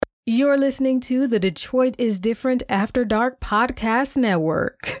You're listening to the Detroit is Different After Dark Podcast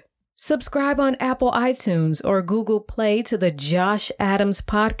Network. Subscribe on Apple iTunes or Google Play to the Josh Adams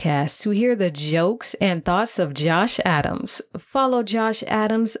Podcast to hear the jokes and thoughts of Josh Adams. Follow Josh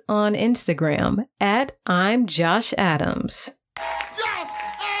Adams on Instagram at I'm Josh Adams.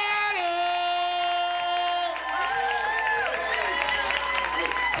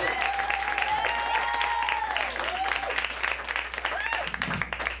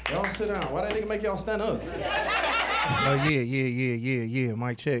 Y'all sit down. Why that nigga make y'all stand up? Oh, yeah.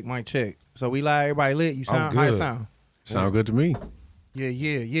 Mic check. So we live, everybody lit. You sound, how it sound? Sound good to me.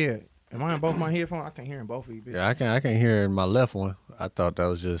 Yeah. Am I in both my headphones? I can't hear in both of you, bitch. Yeah, I can't hear in my left one. I thought that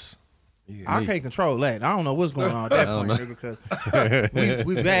was just... I can't control that. I don't know what's going on at that point, nigga, because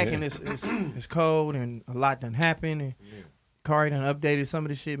we back and it's cold and a lot done happened and Kari done updated some of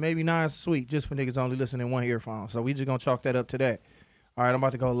the shit. Maybe not as sweet just for niggas only listening in one earphone. So we just gonna chalk that up to that. All right, I'm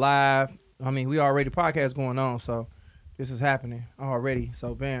about to go live. I mean, we already podcast going on, so this is happening already.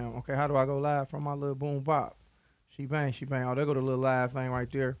 So bam. Okay, how do I go live from my little boom bop? She bang. Oh, there go the little live thing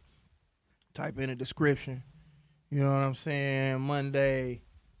right there. Type in the description. You know what I'm saying? Monday.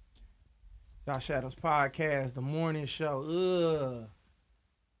 Josh Adams Podcast, the morning show.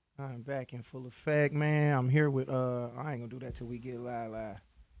 I'm back in full effect, man. I'm here with I ain't gonna do that till we get live.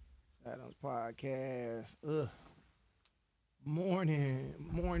 Adams Podcast.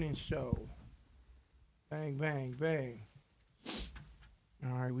 Morning show. Bang.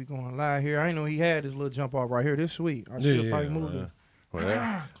 All right, we going live here. I didn't know he had this little jump off right here. This sweet. I should probably move it. Well,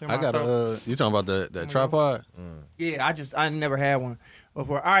 I got you talking about that tripod? Yeah, I never had one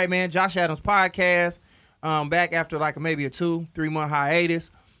before. All right, man. Josh Adams Podcast. Back after like maybe a 2-3 month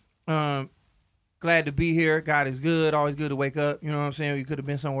hiatus. Glad to be here. God is good. Always good to wake up. You know what I'm saying? You could have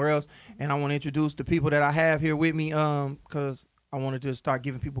been somewhere else. And I want to introduce the people that I have here with me because I want to just start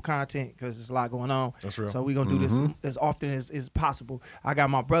giving people content because there's a lot going on. That's real. So we're going to do this as often as possible. I got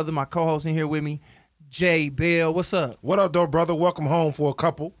my brother, my co-host in here with me, Jay Bell. What's up? What up, though, brother? Welcome home for a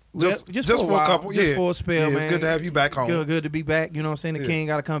couple. Just for a couple. Just for a spell, man. It's good to have you back home. Good to be back. You know what I'm saying? The king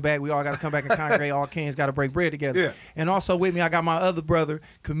got to come back. We all got to come back and congregate. All kings got to break bread together. Yeah. And also with me, I got my other brother,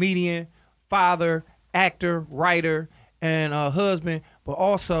 comedian, father, actor, writer, and husband, but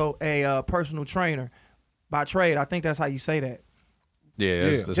also a personal trainer by trade. I think that's how you say that. Yeah,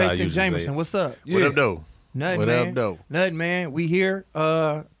 that's how I Jason usually say Jameson, it. what's up? What up, though? Nothing, man. We here.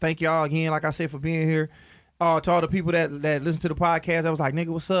 Thank y'all again, like I said, for being here. To all the people that listen to the podcast, I was like, nigga,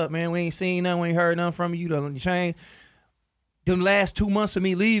 what's up, man? We ain't seen nothing, we ain't heard nothing from you. You changed. Them last 2 months of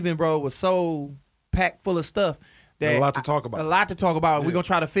me leaving, bro, was so packed full of stuff. A lot to talk about. A lot to talk about. Yeah. We're going to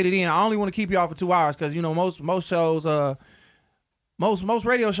try to fit it in. I only want to keep y'all for 2 hours because, you know, most shows, most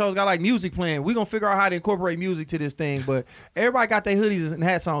radio shows got like music playing. We're going to figure out how to incorporate music to this thing. But everybody got their hoodies and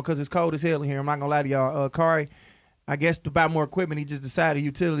hats on because it's cold as hell in here. I'm not going to lie to y'all. Kari, I guess to buy more equipment, he just decided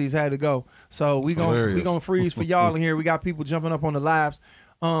utilities had to go. So we're going to freeze for y'all in here. We got people jumping up on the lives.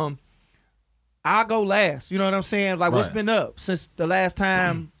 I'll go last. You know what I'm saying? Like, what's been up since the last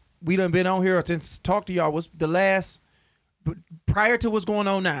time we done been on here or since talk to y'all? What's the last prior to what's going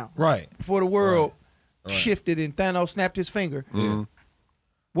on now? Right. Before the world shifted and Thanos snapped his finger. Mm-hmm.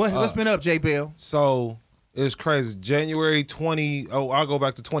 What's been up, J Bell? So it's crazy. January 20. Oh, I'll go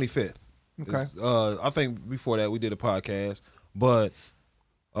back to 25th. Okay. I think before that we did a podcast, but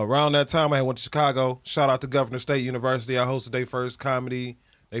around that time I went to Chicago. Shout out to Governor State University. I hosted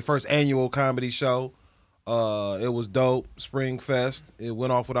their first annual comedy show. It was dope. Spring Fest. It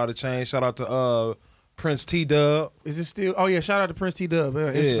went off without a change. Shout out to Prince T-Dub. Is it still? Oh, yeah. Shout out to Prince T-Dub.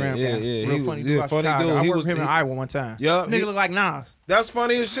 Instagram guy. Real funny dude. Funny Chicago. dude. I worked with him in Iowa one time. Yeah. Nigga look like Nas. That's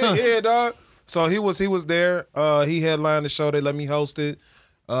funny as shit. Yeah, dog. So he was there. He headlined the show. They let me host it.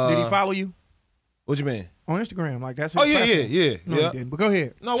 Did he follow you? What you mean? On Instagram. Like, that's his platform. Yeah. No, he didn't. But go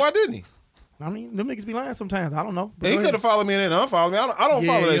ahead. No, why didn't he? I mean, them niggas be lying sometimes. I don't know. He could have followed me and then unfollowed me. I don't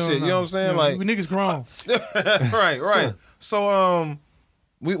follow that shit. You know what I'm saying? Like, we niggas grown. Right. So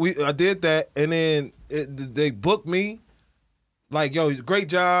I did that, and then they booked me. Like, yo, great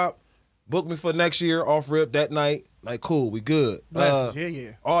job. Booked me for next year off rip that night. Like, cool, we good.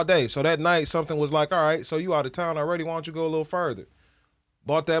 Yeah. All day. So that night, something was like, all right, so you out of town already. Why don't you go a little further?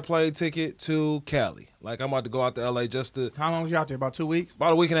 Bought that plane ticket to Cali. Like, I'm about to go out to L.A. just to... How long was you out there? About 2 weeks?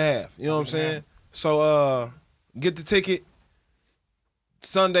 About a week and a half. You know what I'm saying? So, get the ticket.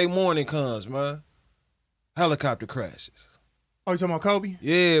 Sunday morning comes, man. Helicopter crashes. Oh, you talking about Kobe?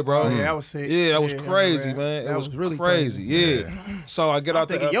 Yeah, bro. Oh, yeah, that was sick. Yeah, that was Yeah, crazy, man. That It was really crazy. Yeah. So I get out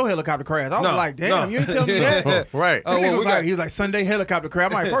Thinking there. your helicopter crash. I was No, like, damn, no. you ain't tell me that. Right. Oh, well, He was like, Sunday helicopter crash.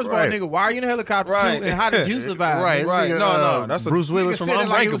 I'm like, first of all, Right. nigga, why are you in a helicopter Right. too? And how did you survive? Right. Right. Nigga, No, that's Bruce Willis from Nigga said it like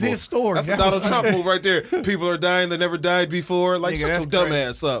it Unbreakable. was his story. That's a Donald Trump move right there. People are dying that never died before. Like, Nigga, shut your that's dumb crazy.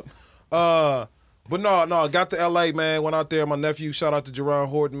 ass up. But no, got to LA, man. Went out there. My nephew, shout out to Jerron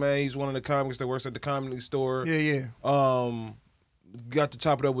Horton, man. He's one of the comics that works at the Comedy Store. Yeah. Got to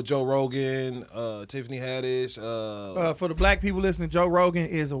chop it up with Joe Rogan, Tiffany Haddish. For the black people listening, Joe Rogan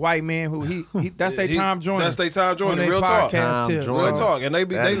is a white man who he that's their Tom Joyner. That's their Tom Joyner. on their Real talk. podcast, Tom too. Joyner. Real talk. And they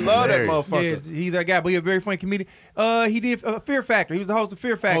That's love that hilarious. Yeah, motherfucker. he's that guy, but he's a very funny comedian. He did Fear Factor. He was the host of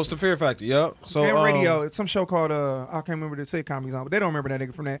Fear Factor. Host of Fear Factor, yep. So and radio. It's some show called I can't remember the sitcom he's on, but they don't remember that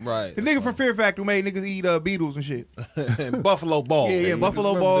nigga from that. Right, The that's nigga from Fear Factor made niggas eat Beatles and shit. and Buffalo Balls. Yeah, Buffalo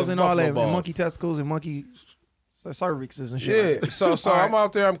Remember balls the and all Buffalo that, Balls. and monkey testicles and monkey cervixes and shit. Yeah, like so All right. I'm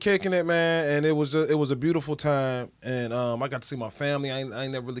out there, I'm kicking it, man, and it was a beautiful time, and I got to see my family. I ain't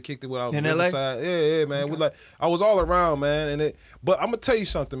never really kicked it without In LA? Riverside. Yeah, man. We I was all around, man, but I'm gonna tell you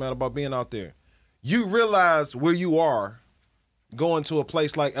something, man, about being out there. You realize where you are going to a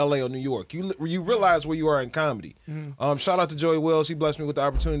place like LA or New York. You realize where you are in comedy. Mm-hmm. Shout out to Joey Wells. He blessed me with the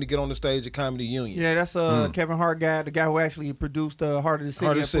opportunity to get on the stage at Comedy Union. Yeah, that's Kevin Hart guy, the guy who actually produced Heart of the City.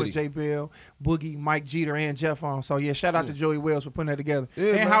 Heart of the That put City. J. Bell, Boogie, Mike Jeter, and Jeff on. So yeah, shout out to Joey Wells for putting that together. Yeah,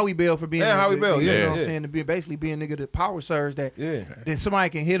 and man. Howie Bell for being And Howie Bell, you yeah, know what yeah. I'm saying, to be basically being nigga the power surge that Yeah. then somebody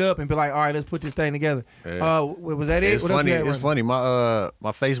can hit up and be like, all right, let's put this thing together. Yeah. Was that it? It's What else funny. you had It's running? funny.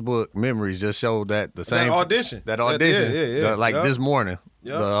 My Facebook memories just showed that the same audition. That audition. Yeah. Like Yep. this morning,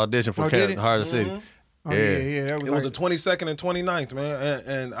 Yep. the audition for Oh, did it? Heart of the City. Oh, yeah. That was It was like, the 22nd and 29th, man,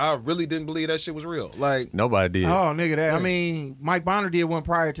 and I really didn't believe that shit was real. Like, Nobody did. oh, nigga, that. I mean, Mike Bonner did one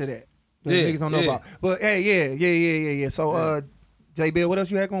prior to that. That Yeah, niggas don't know yeah. about. But hey, yeah. So, J. Bill, what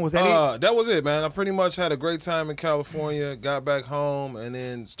else you had going? Was that it? that was it, man. I pretty much had a great time in California, got back home, and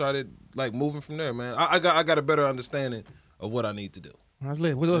then started like moving from there, man. I got a better understanding of what I need to do. That's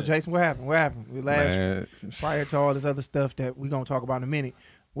lit. What else, Jason? What happened? We Man. prior to all this other stuff that we gonna talk about in a minute.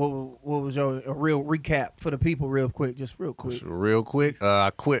 What was a real recap for the people, real quick? Real quick,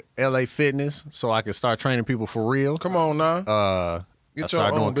 I quit LA Fitness so I could start training people for real. Come on now. I Get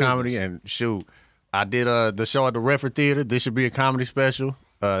started your own doing comedy business. and shoot. I did the show at the Redford Theater. This should be a comedy special.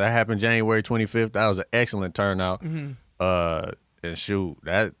 That happened January 25th. That was an excellent turnout. And shoot,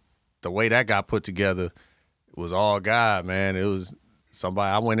 the way that got put together was all God, man. It was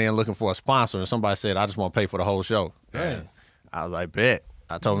somebody. I went in looking for a sponsor, and somebody said, "I just want to pay for the whole show." Dang. I was like, "Bet."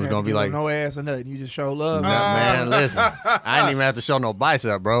 I told him You it's gonna had be to like, give them no ass or nothing. You just show love. man, listen, I didn't even have to show no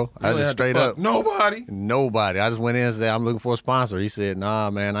bicep, bro. I You just had to straight fuck up. Nobody. I just went in and said, I'm looking for a sponsor. He said, nah,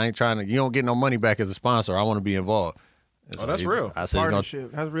 man, I ain't trying to. You don't get no money back as a sponsor. I want to be involved. And Oh, that's real. I said, it's gonna,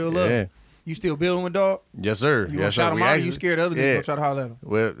 Partnership. That's real love. yeah. You still building with dog? Yes, sir. You yes, gonna shout sir. him out? Or you scared other niggas gonna try to holler at him?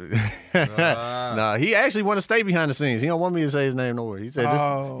 Well, nah, he actually want to stay behind the scenes. He don't want me to say his name nowhere. He said,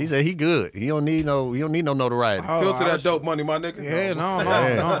 Oh. he said he good. He don't need no notoriety. Oh, Filter I that res- dope money, my nigga. Yeah, no.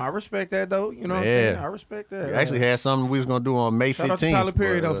 Yeah. I respect that though. You know what I'm Yeah. saying? I respect that. We actually had something we was gonna do on May 15th. Shout out to Tyler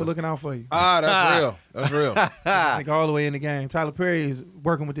Perry but, though for looking out for you. That's real. That's real. Nigga all the way in the game. Tyler Perry is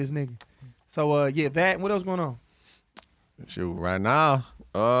working with this nigga. So yeah, that. What else going on? Shoot, right now,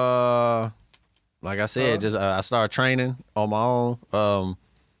 like I said, just I started training on my own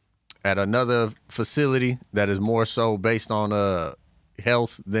at another facility that is more so based on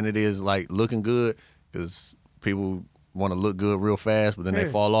health than it is like looking good, because people want to look good real fast, but then Yeah. they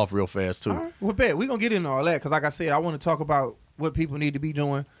fall off real fast too. All right. Well, bet we gonna get into all that because, like I said, I want to talk about what people need to be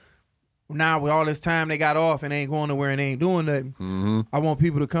doing now with all this time they got off and they ain't going nowhere and they ain't doing nothing. Mm-hmm. I want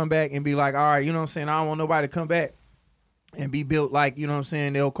people to come back and be like, all right, you know what I'm saying? I don't want nobody to come back and be built like, you know what I'm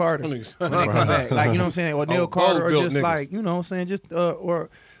saying, Neil Carter when they come back. Like, you know what I'm saying? Or Neil Oh, Carter or built just niggas. like, you know what I'm saying? Just, or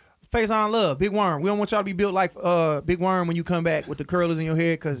Face on Love, Big Worm. We don't want y'all to be built like Big Worm when you come back with the curlers in your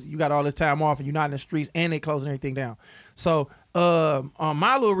head because you got all this time off and you're not in the streets and they closing everything down. So, on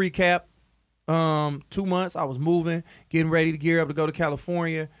my little recap, 2 months, I was moving, getting ready to gear up to go to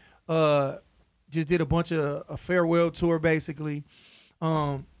California. Just did a bunch of a farewell tour, basically.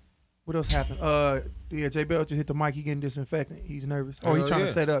 What else happened? Yeah, J Bell just hit the mic. He getting disinfectant. He's nervous. Oh, he Hell trying yeah.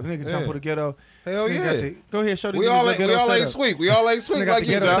 to set up. Nigga trying to Yeah. put a ghetto. Hell This nigga got yeah. the- go ahead, show these We niggas all the ain't, ghetto we all ain't setup. sweet. We all ain't This sweet nigga got like the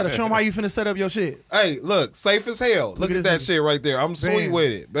you, ghetto setup. Josh. Show them how you finna set up your shit. Hey, look, safe as hell. Look at at this that nigga. shit right there. I'm sweet Bam.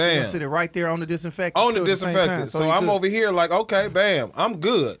 with it. You Bam. gonna sit it right there on the disinfectant. On the too at same disinfectant. time, So you I'm good. over here like, okay, bam, I'm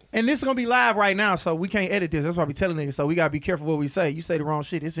good. And this is gonna be live right now, so we can't edit this. That's why I be telling niggas. So we gotta be careful what we say. You say the wrong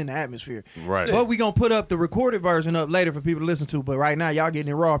shit, it's in the atmosphere. Right. But we gonna put up the recorded version up later for people to listen to. But right now, y'all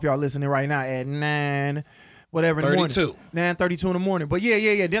getting it raw if y'all listening right now at 9. whatever in the morning. 32. 9:32 in the morning. But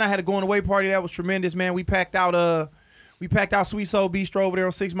yeah. Then I had a going away party that was tremendous, man. We packed out Sweet Soul Bistro over there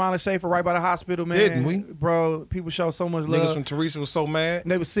on 6 Mile and Schaefer, right by the hospital, man. Didn't we? Bro, people showed so much love. Niggas from Teresa was so mad.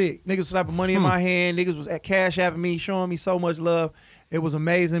 They was sick. Niggas was slapping money in my hand. Niggas was at cash apping me, showing me so much love. It was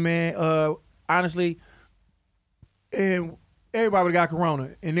amazing, man. Honestly, and everybody would've got corona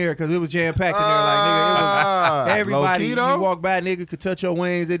in there because it was jam packed in there. Like nigga, it was everybody. You walk by, nigga could touch your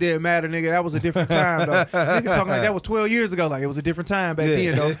wings. It didn't matter, nigga. That was a different time, though. Nigga talking like that was 12 years ago. Like it was a different time back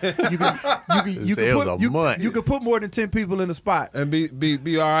then, though. You could put more than 10 people in the spot and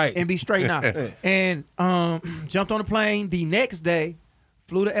be all right and be straight now. And jumped on the plane the next day,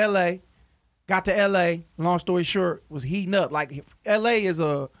 flew to LA, got to LA. Long story short, was heating up. Like LA is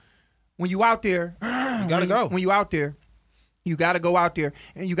when you out there, you gotta go. When you out there. You got to go out there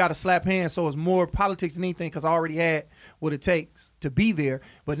and you got to slap hands. So it's more politics than anything because I already had what it takes to be there.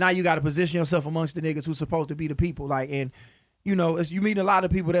 But now you got to position yourself amongst the niggas who's supposed to be the people. Like, and you know, you meet a lot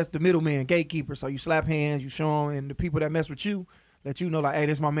of people that's the middleman, gatekeeper. So you slap hands, you show them, and the people that mess with you, let you know, like, hey,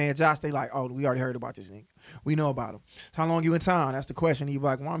 this is my man Josh. They like, oh, we already heard about this nigga. We know about him. How long you in town? That's the question. You be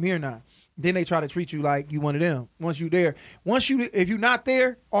like, well, I'm here now. Then they try to treat you like you one of them. Once you there, if you're not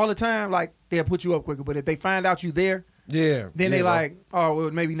there all the time, like they'll put you up quicker. But if they find out you there, then they like, oh,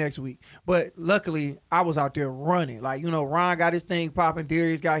 well, maybe next week. But luckily, I was out there running. Like, you know, Ron got his thing popping.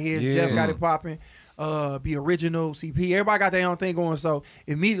 Darius got his. Jeff got it popping. Be Original, CP. Everybody got their own thing going. So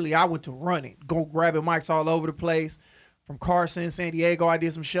immediately I went to running. Go grabbing mics all over the place. From Carson, San Diego, I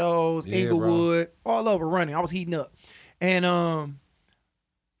did some shows. Inglewood, all over running. I was heating up. And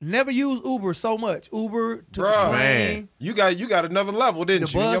never used Uber so much. Uber to the train. Man. You got another level,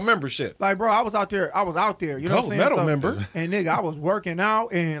 didn't you? In your membership. Like, bro, I was out there. You know what I'm saying? Metal member. And nigga, I was working out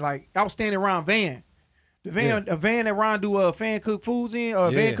and like I was standing around van. A van that Ron do fan cooked foods in,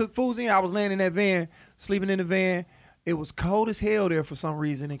 van cooked foods in. I was laying in that van, sleeping in the van. It was cold as hell there for some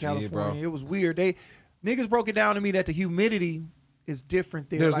reason in California. It was weird. Niggas broke it down to me that the humidity is different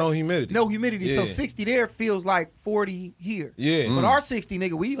there. There's no humidity. No humidity. Yeah. So 60 there feels like 40 here. Yeah. But our 60,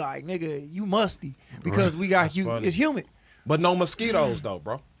 nigga, we like, nigga, you musty. Because we got it's humid. But no mosquitoes though,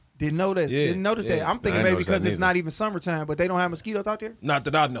 bro. Didn't know that. Yeah. Didn't notice that. I'm thinking maybe because it's not even summertime, but they don't have mosquitoes out there? Not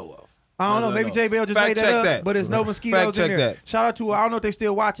that I know of. I don't know. Maybe JBL just made that up. But there's no mosquitoes in there. That. Shout out to, I don't know if they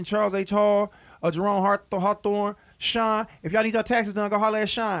still watching, Charles H. Hall, Jerome Hawthorne, Sean. If y'all need your taxes done, go holler at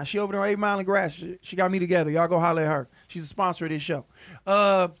Sean. She over there on 8 Mile and Grass. She got me together. Y'all go holler at her. She's a sponsor of this show.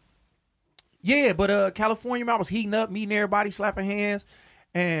 Yeah, but California, I was heating up, meeting everybody, slapping hands.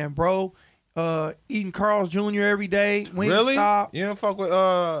 And, bro, eating Carl's Jr. every day. Really? Stop. You don't fuck with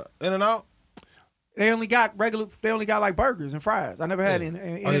In-N-Out? They only got like burgers and fries. I never had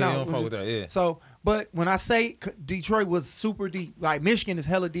In-N-Out. You don't fuck with that, yeah. So, but when I say Detroit was super deep, like Michigan is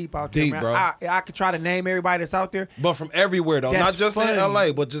hella deep out there, man. Bro. I could try to name everybody that's out there. But from everywhere, though. Not just in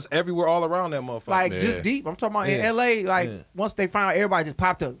LA, but just everywhere all around that motherfucker. Like, just deep. I'm talking about in LA, like, once they found everybody just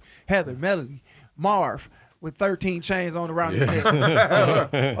popped up. Heather, Melody, Marv, with 13 chains on around his neck.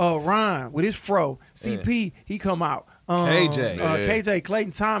 Ron, with his fro. CP, he come out. KJ,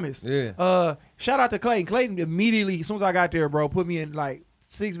 Clayton Thomas. Yeah. Shout out to Clayton. Clayton immediately, as soon as I got there, bro, put me in like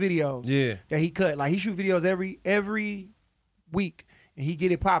 6 videos. Yeah. That he cut. Like he shoot videos every week and he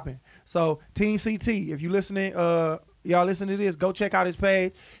get it popping. So Team CT, if you listening, y'all listen to this, go check out his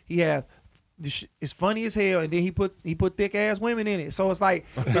page. He have it's funny as hell, and then he put thick ass women in it. So it's like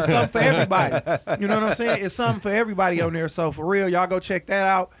it's something for everybody. You know what I'm saying? It's something for everybody on there. So for real, y'all go check that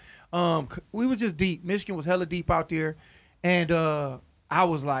out. We was just deep. Michigan was hella deep out there, and I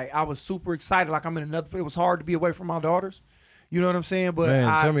was super excited. Like I'm in another. It was hard to be away from my daughters. You know what I'm saying? But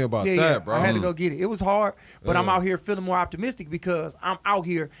man, tell me about that, bro. I had to go get it. It was hard, but I'm out here feeling more optimistic because I'm out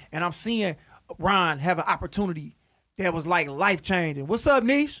here and I'm seeing Ron have an opportunity that was like life changing. What's up,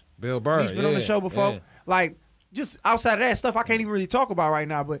 Niche? Bill Burr. He's been on the show before. Yeah. Like, just outside of that stuff, I can't even really talk about right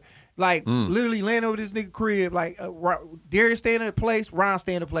now. But like, literally laying over this nigga crib. Like, Darius stay in a place, Ron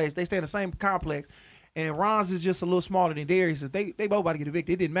stay in a place. They stay in the same complex. And Ron's is just a little smaller than Darius. They both about to get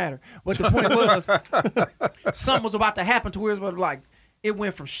evicted. It didn't matter. But the point was, something was about to happen to where it was like, it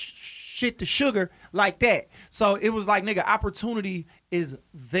went from shit to sugar like that. So it was like, nigga, opportunity is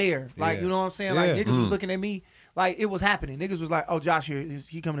there. Like, you know what I'm saying? Like, niggas was looking at me like it was happening. Niggas was like, oh, Josh here,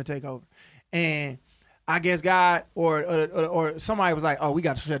 he coming to take over. And I guess God or somebody was like, oh, we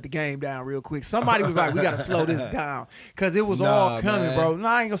got to shut the game down real quick. Somebody was like, we got to slow this down because it was all coming, man. Bro. No,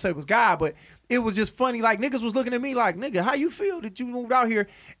 I ain't gonna say it was God, but it was just funny. Like niggas was looking at me like, nigga, how you feel that you moved out here?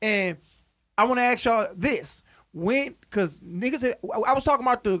 And I want to ask y'all this: because niggas, I was talking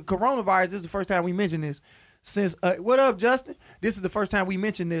about the coronavirus. This is the first time we mentioned this. since what up, Justin? This is the first time we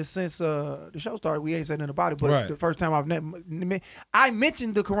mentioned this since the show started. We ain't said nothing about it, but the first time I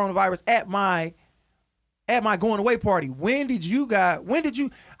mentioned the coronavirus at my going away party. When did you? I've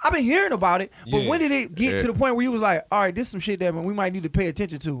been hearing about it, but when did it get to the point where you was like, all right, this is some shit that we might need to pay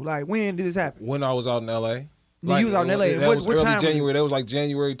attention to? Like, when did this happen? When I was out in L.A. You was out in L.A. That was what early time January. That was like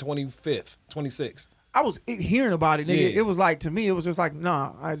January 25th, 26th. I was hearing about it, nigga. Yeah. It was like, to me, it was just like,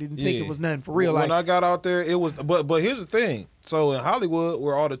 nah, I didn't think it was nothing for real. When like, I got out there, it was. But here's the thing. So in Hollywood,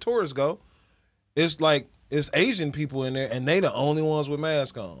 where all the tourists go, it's like it's Asian people in there, and they the only ones with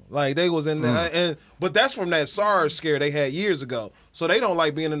masks on. Like they was in there, but that's from that SARS scare they had years ago. So they don't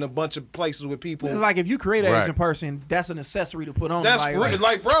like being in a bunch of places with people. It's like if you create an Asian person, that's an accessory to put on. That's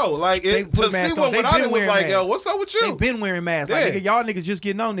like bro, like it, to see what when I did was like, yo, what's up with you? They've been wearing masks. Like, nigga, y'all niggas just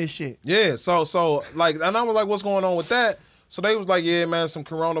getting on this shit. Yeah. So like, and I was like, what's going on with that? So they was like, yeah, man, some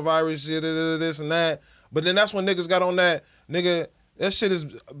coronavirus shit, this and that. But then that's when niggas got on that, nigga. That shit has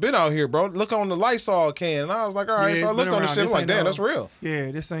been out here, bro. Look on the Lysol can. And I was like, all right. So I looked on the shit. I was like, damn, that's real.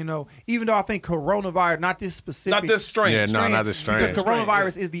 Yeah, this ain't no. Even though I think coronavirus, not this specific. Not this strain. Yeah, no, not this strain. Because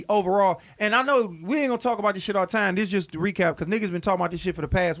coronavirus is the overall. And I know we ain't going to talk about this shit all the time. This is just to recap, because niggas been talking about this shit for the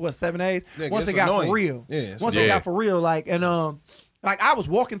past, 7 days? Once it got annoying. for real. Yeah, Once it got for real. Like, and like I was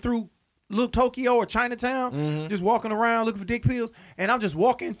walking through Little Tokyo or Chinatown, just walking around looking for dick pills. And I'm just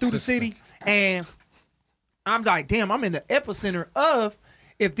walking through the city. And I'm like, damn, I'm in the epicenter of.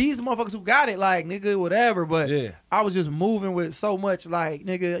 If these motherfuckers who got it, like, nigga, whatever, but I was just moving with so much, like,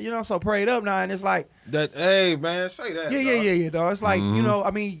 nigga, you know, I'm so prayed up now, and it's like... that. Hey, man, say that, Yeah, dog. It's like, you know, I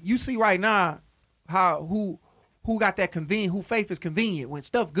mean, you see right now who got that convenient, who faith is convenient. When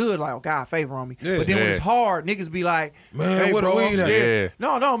stuff good, like, oh, God, favor on me. Yeah. But then when it's hard, niggas be like, man, hey, what bro, are we at?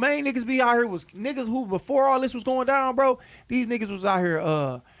 No, man, niggas be out here, niggas who, before all this was going down, bro, these niggas was out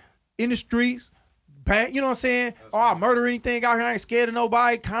here in the streets, you know what I'm saying? I murder anything out here. I ain't scared of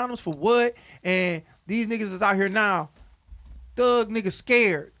nobody. Condoms for what? And these niggas is out here now. Thug niggas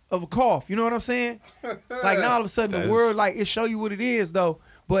scared of a cough. You know what I'm saying? Like now all of a sudden the world, like, it show you what it is though.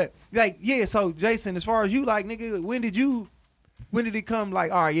 But like, yeah, so Jason, as far as you, like, nigga, when did it come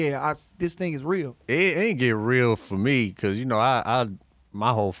like, all right, yeah, this thing is real? It ain't get real for me because, you know, I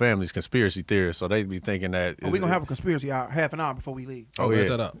my whole family's conspiracy theorists, so they be thinking that we gonna have a conspiracy hour, half an hour before we leave. Oh yeah,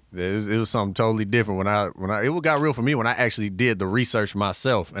 that up. It was something totally different when I it got real for me when I actually did the research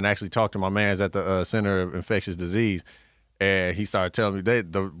myself and actually talked to my mans at the Center of Infectious Disease, and he started telling me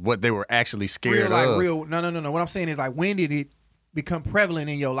what they were actually scared of. No. What I'm saying is, like, when did it become prevalent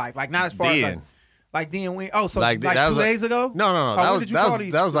in your life? Like, not as far as like then when 2 days ago? No.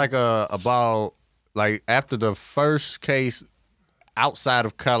 That was like about like after the first case outside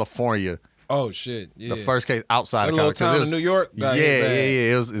of California. Oh shit! Yeah. The first case outside of California. California. Town in New York. Yeah.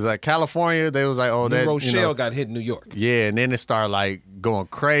 It was like California. They was like, oh, New Rochelle got hit in New York. Yeah, and then it started like going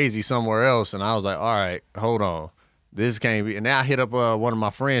crazy somewhere else, and I was like, all right, hold on, this can't be. And then I hit up one of my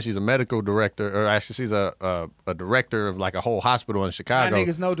friends. She's a medical director, or actually, she's a director of like a whole hospital in Chicago. My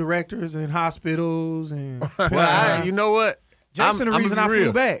niggas know directors in hospitals and. Well, you know what? Jason, the reason I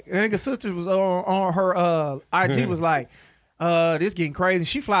flew back, the nigga sister was on her IG was like. This getting crazy.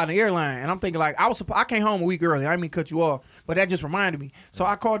 She flying the airline, and I'm thinking like I came home a week early. I didn't mean to cut you off, but that just reminded me. So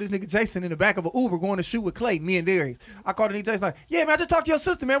I called this nigga Jason in the back of an Uber going to shoot with Clayton, me and Darius. I called the nigga Jason like, yeah, man, I just talked to your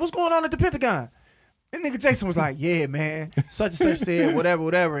sister, man. What's going on at the Pentagon? And nigga Jason was like, yeah, man, such and such said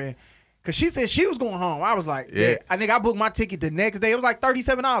whatever, and cause she said she was going home. I was like, yeah. I think I booked my ticket the next day. It was like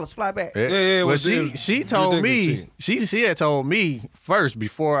 $37 fly back. Yeah. Well, she told me she had told me first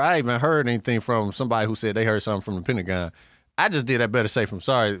before I even heard anything from somebody who said they heard something from the Pentagon. I just did that better safe than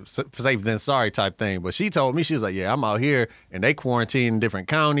sorry type thing. But she told me, she was like, yeah, I'm out here and they quarantine in different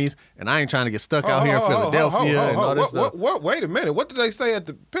counties and I ain't trying to get stuck out here in Philadelphia and all this stuff. Wait a minute. What did they say at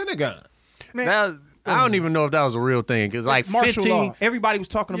the Pentagon? Man, now, I don't even know if that was a real thing. Because like martial 15. Law. Everybody was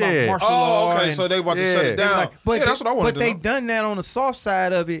talking about martial law. Oh, okay. So they about to shut it down. Like, that's what I wanted to know. But they done that on the soft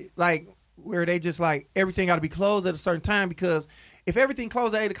side of it, like where they just like everything got to be closed at a certain time because if everything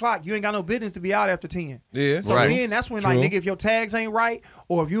closed at 8 o'clock, you ain't got no business to be out after 10. Yeah. So then that's when, like, nigga, if your tags ain't right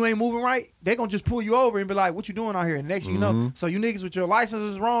or if you ain't moving right, they gonna just pull you over and be like, what you doing out here? And next thing you know, so you niggas with your license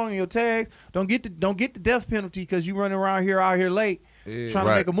is wrong and your tags, don't get the death penalty because you running around here out here late trying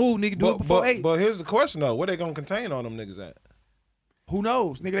to make a move, nigga, do it before 8. But here's the question, though. What they gonna contain on them niggas at? Who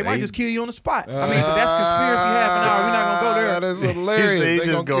knows? Nigga, they might just kill you on the spot. I mean, but that's conspiracy half an hour. We're not gonna go there. That's hilarious.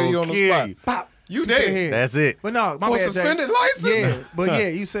 They gonna kill you on the spot. Pop. You dead. That's it. But no, my For bad, Jay. suspended license? Yeah, but yeah,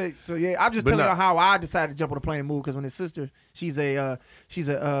 you said so. Yeah, I'm just But telling no. you how I decided to jump on the plane and move because when his sister, she's a She a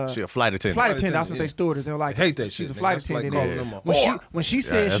flight attendant. flight attendant. I was attendant, gonna say yeah. stewardess. They were like, I hate that she's shit, a flight nigga. That's like attendant. calling them a when she whore. when she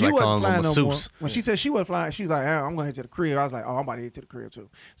said that's she like wasn't calling them flying a no more, masseuse. when she said she wasn't flying, she was like, I'm going to head to the crib. I was like, oh, I'm about to head to the crib too.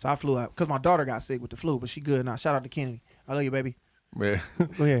 So I flew out because my daughter got sick with the flu, but she good now. Shout out to Kennedy. I love you, baby. Yeah.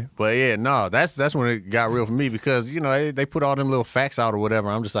 Go ahead. But yeah, no, that's when it got real for me because they put all them little facts out or whatever.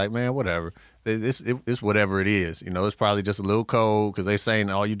 I'm just like, man, whatever. It's whatever it is. It's probably just a little cold because they're saying,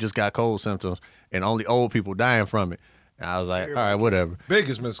 oh, you just got cold symptoms and only old people dying from it. And I was like, all right, whatever.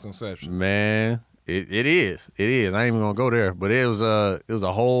 Biggest misconception. Man, it is. It is. I ain't even gonna go there. But it was a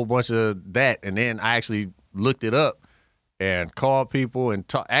whole bunch of that, and then I actually looked it up and called people and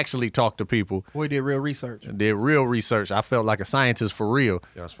actually talked to people. We did real research. Did real research. I felt like a scientist for real.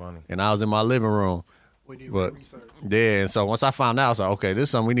 That's funny. And I was in my living room. We did real But research. yeah, and so once I found out, I was like, okay, this is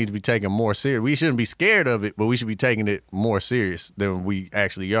something we need to be taking more serious. We shouldn't be scared of it, but we should be taking it more serious than we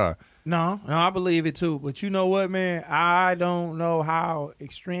actually are. No, I believe it too. But you know what, man? I don't know how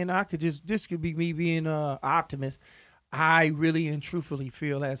extreme. I could this could be me being an optimist. I really and truthfully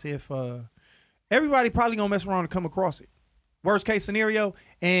feel as if everybody probably gonna mess around and come across it. Worst case scenario,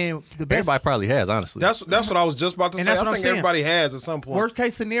 and the best. Everybody probably has, honestly. That's what I was just about to And say. that's I what I'm think saying. everybody has at some point. Worst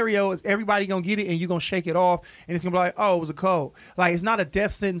case scenario is everybody gonna get it and you're gonna shake it off and it's gonna be like, oh, it was a cold. Like it's not a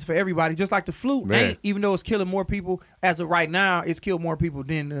death sentence for everybody. Just like the flu, Man. ain't, even though it's killing more people as of right now, it's killed more people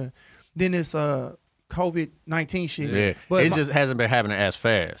than this COVID-19 shit. yeah, but it just hasn't been happening as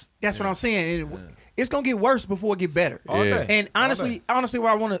fast. that's what I'm saying. It's gonna get worse before it get better. All Yeah. day. And All honestly, day.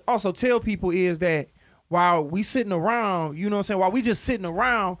 what I want to also tell people is that while we sitting around, you know what I'm saying, while we just sitting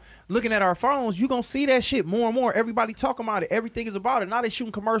around looking at our phones, you going to see that shit more and more. Everybody talking about it. Everything is about it. Now they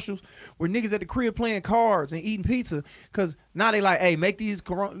shooting commercials where niggas at the crib playing cards and eating pizza because now they like, hey, make these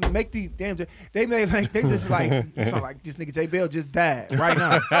damn, they made like, they just like, it's not like this nigga J Bell just died right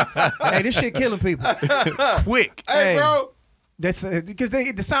now. Hey, this shit killing people. Quick. Hey, Hey. bro. That's because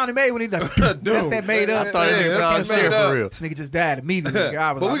the sound he made when he like, that's that made up. I thought it Yeah, was that's scared made up. for real. This nigga just died immediately.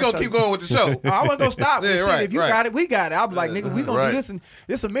 I was But like, we gonna keep going with the show. I wasn't gonna stop. Yeah, Shit, right, if you right. got it, we got it. I'm like, nigga, we gonna Right. do this, and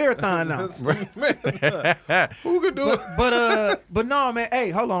it's a marathon now. Who could do it? But no, man.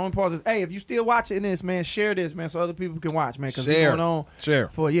 Hey, hold on, pause this. Hey, if you still watching this, man, share this, man, so other people can watch, man. Because we're Share. going on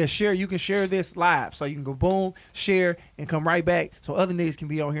Share. share. You can share this live, so you can go boom, share, and come right back, so other niggas can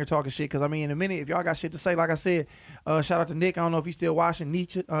be on here talking shit. Because I mean, in a minute, if y'all got shit to say, like I said, shout out to Nick. I don't know if he's still watching.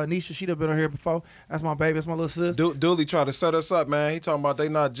 Nisha, she done been on here before. That's my baby. That's my little sis. Dooley tried to set us up, man. He talking about they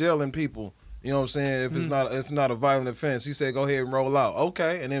not jailing people. You know what I'm saying? If it's not a violent offense, he said go ahead and roll out.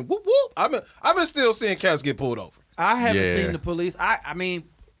 Okay, and then whoop whoop. I've been still seeing cats get pulled over. I haven't Yeah. seen the police. I mean,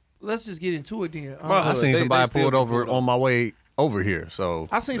 let's just get into it then. My I hood, seen they somebody still pulled get over pulled on my way over here. So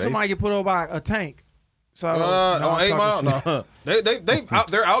I seen they- somebody get put over by a tank. So no, on I'm 8 Mile, talking shit. no.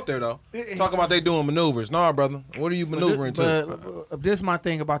 They're out there though. Talking about they doing maneuvers. Nah, brother. What are you maneuvering to? But this is my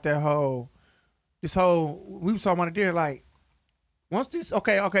thing about that whole. We was talking about it there. Like, once this,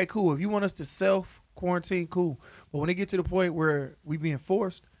 okay, cool. If you want us to self quarantine, cool. But when it get to the point where we being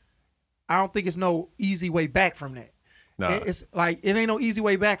forced, I don't think it's no easy way back from that. Nah. It's like it ain't no easy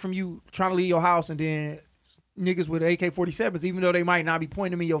way back from you trying to leave your house and then niggas with AK-47s, even though they might not be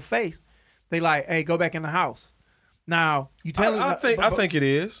pointing them in your face, they like, hey, go back in the house. Now you tell me, I think it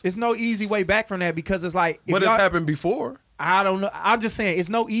is. it's no easy way back from that because it's like, if But it's y'all- happened before. I don't know. I'm just saying it's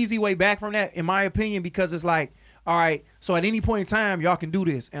no easy way back from that, in my opinion, because it's like, all right, so at any point in time, y'all can do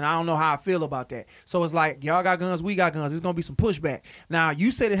this, and I don't know how I feel about that. So it's like, y'all got guns, we got guns. There's gonna be some pushback. Now, you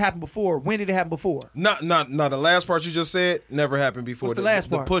said it happened before. When did it happen before? Not the last part you just said never happened before. What's the last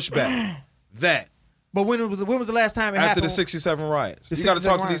part? The pushback. That. But when was the last time it After happened? the 67 riots. The You got to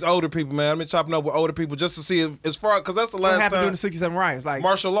 67 talk to these riots. older people, man. I've been chopping up with older people just to see if, as far, because that's the What last happened during time. the 67 riots? Like,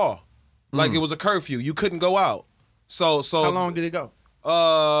 Martial law. Like it was a curfew. You couldn't go out. So how long did it go?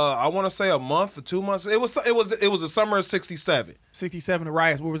 I want to say a month or 2 months. It was the summer of 67. 67 the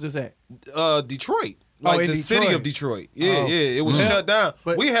riots. Where was this at? Detroit. Oh, Like in the city Detroit. of Detroit. Oh. Yeah. It was Yeah. shut down.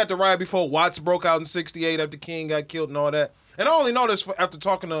 But- we had the riot before Watts broke out in 68 after King got killed and all that. And I only know this after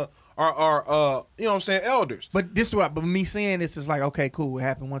talking to our you know what I'm saying, elders. But this is what. But me saying this is like, okay, cool. It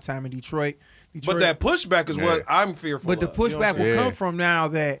happened one time in Detroit. But that pushback is what I'm fearful But the of. You know what pushback I'm will saying? come from now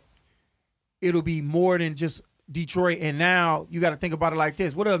that it'll be more than just Detroit. And now you got to think about it like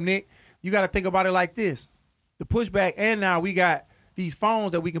this. What up, Nick? You got to think about it like this. The pushback, and now we got these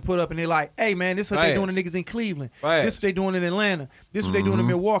phones that we can put up, and they're like, hey, man, this is what they doing to niggas in Cleveland. Fast. This is what they doing in Atlanta. This is what they doing in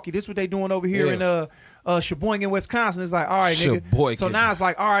Milwaukee. This is what they doing over here Yeah. in Sheboygan, Wisconsin. It's like, all right, nigga. Sheboygan. So now it's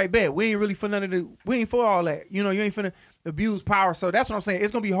like, all right, bet. We ain't really for none of the, we ain't for all that. You know, you ain't finna abuse power. So that's what I'm saying.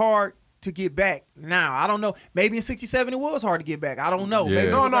 It's going to be hard to get back now. I don't know. Maybe in 67 it was hard to get back. I don't know. Yeah. Maybe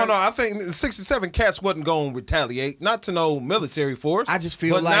it No. was like- I think in 67 cats wasn't going to retaliate, not to no military force. I just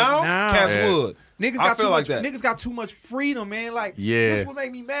feel but like now Yeah. cats would. Niggas I got feel too like much. that. Niggas got too much freedom, man. Like, Yeah. this what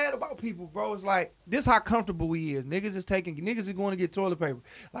make me mad about people, bro. It's like this how comfortable we is. Niggas is going to get toilet paper.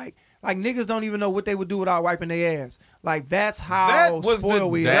 Like niggas don't even know what they would do without wiping their ass. Like that's how That was the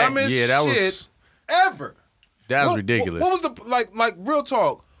spoiled we are. dumbest that was- shit ever. That was What- ridiculous. What was the like real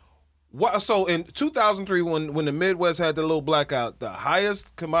talk? What, so in 2003, when the Midwest had the little blackout, the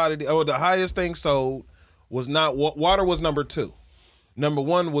highest commodity or the highest thing sold was not water. Was number 2. Number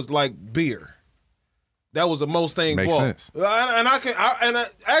 1 was like beer. That was the most thing Makes bought. sense.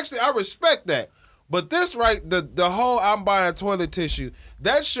 Actually I respect that. But this the whole I'm buying toilet tissue,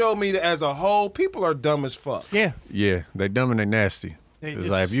 that showed me that as a whole, people are dumb as fuck. Yeah. Yeah, they dumb and they nasty. They It's just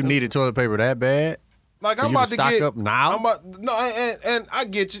like if you stupid. needed toilet paper that bad, Like For I'm you to about to stock get up now? and I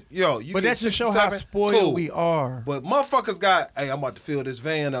get you, yo. You But get that just show how 67, spoiled cool. we are. But motherfuckers got, hey, I'm about to fill this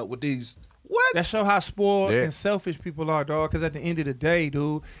van up with these. What? That show how spoiled Yeah. and selfish people are, dog. Because at the end of the day,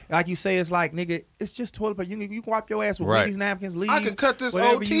 dude, like you say, it's like, nigga, it's just toilet paper. You can wipe your ass with Right. these napkins, leaves. I can cut this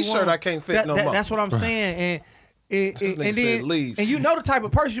whatever old you T-shirt want. I can't fit no more. That's what I'm saying. And This nigga and said then leaves. and you know the type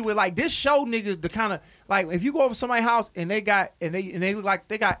of person you with. Like this show, niggas, the kind of like if you go over somebody's house and they look like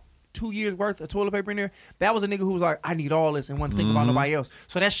they got 2 years worth of toilet paper in there. That was a nigga who was like, I need all this and wasn't thinking about nobody else.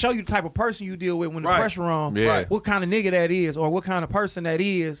 So that show you the type of person you deal with when the Right. pressure on. Yeah. Right. What kind of nigga that is, or what kind of person that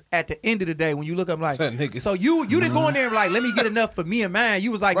is at the end of the day when you look up like. That nigga- So you didn't go in there and like, let me get enough for me and mine.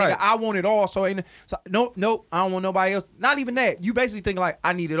 You was like, Right. nigga, I want it all. So nope, I don't want nobody else. Not even that. You basically think like,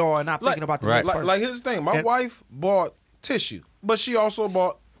 I need it all and not thinking about the Right. next person. Like here's the thing. My And- wife bought tissue, but she also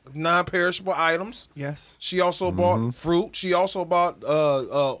bought non-perishable items. Yes. She also bought fruit. She also bought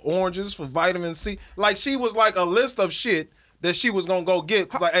oranges for vitamin C. Like she was like a list of shit that she was gonna go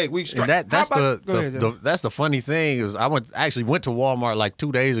get. Like, hey, we straight. And that's How about- go ahead, Joe. that's the funny thing is I actually went to Walmart like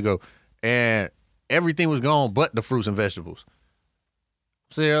 2 days ago and everything was gone but the fruits and vegetables.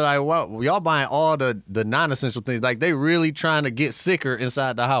 So they're like, well, y'all buying all the non-essential things. Like they really trying to get sicker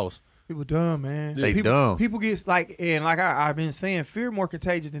inside the house. People dumb, man. They people, dumb. People get like, and like I've been saying, fear more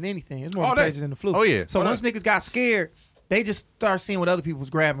contagious than anything. It's more All day. contagious than the flu. Oh, yeah. So All once day. niggas got scared, they just start seeing what other people was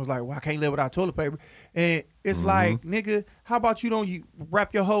grabbing. Was like, well, I can't live without toilet paper. And it's like, nigga, how about you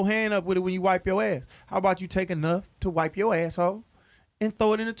wrap your whole hand up with it when you wipe your ass? How about you take enough to wipe your asshole and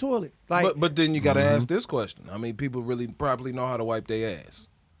throw it in the toilet? Like But then you got to ask this question. I mean, people really probably know how to wipe their ass.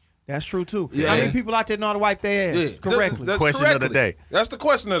 that's true too. Yeah. How many people out there know how to wipe their ass Yeah, correctly? That's Question of the correctly. day. That's the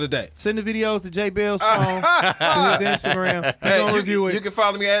question of the day. Send the videos to J Bell's phone, to his Instagram. He Hey, gonna you, review it. you can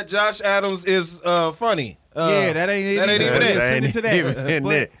follow me at Josh Adams is funny. Yeah, that ain't that ain't either. even it. Send it to That ain't that. even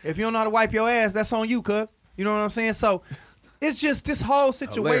But it. if you don't know how to wipe your ass, that's on you, cuz. You know what I'm saying? So it's just this whole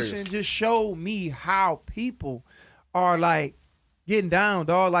situation Hilarious. just showed me how people are like getting down,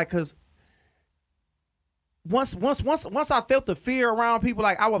 dog. Like, cause once I felt the fear around people,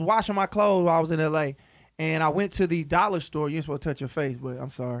 like I was washing my clothes while I was in LA. And I went to the dollar store. You ain't supposed to touch your face, but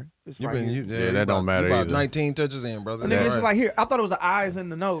I'm sorry. It's right here. Yeah, that don't matter You about either. 19 touches in, brother. Nigga, That's it's right. like here. I thought it was the eyes in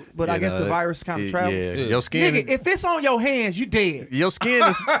the note, but I guess the virus kind of travels. Yeah. Yeah. Your skin, Nigga, if it's on your hands, you dead. your skin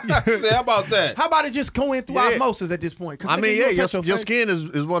is. Say, how about that? How about it just go in through Yeah. osmosis at this point? 'Cause I nigga, mean, you yeah, don't touch your face. skin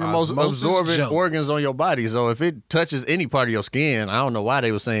is one of the most Osmosis absorbent Jones. organs on your body. So if it touches any part of your skin, I don't know why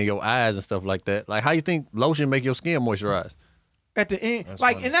they were saying your eyes and stuff like that. Like, how you think lotion make your skin moisturize? At the end, That's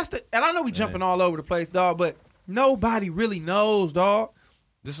like, funny. and I know we jumping all over the place, dog, but nobody really knows, dog.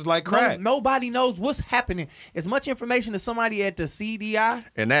 This is like crack. Nobody knows what's happening. As much information as somebody at the CDI,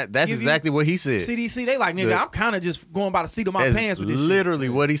 And that's Give you- exactly what he said. CDC, they like, nigga, The- I'm kind of just going by the seat of my That's pants with this shit. literally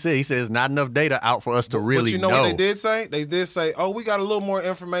what he said. He says not enough data out for us to really But you know what they did say? They did say, oh, we got a little more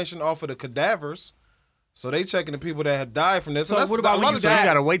information off of the cadavers. So they checking the people that had died from this. So And that's what about a when lot you of So you die?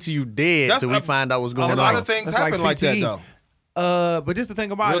 gotta wait till you dead That's till we a- find out what's going A on. lot of things That's happen like like that, CTE. though. But just to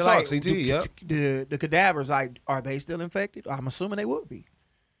think about Real it, talk, like CTE, yeah. the cadavers, like, are they still infected? I'm assuming they would be,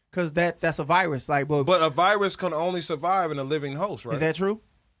 because that's a virus. Like, but But a virus can only survive in a living host, right? is that true?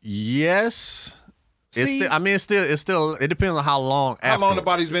 Yes. It's See- still, I mean, it's still. It depends on how long. How long the afterward.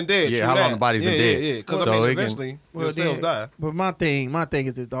 body's been dead? Yeah, true how long that. the body's been Yeah, dead. Yeah, because So I it mean, can- eventually your cells die. But my thing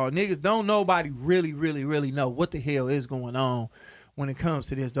is this, dog. Niggas don't nobody really know what the hell is going on when it comes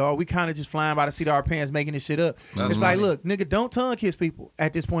to this, dog. We kind of just flying by the seat of our pants making this shit up. That's It's like, funny. look, nigga, don't tongue kiss people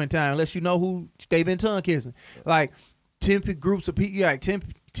at this point in time unless you know who they been tongue kissing. Like 10 groups of people, like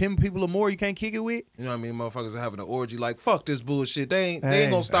 10 people or more you can't kick it with. You know what I mean? Motherfuckers are having an orgy like, fuck this bullshit. They ain't Hey.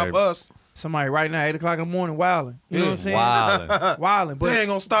 gonna stop Hey. us. Somebody right now, 8 o'clock in the morning, wilding. You know what I'm saying? Wildin'. Wilding. They ain't But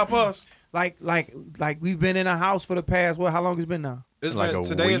gonna stop us. like we've been in a house for the past, how long it's been now? It's like been, a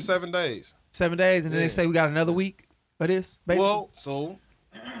today week? is 7 days. 7 days, and then they say we got another week of this. Basically. Well, so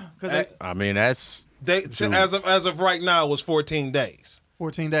 'Cause I mean, that's as of right now, it was 14 days.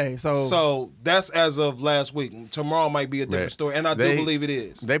 14 days. So that's as of last week. Tomorrow might be a different Right. story, and I do believe it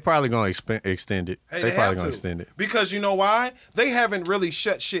is. they probably gonna extend it. Hey, they probably have gonna to. extend it. Because you know why? They haven't really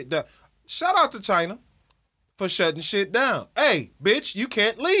shut shit down. Shout out to China for shutting shit down. Hey, bitch, you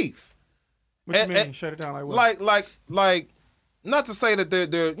can't leave. what you and- mean? and- Shut it down like what? Like, not to say that they're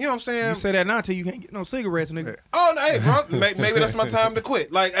you know what I'm saying? You say that now till you can't get no cigarettes, nigga. Oh, no, hey, bro, maybe that's my time to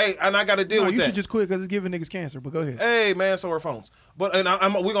quit. Like, hey, and I got to deal No, with you that. should just quit because it's giving niggas cancer. But go ahead. Hey, man, so are phones. But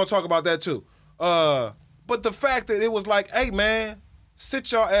we're gonna talk about that too. But the fact that it was like, hey, man,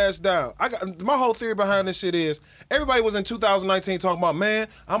 sit your ass down. I got my whole theory behind this shit is everybody was in 2019 talking about, man,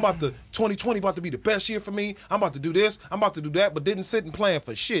 2020 about to be the best year for me. I'm about to do this, I'm about to do that, but didn't sit and plan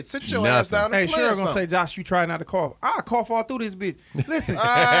for shit. Sit your ass down Hey, and sure, plan I'm gonna say, something. Josh, you try not to cough. I cough all through this bitch. Listen,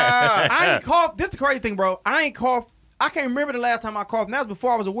 I ain't cough. This the crazy thing, bro. I ain't cough. I can't remember the last time I coughed. And that was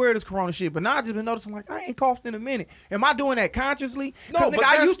before I was aware of this corona shit. But now I just been noticing, like, I ain't coughed in a minute. Am I doing that consciously? No, Because, but nigga,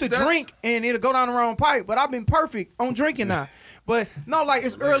 I that's- used to drink and it'll go down the wrong pipe. But I've been perfect on drinking now. But no, like,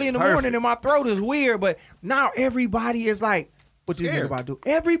 it's early in the morning and my throat is weird. But now everybody is like, what this nigga Scared. about to do?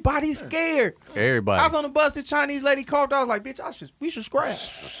 Everybody's scared. Everybody. I was on the bus. This Chinese lady coughed. I was like, bitch, we should scrap.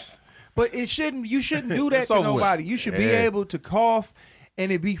 But you shouldn't do that It's to over with. nobody. You should be Yeah. able to cough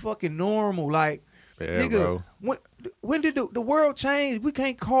and it be fucking normal. Like, Yeah, nigga, bro. when did the world change? We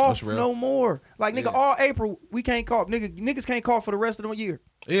can't cough That's real. no more. Like, nigga, Yeah. all April, we can't cough. Niggas can't cough for the rest of the year.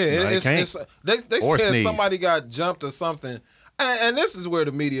 Yeah, No, it's they Or said sneeze. somebody got jumped or something, and this is where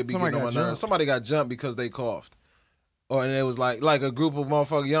the media be Somebody getting on got my nerves. jumped. Somebody got jumped because they coughed, and it was like a group of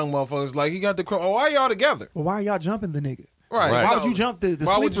young motherfuckers, like he got the oh, why y'all together? Well, why y'all jumping the nigga? Right? Right. Why No. would you jump the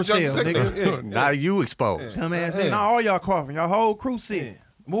Why would sleeper you jump cell, the nigga? stick? Now you exposed. Dumbass Yeah. nigga. Now all y'all coughing. Your whole crew sick. Yeah.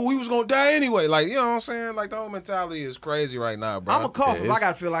 Well, we was gonna die anyway. Like, you know what I'm saying? Like, the whole mentality is crazy right now, bro. I'm a cough if it's- I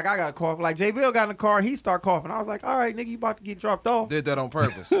gotta feel like I gotta cough. Like J Bill got in the car, he start coughing. I was like, all right, nigga, you about to get dropped off. Did that on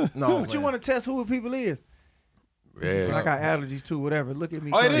purpose. No, But you want to test who the people is? Yeah. I got allergies too. Whatever. Look at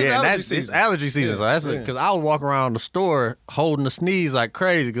me. Oh, it crazy. is Yeah, allergy it's season. allergy season. So that's Yeah. because I was walking around the store holding the sneeze like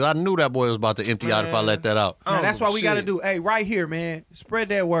crazy because I knew that boy was about to empty out if I Man. let that out. I Man, don't that's give a why we got to shit. do. Hey, right here, man. Spread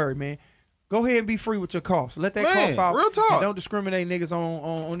that word, man. Go ahead and be free with your coughs. Let that Man, cough out. real talk. And don't discriminate niggas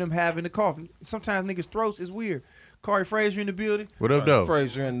on them having the cough. Sometimes niggas' throats is weird. Corey Frazier in the building. What up, though?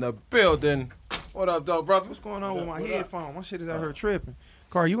 Frazier in the building. What up, though, brother? What's going on with my headphone? My shit is out here tripping.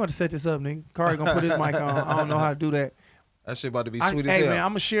 Corey, you want to set this up, nigga? Corey gonna put his mic on. I don't know how to do that. That shit about to be Hey, sweet as hell. man,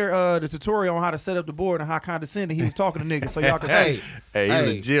 I'm gonna share the tututorial on how to set up the board and how condescending he was talking to niggas, so y'all can see. Hey, Hey, he Hey,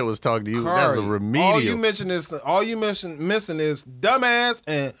 legit was talking to you. That's a Corey, remedial. all you missing is dumbass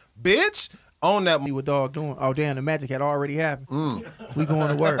and bitch on that. See what dog doing. Oh damn, the magic had already happened. We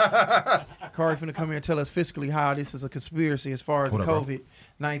going to work. Corey finna come here and tell us fiscally how this is a conspiracy as far as What the up, bro?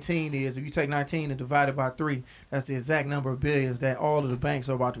 COVID-19 is. If you take 19 and divide it by 3, that's the exact number of billions that all of the banks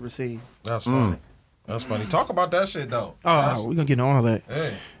are about to receive. That's funny. That's funny. Talk about that shit though. Oh, we gonna get into all that.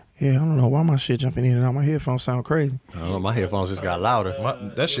 Hey, Yeah, I don't know why my shit jumping in and out. My headphones sound crazy. I don't know. My headphones just got louder.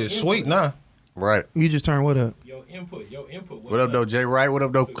 that shit's sweet now. Right. You just turned what up? Your input. What up, though, Jay Wright? What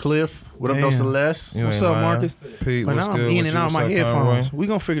up, though, Cliff? What up, though, Damn. Celeste? You What's ain't up, lying. Marcus? Pete, But what's now I'm good in with and you? out of my What's up, headphones. Conway? We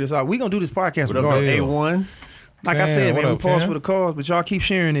gonna figure this out. We gonna do this podcast What up, though, regardless. A1? Like I Damn, said, what man, we up, pause Ken? for the cause, but y'all keep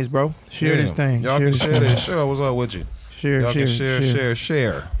sharing this, bro. Share this thing. Y'all can this share thing. this. Share. What's up with you? Share, Y'all share, can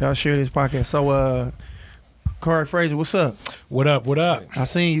share. Y'all share this podcast. So, Corey Frazier, what's up? What up? What up? I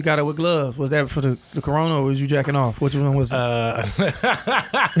seen you got it with gloves. Was that for the corona or was you jacking off? Which one was it?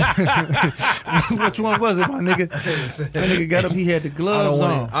 Which one was it, my nigga? That nigga got up, he had the gloves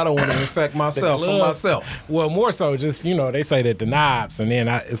on. I don't want to infect myself from gloves. myself. Well, more so, just they say that the knobs, and then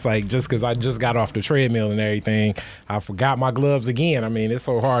it's like just because I just got off the treadmill and everything, I forgot my gloves again. I mean, it's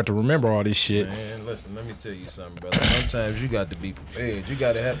so hard to remember all this shit. Man, listen, let me tell you something, brother. Sometimes you got to be prepared. You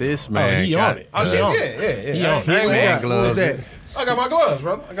got to have This man he got on it. Oh, He on it. yeah. He on it. I ain't man gonna- gloves. Who was that? I got my gloves,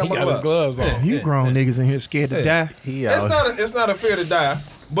 brother. I got He my got his gloves. gloves on. You grown niggas in here scared to die. He It's out. not a fear to die.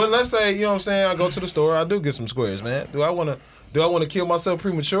 But let's say, you know what I'm saying, I go to the store, I do get some squares, man. Do I want to kill myself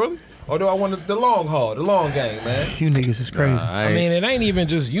prematurely? Or do I want the long haul, the long game, man? You niggas is crazy. I mean, it ain't even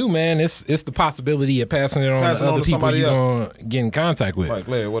just you, man. It's the possibility of passing it on Passing to on other to people somebody you gonna get in contact with. Mike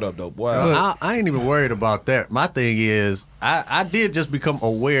Larry, what up, though? Boy, I ain't even worried about that. My thing is, I did just become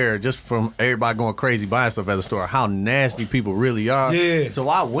aware just from everybody going crazy buying stuff at the store how nasty people really are. Yeah. So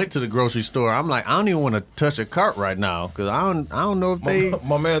I went to the grocery store. I'm like, I don't even want to touch a cart right now because I don't know if they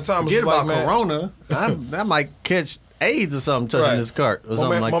my man Thomas forget was like, about man, Corona. I might catch AIDS or something touching his cart or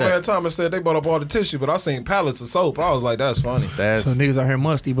something like my that. man Thomas said they bought up all the tissue, but I seen pallets of soap. I was like, that's funny. That's So niggas out here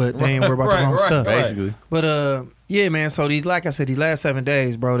musty, but they ain't worried about the wrong stuff. basically. But yeah, man. So like I said, these last 7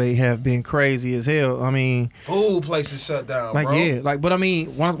 days, bro, they have been crazy as hell. I mean, Food places shut down, like bro. yeah, like but I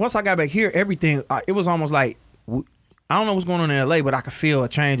mean, once I got back here, everything it was almost like I don't know what's going on in LA, but I could feel a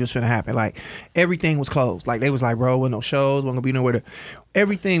change was finna happen. Like everything was closed. Like they was like, bro, with no shows, wasn't gonna be nowhere to.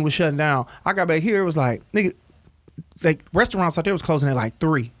 Everything was shutting down. I got back here, it was like nigga, like restaurants out there was closing at like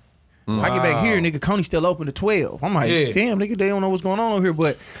 3. I get back here, nigga, Coney's still open to 12. I'm like, damn, nigga, they don't know what's going on over here.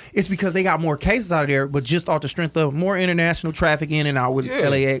 But it's because they got more cases out of there, but just off the strength of more international traffic in and out with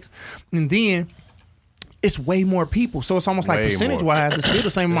LAX. And then it's way more people. So it's almost like percentage-wise, it's still the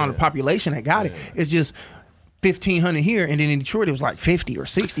same amount of population that got it. It's just 1,500 here, and then in Detroit it was like 50 or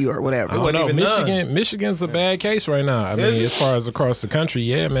 60 or whatever. I don't know. Michigan's a bad case right now. I mean, as far as across the country,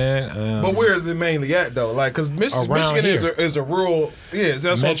 yeah, man. But where is it mainly at though? Like, because Michigan is a rural, that's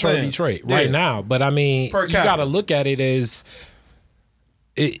Metro what I'm saying. Detroit right now. But I mean, you got to look at it as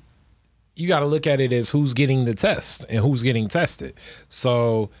it. You got to look at it as who's getting the test and who's getting tested.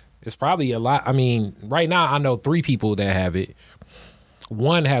 So it's probably a lot. I mean, right now I know 3 people that have it.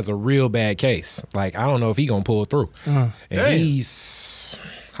 One has a real bad case. Like, I don't know if he gonna pull through. And he's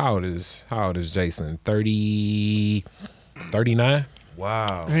how old is Jason? 39?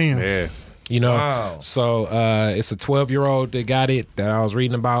 Wow. Damn. Yeah. You know, so it's a 12-year-old that got it that I was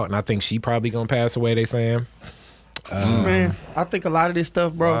reading about, and I think she probably gonna pass away. They saying, Man, I think a lot of this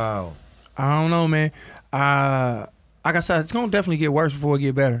stuff, bro. Wow. I don't know, man. Like I said, it's gonna definitely get worse before it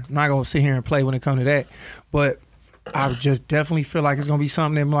get better. I'm not gonna sit here and play when it comes to that, but I just definitely feel like it's gonna be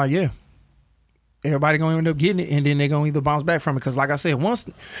something that I'm like, yeah, everybody gonna end up getting it, and then they're gonna either bounce back from it. Because like I said,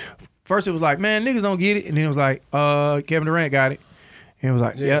 first it was like, man, niggas don't get it, and then it was like, Kevin Durant got it, and it was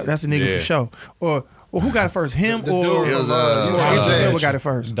like, yeah, that's a nigga for sure. Or who got it first, him The or dude It was whoever got it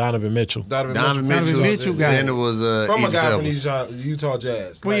first? Donovan Mitchell. Donovan Mitchell got Then it. it was from a Idris guy Elba. from these Utah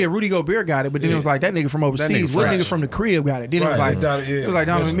Jazz. Well, yeah, Rudy Gobert got it, but then it was like that nigga from overseas. What fresh. nigga from the crib got it? Then it was like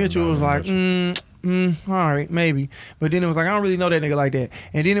Donovan Mitchell was like, all right, maybe. But then it was like, I don't really know that nigga like that.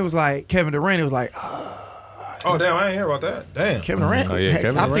 And then it was like Kevin Durant. It was like, Oh damn, I ain't hear about that. Damn. Kevin Durant. Oh, yeah,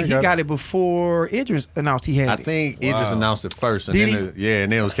 Kevin I Durant think he got it before Idris announced he had I it. think Idris announced it first, and Did then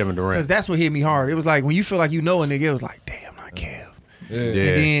and then it was Kevin Because Durant. that's what hit me hard. It was like when you feel like you know a nigga, it was like, damn, not Kev. Yeah.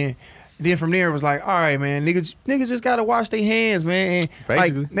 And then from there it was like, all right, man, niggas just gotta wash their hands, man. And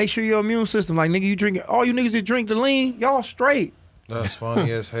Basically. like make sure your immune system, like nigga, you drink all you niggas that drink the lean, y'all straight. That's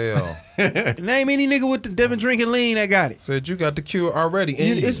funny as hell. Name any nigga with that been drinking lean that got it. Said you got the cure already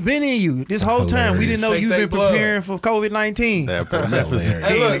in you. It's been in you this whole time. We didn't know Take you've they been blood. preparing for COVID-19. That promethazine.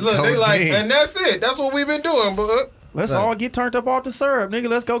 Hey, look, they like, Codeine. and that's it. That's what we've been doing, but Let's all get turned up off the syrup, nigga.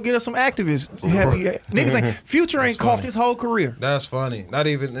 Let's go get us some activists. Niggas ain't Future ain't coughed his whole career, that's funny. Not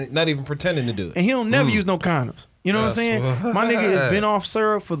even pretending to do it. and he don't never use no condoms. You know what I'm saying? My nigga has been off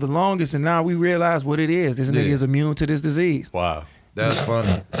syrup for the longest, and now we realize what it is. This nigga is immune to this disease. Wow. That's funny.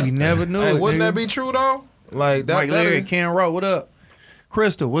 We never knew Hey, it. wouldn't nigga. that be true though? Like that. Mike Larry, Ken Rowe, what up?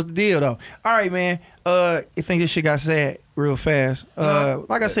 Crystal, what's the deal though? All right, man. I think this shit got sad real fast.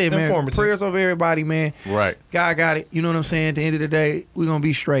 Like I said, man, informative. prayers over everybody, man. Right. God got it. You know what I'm saying? At the end of the day, we're gonna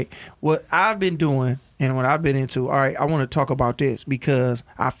be straight. What I've been doing and what I've been into, all right, I want to talk about this because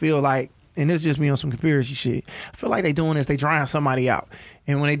I feel like, and this is just me on some conspiracy shit, I feel like they doing this, they drying somebody out.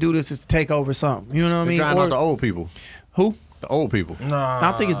 And when they do this, it's to take over something. You know what I mean? Trying out the old people. Who? The old people. Nah,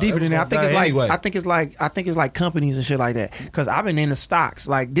 I think it's deeper than that. I think it's like I think it's like companies and shit like that. Because I've been in the stocks.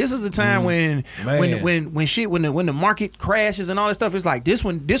 Like this is the time when the market crashes and all that stuff. It's like this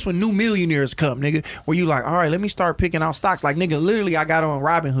when new millionaires come, nigga. Where you like, all right, let me start picking out stocks. Like nigga, literally, I got on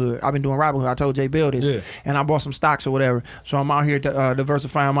Robinhood. I've been doing Robinhood. I told Jay Bill this, and I bought some stocks or whatever. So I'm out here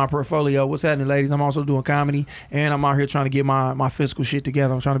diversifying my portfolio. What's happening, ladies? I'm also doing comedy, and I'm out here trying to get my fiscal shit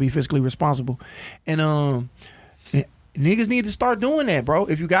together. I'm trying to be fiscally responsible, and niggas need to start doing that, bro.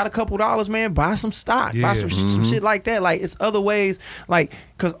 If you got a couple dollars, man, buy some stock, buy some shit like that. Like it's other ways, like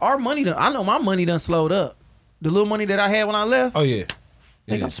because our money, I know my money done slowed up. The little money that I had when I left, Oh yeah.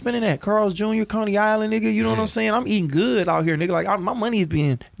 I'm spending that Carl's Jr., Coney Island, nigga. You know what I'm saying? I'm eating good out here, nigga. Like my money is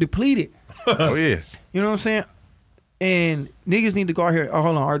being depleted. Oh yeah. You know what I'm saying? And niggas need to go out here. Oh,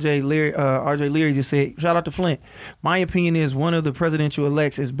 hold on. RJ Leary just said, shout out to Flint. My opinion is one of the presidential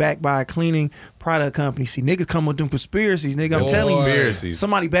elects is backed by a cleaning product company. See, niggas come with them conspiracies, nigga. I'm telling you. Conspiracies.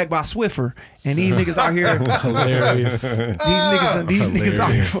 Somebody backed by Swiffer. And these niggas out here. Hilarious. These niggas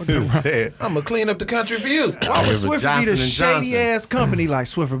out here fucking around. I'm gonna clean up the country for you. Why would Swiffer be Johnson the & Johnson. shady ass company like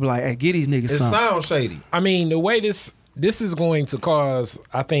Swiffer be like, hey, get these niggas It something. sounds shady. I mean, the way this this is going to cause,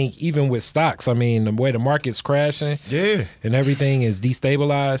 I think, even with stocks, I mean, the way the market's crashing and everything is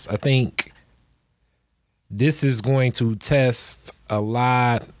destabilized, I think this is going to test a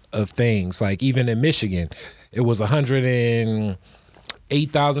lot of things. Like even in Michigan, it was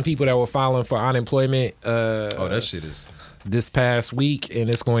 108,000 people that were filing for unemployment. That shit is this past week, and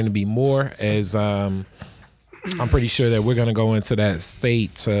it's going to be more as I'm pretty sure that we're going to go into that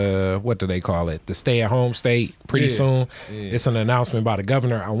state. What do they call it? The stay-at-home state pretty soon. Yeah. It's an announcement by the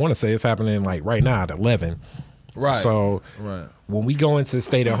governor. I want to say it's happening like right now at 11. Right. So when we go into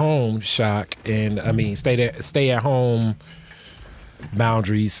stay-at-home shock, and I mean stay-at-home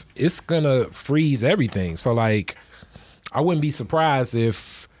boundaries, it's going to freeze everything. So like, I wouldn't be surprised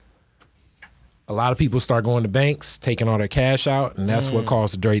if a lot of people start going to banks, taking all their cash out, and that's what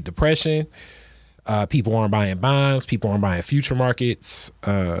caused the Great Depression. People aren't buying bonds. People aren't buying future markets.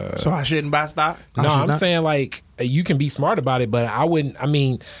 So I shouldn't buy stock? No, I'm saying like you can be smart about it, but I wouldn't. I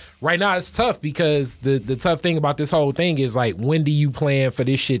mean, right now it's tough because the tough thing about this whole thing is like, when do you plan for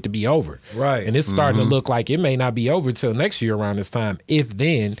this shit to be over? Right. And it's starting to look like it may not be over till next year around this time, if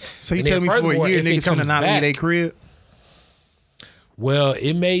then. So you tell me for a year niggas finna not leave their crib? Well,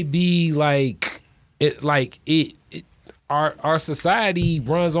 it may be like it. Our society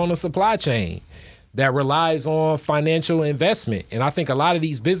runs on a supply chain that relies on financial investment, and I think a lot of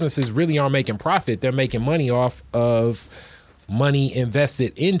these businesses really aren't making profit. They're making money off of money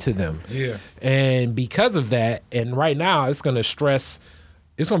invested into them. Yeah. And because of that, and right now it's going to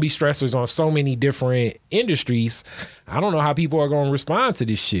be stressors on so many different industries. I don't know how people are going to respond to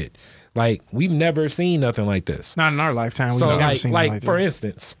this shit. Like, we've never seen nothing like this. Not in our lifetime. So like for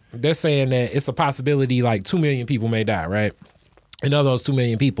instance, they're saying that it's a possibility like 2 million people may die, right? And of those 2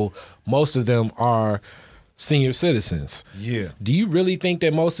 million people, most of them are senior citizens. Yeah. Do you really think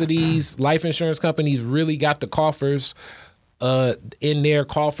that most of these life insurance companies really got the coffers in their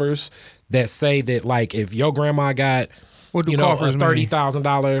coffers that say that, like, if your grandma got a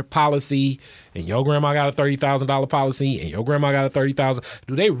 $30,000 policy, and your grandma got a $30,000 policy, and your grandma got a $30,000,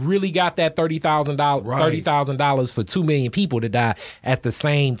 do they really got that $30,000 for 2 million people to die at the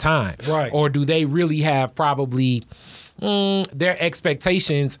same time? Right. Or do they really have probably their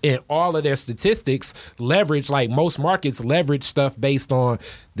expectations and all of their statistics leverage, like most markets leverage stuff based on,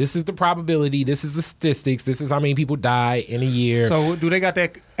 this is the probability, this is the statistics, this is how many people die in a year. So do they got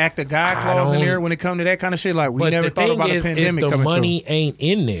that act of God clause in there when it come to that kind of shit? Like, we never thought about a pandemic coming through. If the money ain't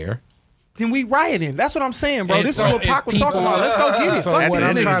in there, then we rioting. That's what I'm saying, bro. This is what Pac was talking about. Let's go get it. So what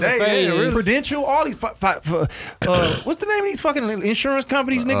I'm trying to say is, Prudential, all these, what's the name of these fucking insurance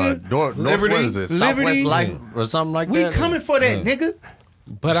companies, nigga? Liberty, what is it? Southwest Life or something like that. We coming for that, nigga.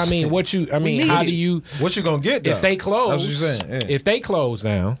 But I mean, what you gonna get though? If they close, that's what you're saying. Yeah. If they close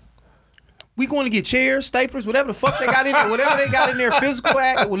down, we going to get chairs, staplers, whatever the fuck they got in there, whatever they got in there,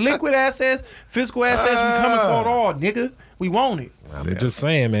 liquid assets, we coming for it all, nigga. We want it. I'm just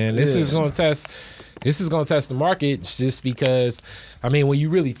saying, man. This is gonna test the market, just because, I mean, when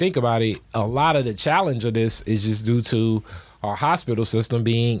you really think about it, a lot of the challenge of this is just due to our hospital system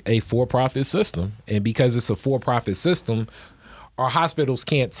being a for-profit system. And because it's a for-profit system, our hospitals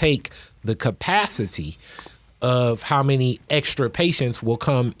can't take the capacity of how many extra patients will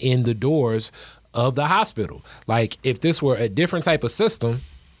come in the doors of the hospital. Like, if this were a different type of system,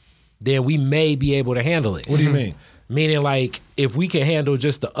 then we may be able to handle it. What do you mean? Meaning, like, if we can handle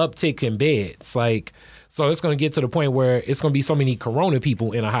just the uptick in beds, like, so it's going to get to the point where it's going to be so many corona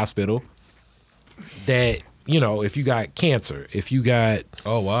people in a hospital that, you know, if you got cancer, if you got,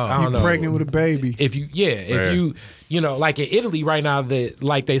 I don't know, pregnant with a baby, if you know, like in Italy right now,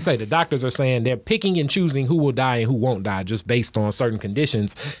 like they say, the doctors are saying they're picking and choosing who will die and who won't die just based on certain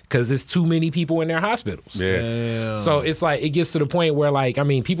conditions because there's too many people in their hospitals. Yeah. So it's like, it gets to the point where, like, I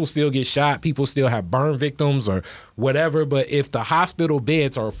mean, people still get shot, people still have burn victims or whatever, but if the hospital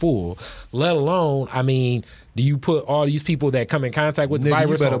beds are full, let alone, I mean, do you put all these people that come in contact with the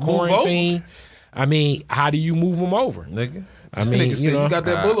virus on quarantine? I mean, how do you move them over, nigga? I mean, you got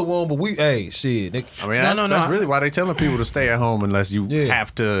that bullet wound, but shit, nigga. I mean, that's really why they telling people to stay at home unless you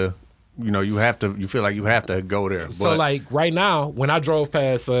have to, you feel like you have to go there. So, but, like, right now, when I drove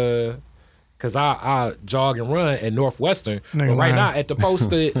past, because I jog and run at Northwestern, but right now at the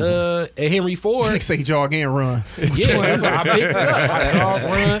post at Henry Ford. They say jog and run. Yeah, that's what I mix it up. I jog,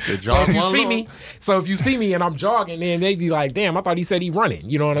 run. So if you see me and I'm jogging, then they be like, damn, I thought he said he running.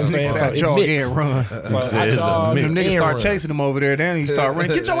 You know what I'm saying? So jog and run. So I jog them niggas start run. chasing him over there, then you start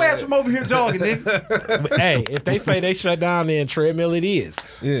running. Get your ass from over here jogging, nigga. But, hey, if they say they shut down, then treadmill it is.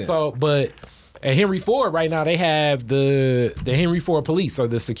 Yeah. So, but At Henry Ford right now, they have the Henry Ford police or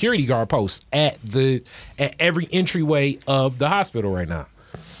the security guard post at every entryway of the hospital right now.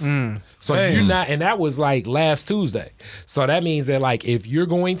 So you're not, and that was like last Tuesday. So that means that like if you're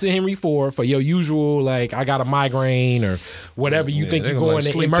going to Henry Ford for your usual like I got a migraine or whatever you think you're going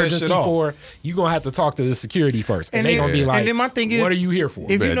to emergency for, you're gonna have to talk to the security first, and they're gonna be like, and then my thing is, what are you here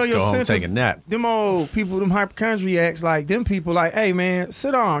for? If you know your symptoms, take a nap. Them old people, them hypochondriacs, like them people, like, hey man,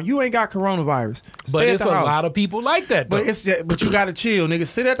 sit down. You ain't got coronavirus. But it's a lot of people like that. Though. But you gotta chill, nigga.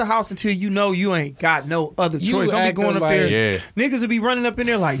 Sit at the house until you know you ain't got no other choice. Don't be going up there. Yeah. Niggas will be running up in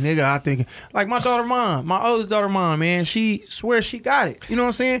there like, nigga, I think like my daughter mom, my oldest daughter mom, man, she swears she got it. You know what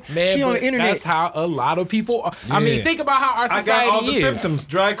I'm saying? Man, she on the internet. That's how a lot of people are. I mean, think about how our society I got all the is. symptoms.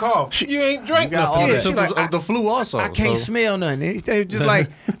 Dry cough. You ain't drank got nothing. all the yet. symptoms like, of the flu also. I can't smell nothing. They just like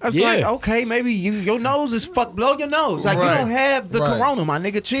I was like, okay, maybe your nose is blow your nose. Like you don't have the corona, my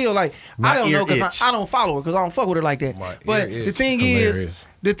nigga. Chill. Like I don't know because I don't follow her because I don't fuck with her like that. But the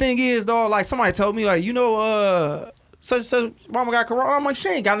thing is, though, like somebody told me, like, you know, such mama got corona. I'm like, she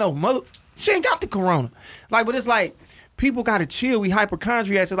ain't got no mother. She ain't got the corona. Like, but it's like people gotta chill. We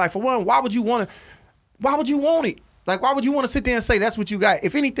hypochondriacs. It's like, for one, why would you want it? Like, why would you want to sit there and say that's what you got?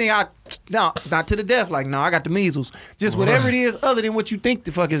 If anything, not to the death. Like, no, I got the measles. Just whatever it is, other than what you think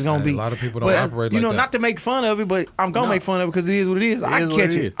the fuck is gonna be. A lot of people don't operate like that. Not to make fun of it, but I'm gonna make fun of it because it is what it is. I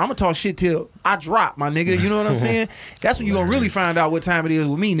catch it. I'm gonna talk shit till I drop, my nigga. You know what I'm saying? That's when you gonna really find out what time it is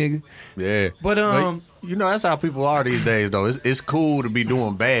with me, nigga. Yeah. But you know, that's how people are these days, though. It's cool to be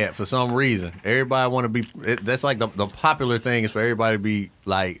doing bad for some reason. Everybody want to be. That's like the popular thing is for everybody to be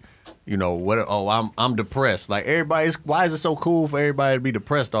like, you know, what? Oh, I'm depressed. Like everybody's. Why is it so cool for everybody to be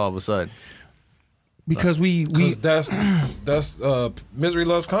depressed all of a sudden? Because that's misery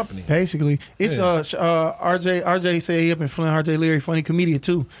loves company. Basically, it's RJ said he up in Flint. RJ Leary, funny comedian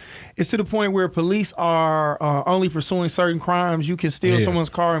too. It's to the point where police are only pursuing certain crimes. You can steal someone's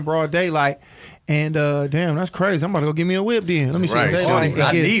car in broad daylight. And damn, that's crazy. I'm about to go get me a whip then. Let me see what they like.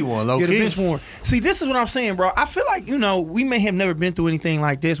 I need one, low get key. a bench warrant. See, this is what I'm saying, bro. I feel like, you know, we may have never been through anything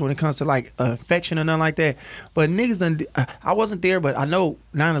like this when it comes to like affection or nothing like that. But niggas done. I wasn't there, but I know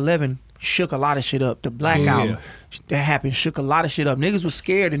 9/11 shook a lot of shit up. The blackout that happened shook a lot of shit up. Niggas was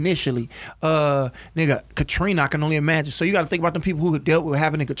scared initially. Nigga, Katrina, I can only imagine. So you got to think about the people who dealt with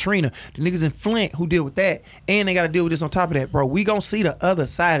having a Katrina. The niggas in Flint who deal with that, and they got to deal with this on top of that, bro. We gonna see the other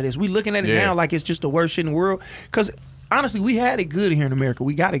side of this. We looking at it now like it's just the worst shit in the world. Because honestly, we had it good here in America.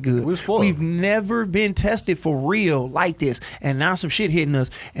 We got it good. We've never been tested for real like this. And now some shit hitting us.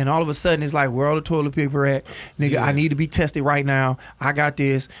 And all of a sudden, it's like, where all the toilet paper at? Nigga, I need to be tested right now. I got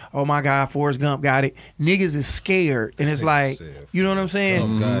this. Oh, my God, Forrest Gump got it. Niggas is scared. And it's like, you know what I'm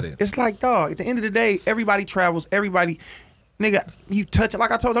saying? Got it. It's like, dog, at the end of the day, everybody travels. Everybody... Nigga, you touch it.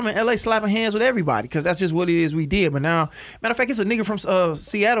 Like I told you, I'm in LA slapping hands with everybody because that's just what it is we did. But now, matter of fact, it's a nigga from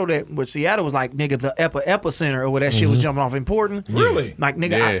Seattle which Seattle was like, nigga, the epicenter or where that shit was jumping off important. Really? Like,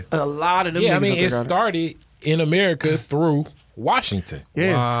 nigga, a lot of them niggas. Yeah, I mean, it started in America through Washington.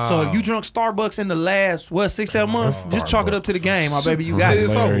 Yeah. Wow. So if you drunk Starbucks in the last 6-7 months, just chalk it up to the game. My baby, you got it.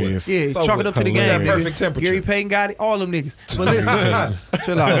 It's over with. Hilarious. It's Yeah, chalk over it up with. to the game. Perfect niggas. temperature. Gary Payton got it. All them niggas. But listen,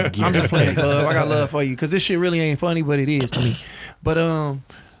 chill out. I'm just playing, love. I got love for you because this shit really ain't funny, but it is to me. But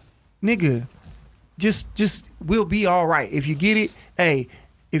nigga, just we'll be all right if you get it. Hey,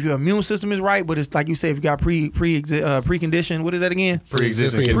 if your immune system is right, but it's like you say, if you got precondition, what is that again?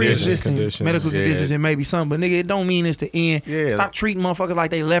 Pre-existing medical conditions, it may be something, but nigga, it don't mean it's the end. Yeah. Stop treating motherfuckers like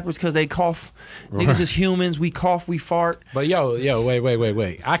they lepers because they cough. Niggas is humans. We cough, we fart. But yo,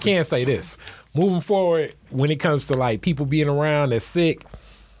 wait. I can't say this. Moving forward, when it comes to like people being around that's sick,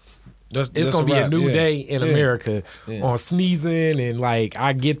 it's gonna be a new day in America on sneezing and like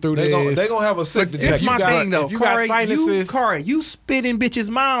I get through this. They gonna have a sick day. This my thing though. If you got sinuses, you spit in bitches'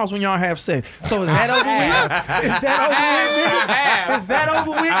 mouths when y'all have sex. So is that over with? Is that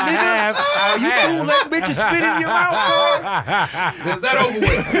over with, nigga? Are you cool let bitches spit in your mouth, Is that over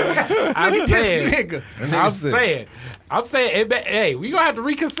with? I'm saying, hey, we gonna have to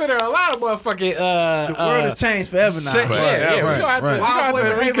reconsider a lot of motherfucking. The world has changed forever now. We gonna have to Wild boy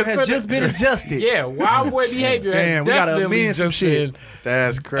behavior reconsider. has just been adjusted. Yeah, wild boy behavior has we gotta definitely amend some just shit. been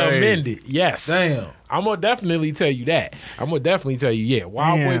That's crazy. amended. Yes. Damn. I'm gonna definitely tell you that. I'm gonna definitely tell you,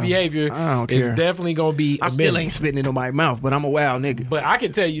 wild boy Damn. behavior I don't is care. definitely gonna be I amended. still ain't spitting in nobody's mouth, but I'm a wild nigga. But I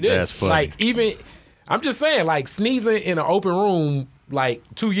can tell you That's this, funny. like even, I'm just saying, like sneezing in an open room, like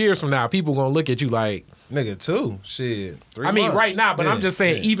 2 years from now, people gonna look at you like. Nigga, 2 shit. 3 I mean, months. right now, but I'm just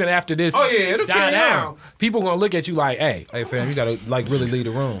saying, even after this, it'll die carry down, on. people gonna look at you like, hey, Hey fam, you gotta like really leave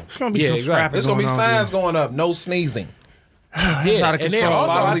the room. It's gonna be Yeah, some exactly. scrapping. There's gonna be going on, signs dude. going up. No sneezing. Yeah, out of and then control.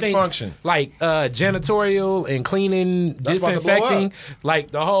 also I Bodily think function. like janitorial and cleaning, That's about to blow disinfecting, up.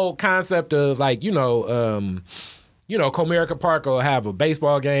 like the whole concept of like Comerica Park will have a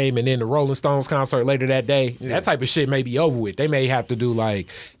baseball game and then the Rolling Stones concert later that day. Yeah. That type of shit may be over with. They may have to do like,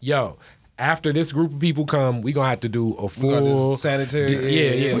 after this group of people come, we gonna have to do a We got full this sanitary.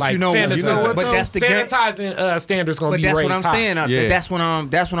 yeah, But like you know what, sanitizing. but that's the game. Sanitizing standards gonna But be that's raised what I'm high. saying. Yeah. That's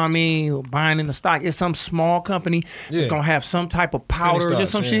what I mean. Buying in the stock. It's some small company that's Yeah. gonna have some type of powder or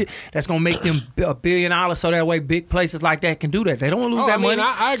just some stocks, yeah. shit that's gonna make them $1 billion. So that way, big places like that can do that. They don't want to lose Oh, that I mean, money.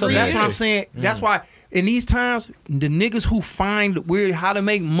 I So agree, that's what yeah. I'm saying. That's why. In these times, the niggas who find weird how to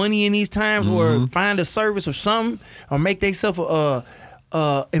make money in these times, or find a service or something, or make themselves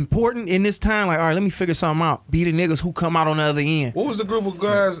important in this time, like, all right, let me figure something out. Be the niggas who come out on the other end. What was the group of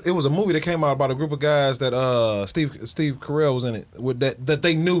guys? It was a movie that came out about a group of guys that Steve Carell was in it. With that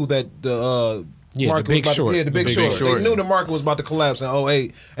they knew that the market Big was about Short. To, the Big Short. Short. They knew the market was about to collapse in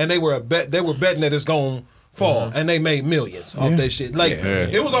 2008, and they were betting that it's going to fall, and they made millions off that shit. Like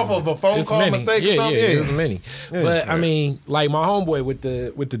it was off of a phone It's call many. mistake or Yeah, something. yeah, it was many. But I mean, like my homeboy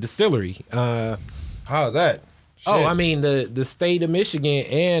with the distillery. How's that? Oh, Shit. I mean the state of Michigan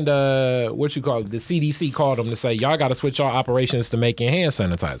and the CDC called them to say y'all got to switch your operations to making hand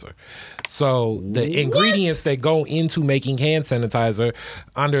sanitizer. So the ingredients that go into making hand sanitizer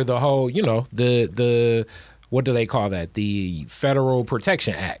under the whole, the what do they call that? The Federal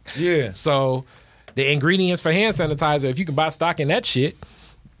Protection Act. Yeah. So the ingredients for hand sanitizer, if you can buy stock in that shit,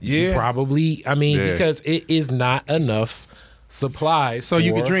 Yeah. probably. I mean, because it is not enough supplies. So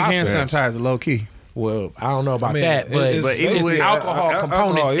you for can drink hand hospitals. sanitizer low key. Well, I don't know about mean, that, but it's- it's, even with alcohol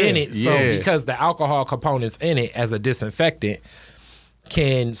components alcohol, yeah. in it. So Yeah. because the alcohol components in it as a disinfectant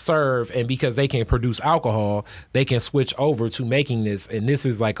can serve, and because they can produce alcohol, they can switch over to making this. And this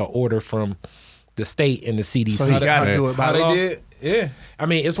is like an order from the state and the CDC. So you got to do it by How law. they did? Yeah. I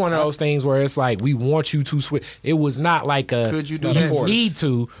mean, it's one of those things where it's like we want you to switch. It was not like a Could you do you that? need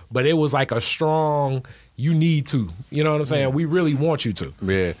to, but it was like a strong you need to. You know what I'm saying? We really want you to.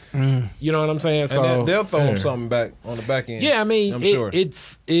 Yeah. You know what I'm saying? And So they'll throw them something back on the back end. yeah, I mean, I'm sure.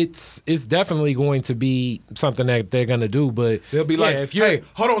 it's definitely going to be something that they're gonna do. But They'll be yeah, like, if you're, hey,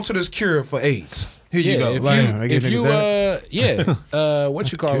 hold on to this cure for AIDS. Here you yeah, go. if Like, they give you niggas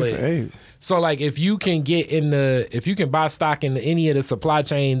what you call Cure it? for AIDS. So like if you can if you can buy stock in any of the supply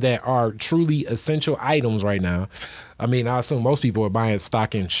chain that are truly essential items right now. I mean, I assume most people are buying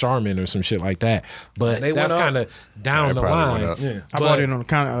stock in Charmin or some shit like that, but They went that's up. kind of down They the probably line. went up. Yeah. I But- bought it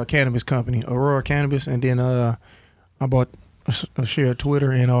on a cannabis company, Aurora Cannabis, and then I bought a share of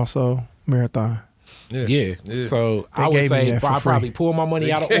Twitter and also Marathon. Yeah. So They I would gave me say that for I free. probably pull my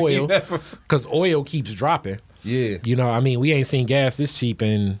money out of oil that for because oil keeps dropping. Yeah. You know, I mean, we ain't seen gas this cheap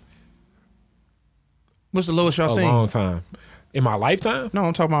in What's the lowest y'all a seen? long time. In my lifetime, No,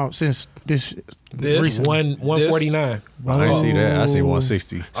 I'm talking about since this This? recent. 149. I didn't see that. I see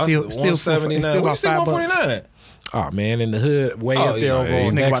 160. Still- I still said it's still 179. Where you about see $5. 149 at? Oh man, in the hood, way Oh, up there yeah, over yeah. on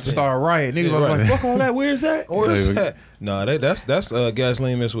This nigga about to Dexter. start a riot. Niggas Yeah, about to right. like, fuck all that. Where's that? Where's Yeah. that? No, that's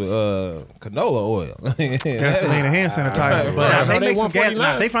gasoline mixed with canola oil. Gasoline and hand sanitizer. But I know they they make some gas. 149.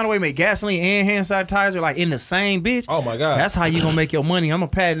 Now, they find a way to make gasoline and hand sanitizer like in the same bitch. Oh my God. That's how you gonna make your money. I'm gonna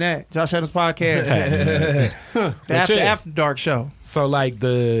patent that. Josh Adams podcast. the yeah. after dark show. So like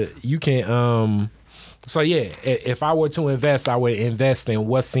you can so yeah, if I were to invest, I would invest in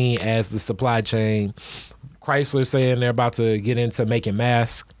what's seen as the supply chain. Chrysler saying they're about to get into making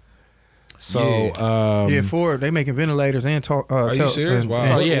masks. So Yeah, Ford. They making ventilators and Are you serious? Wow.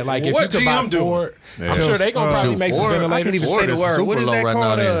 so yeah, like if What you could buy GM doing? Ford, Yeah. I'm sure they gonna probably Shoot, make some Ford- I ventilators. I can't even Ford say the is word. super What is low that right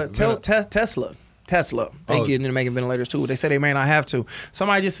called? now Tesla. Tesla. They Oh. getting into making ventilators too. They say they may not have to.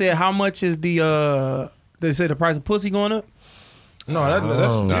 Somebody just said, how much is the? They said the price of pussy going up. No,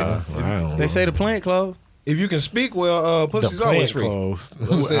 that's I don't They say the plant closed. if you can speak well, the pussy's always plant free. closed.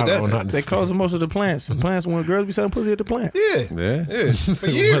 Who said I that? don't They understand. closing most of the plants. The plants when girls be selling pussy at the plant. Yeah, Yeah. yeah, for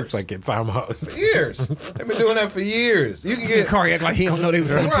One years. second, time out. For years. They've been doing that for years. You can get Kari act like he don't know they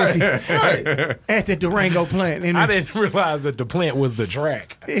was selling right, pussy right. at the Durango plant. And I didn't realize that the plant was the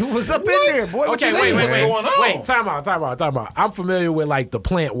track. it was up in there, boy. What Okay, you wait, mean? What's going on? wait. Time out. I'm familiar with like the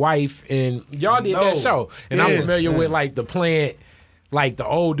plant wife, and y'all did that No. show, and I'm Yeah. familiar with like the plant, like the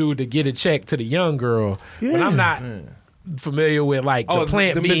old dude to get a check to the young girl, but Yeah. I'm not familiar with like Oh, the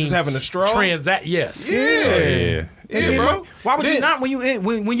plant the being bitches having a straw? Yes. Yeah. Yeah, bro. Why would you Then- not when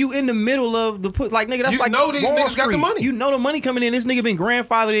you in the middle of the put like nigga? That's You like know these Wall niggas got the Street. money. You know the money coming in. This nigga been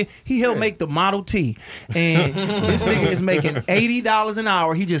grandfathered in. He helped make the Model T, and this nigga is making $80 an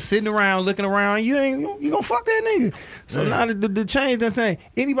hour. He just sitting around looking around. You gonna fuck that nigga? So now the change that thing.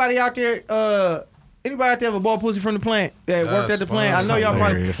 Anybody out there Anybody out there ever bought pussy from the plant that worked at the plant? I know y'all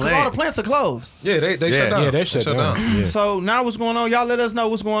might. Because all the plants are closed. Yeah, they shut down. Yeah, they shut down. Yeah. So now what's going on? Y'all let us know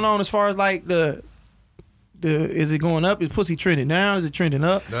what's going on as far as like the is it going up? Is pussy trending down? Is it trending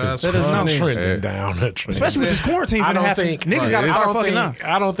up? That's let us know. Trending down. Especially with this quarantine finna happen. Niggas gotta start fucking up.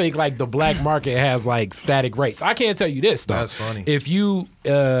 I don't think like the black market has like static rates. I can't tell you this though. That's funny. If you,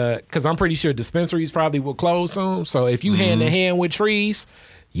 because I'm pretty sure dispensaries probably will close soon. So if you hand to hand with trees,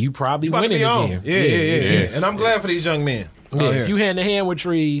 you probably winning again. Yeah. And I'm glad for these young men. Yeah, if you hand to hand with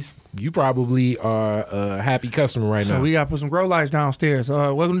trees, you probably are a happy customer right now. So we got to put some grow lights downstairs.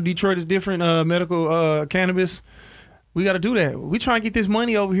 Welcome to Detroit is different. Medical cannabis. We got to do that. We trying to get this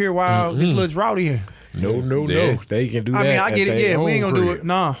money over here while this little drought here. No. They can do that. I mean, I get it. Yeah, we ain't gonna do it.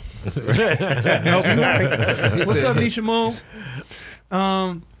 Nah. Nope, right. What's up, Nisha Moon?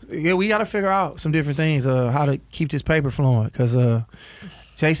 Yeah, we got to figure out some different things. How to keep this paper flowing because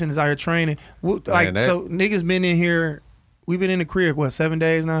Jason is out here training. So niggas been in here. We've been in the crib 7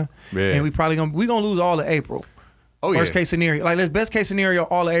 days now, and we probably gonna lose all of April. Worst case scenario, like let's best case scenario,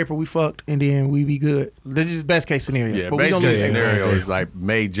 all of April we fucked, and then we be good. This is best case scenario. Yeah, but best case scenario is like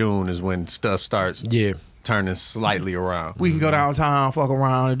May, June is when stuff starts. Yeah. Turning slightly around. We can go downtown, fuck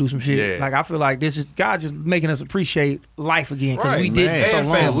around, and do some shit. Yeah. Like I feel like this is God just making us appreciate life again because we did it so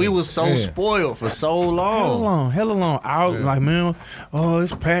long. We was so spoiled for so long. Hella long. Out like man,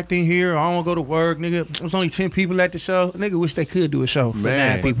 it's packed in here. I don't want to go to work, nigga. There's only 10 people at the show. Nigga, wish they could do a show for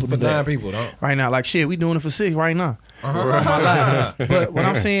 9 people. For 9 people, though. Right now, like shit, we doing it for 6 right now. But what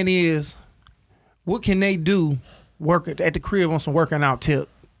I'm saying is, what can they do? Work at the crib on some working out tip.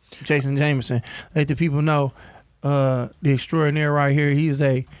 Jason Jameson, let the people know the extraordinaire right here. This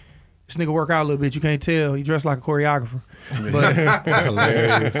nigga work out a little bit. You can't tell. He dressed like a choreographer. But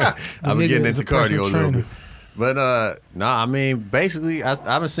hilarious. I've been getting into cardio a little bit. But I mean, basically, I've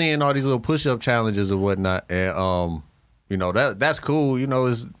been seeing all these little push-up challenges and whatnot, and that's cool.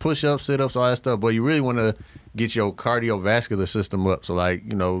 It's push-ups, sit-ups, all that stuff. But you really want to get your cardiovascular system up. So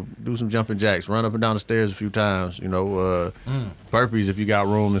do some jumping jacks, run up and down the stairs a few times. Burpees if you got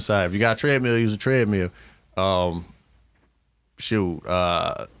room inside. If you got a treadmill, use a treadmill. Go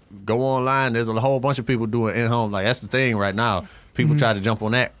online. There's a whole bunch of people doing in-home. Like that's the thing right now. People try to jump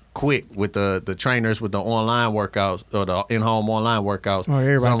on that quick with the trainers with the online workouts or the in-home online workouts. Oh,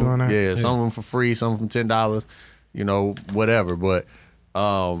 everybody doing that. Yeah, some of them for free, some of them $10. Whatever. But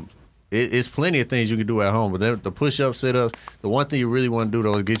it's plenty of things you can do at home. But then the push-ups, sit-ups, the one thing you really want to do,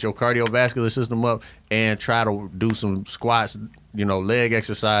 though, is get your cardiovascular system up and try to do some squats, leg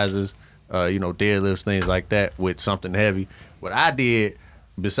exercises, deadlifts, things like that with something heavy. What I did,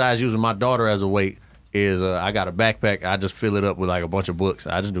 besides using my daughter as a weight, is I got a backpack. I just fill it up with like a bunch of books.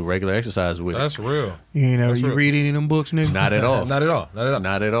 I just do regular exercise with it. That's real. You read any of them books, nigga? Not at all. Not at all.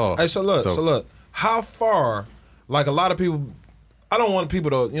 Not at all. Hey, so look, how far, like a lot of people, I don't want people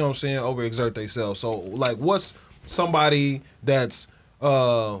to, overexert themselves. So, like, what's somebody that's,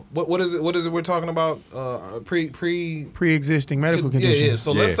 what is it we're talking about? Pre-existing medical condition. Yeah.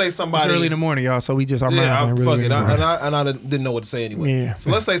 So let's say somebody. It's early in the morning, y'all, so we just, our minds fuck really it. I didn't know what to say anyway. Yeah. So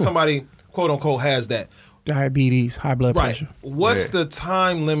let's say somebody, quote unquote, has that. Diabetes, high blood pressure. What's the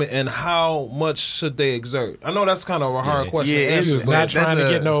time limit and how much should they exert? I know that's kind of a hard question to answer. It's not trying to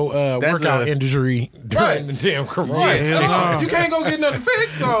get no workout injury during the damn corona. You can't go get nothing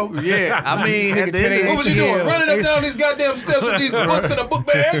fixed, so. Yeah, I mean, what was you doing? Running up down these goddamn steps with these books in a book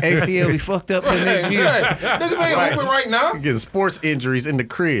bag? ACL be fucked up till next year. Niggas ain't open right now. Getting sports injuries in the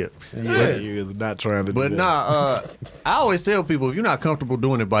crib. Yeah, you is not trying to do that. But I always tell people, if you're not comfortable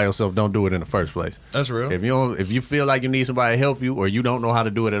doing it by yourself, don't do it in the first place. That's real. If you feel like you need somebody to help you or you don't know how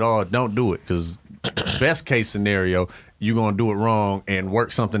to do it at all, don't do it. Because best case scenario, you're going to do it wrong and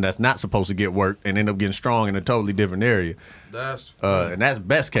work something that's not supposed to get worked and end up getting strong in a totally different area. And that's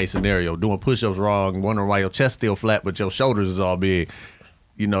best case scenario. Doing push-ups wrong, wondering why your chest still flat but your shoulders is all big.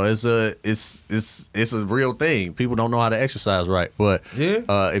 It's a real thing. People don't know how to exercise right. But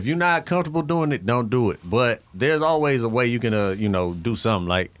if you're not comfortable doing it, don't do it. But there's always a way you can do something.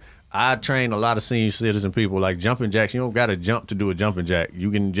 Like I train a lot of senior citizen people, like jumping jacks. You don't got to jump to do a jumping jack.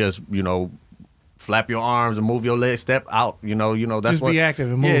 You can just, flap your arms and move your legs, step out. That's just be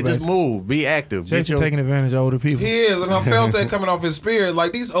active and move. Yeah, just move. Be active. Jason taking advantage of older people. He is, and I felt that coming off his spirit.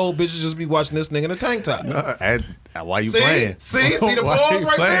 Like these old bitches just be watching this nigga in a tank top. Why you See? playing? See the Why balls you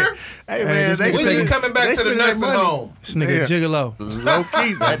right playing? there? Hey man, they When you spend- coming back they to the spend their nursing money. home? This nigga Yeah. gigolo. Low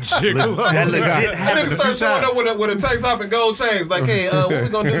key, that legit That happened. nigga start showing up with a tank top and gold chains. Like, hey, what we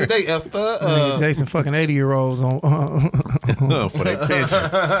gonna do today, Esther? Nigga chasing fucking 80-year-olds on. for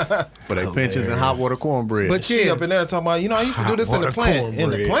their pensions and hot water cornbread. But She yeah, up in there talking about, I used to do this in the Hot plant. water In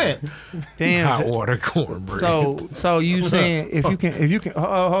the cornbread. plant. damn. Hot water cornbread. So you saying if you can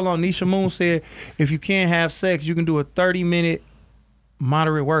hold on, Nisha Moon said if you can't have sex, you can do a 30-minute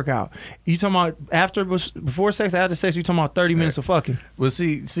moderate workout. You talking about before sex, after sex? You talking about 30 minutes of fucking? Well,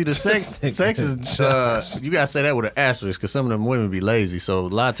 see, the sex is you gotta say that with an asterisk because some of them women be lazy. So a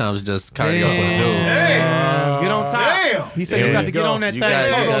lot of times it's just cardio for the dudes. Get on top. Damn. He said you got to get on that You thing.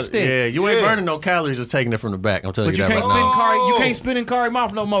 got- Hold you on, got- stick. Yeah, you ain't Yeah. burning no calories just taking it from the back. I'm telling But you you that can't right spit in now. Kari. You can't spit in Kari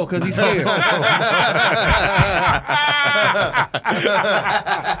mouth no more because he's scared.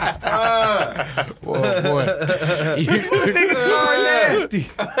 boy.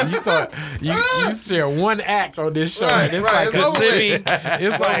 You share one act on this show, Right, and it's right, like it's a over living,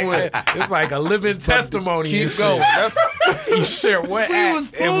 with. it's like a living testimony. Keep and going. shit. That's You share one act, was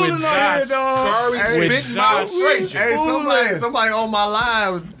and with fooling on here, Josh, dog. Kari With spitting mouth Josh. straight. Hey, somebody on my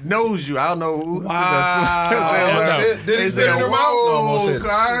live knows you. I don't know who. Oh, shit. Did he spit in her mouth? No more shit.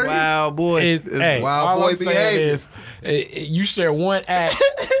 Wow, boy. hey, wild all boy I'm saying behavior. is, you share one act.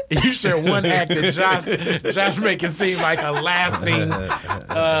 You share one act that Josh make it seem like a lasting.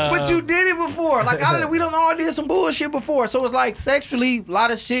 But you did it before. Like we don't all did some bullshit before. So it's like sexually, a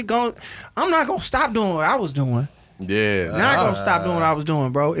lot of shit going. I'm not gonna stop doing what I was doing. Yeah. Not gonna stop doing what I was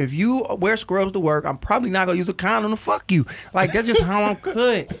doing, bro. If you wear scrubs to work, I'm probably not gonna use a condom to fuck you. Like that's just how I'm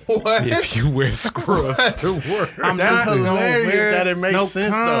cut. What? If you wear scrubs to work, I'm That's not gonna hilarious wear that it makes no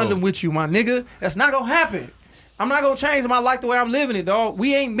sense, condom though. with you, my nigga. That's not gonna happen. I'm not gonna change my life the way I'm living it, dog.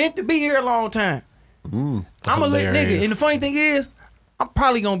 We ain't meant to be here a long time. I'm a lit nigga, Hilarious. and the funny thing is, I'm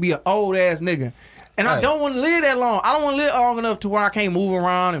probably gonna be an old ass nigga. And I Hey. don't want to live that long. I don't want to live long enough to where I can't move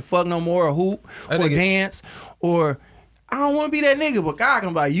around and fuck no more, or hoop, That or nigga- dance, or I don't want to be that nigga. But God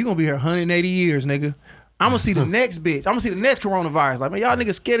gonna be like, you gonna be here 180 years, nigga. I'm gonna see the next bitch. I'm gonna see the next coronavirus. Like, man, y'all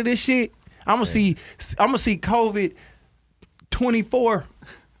niggas scared of this shit. I'm gonna see COVID 24.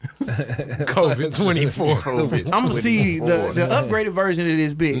 COVID 24, COVID. I'm gonna see the upgraded version of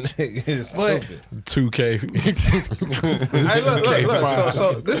this bitch. It's But 2K. Hey, look.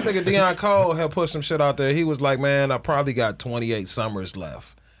 So this nigga Deion Cole had put some shit out there. He was like, man, I probably got 28 summers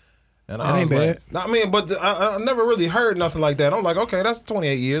left. And I That was ain't like, I mean, but I never really heard nothing like that. I'm like, okay, that's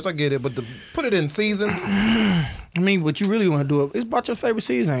 28 years. I get it. But put it in seasons. I mean, what you really want to do is about your favorite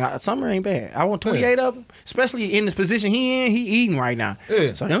season. Summer ain't bad. I want 28 of them, especially in this position he in. He eating right now.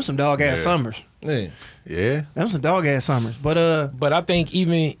 Yeah. So them some dog ass summers. Yeah. Yeah. Them some dog ass summers. But But I think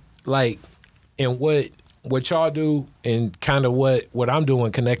even like in what y'all do and kind of what I'm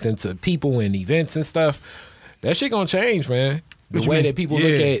doing, connecting to people and events and stuff, that shit gonna change, man. The way that people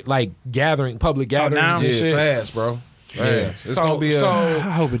look Yeah. at like public now? gatherings and Yeah, shit. fast, bro. Fast. It's So- gonna be a. so- I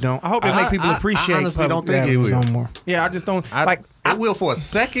hope it don't. I hope it make people I appreciate. honestly don't public think it gatherings will. no more. Yeah, I just don't like. I will for a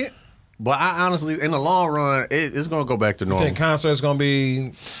second, but I honestly, in the long run, it's gonna go back to I normal. think concerts gonna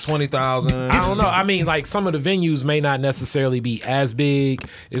be 20,000. I don't know. I mean, like some of the venues may not necessarily be as big.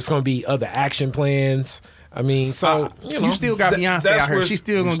 It's gonna be other action plans. I mean, so you know, You still got Beyonce that's out here. where She's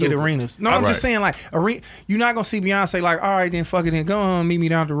still gonna get stupid. arenas. No, I'm Right. just saying like you're not gonna see Beyonce like, all right, then fuck it, then go on, meet me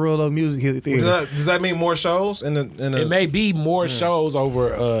down at the Royal Oak Music Theater. Does that mean more shows in the? it may be more shows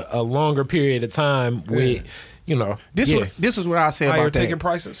over a longer period of time with, you know, This is what I say higher about that. ticket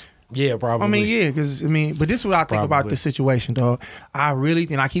prices? yeah, probably. I mean, yeah, because but this is what I think about Probably. this situation, dog. I really,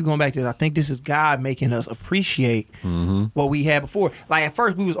 and I keep going back to this. I think this is God making us appreciate what we had before. Like at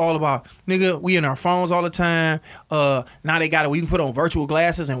first, we was all about nigga. We in our phones all the time. Now they got it. We can put on virtual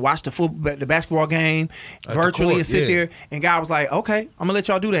glasses and watch the basketball game At the virtually court, and sit yeah. there. And God was like, okay, I'm gonna let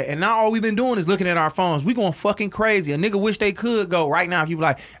y'all do that. And now all we've been doing is looking at our phones. We going fucking crazy. A nigga wish they could go right now. If you be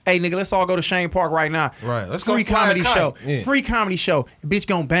like, hey nigga, let's all go to Shane Park right now. Right, let's go free fly a comedy kite. show. Yeah. Free comedy show. Bitch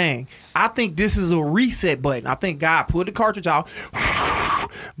gonna bang. I think this is a reset button. I think God pulled the cartridge out,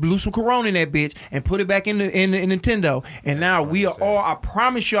 blew some Corona in that bitch, and put it back in the Nintendo. And now we are all. I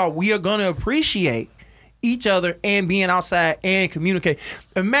promise y'all, we are gonna appreciate each other and being outside and communicate.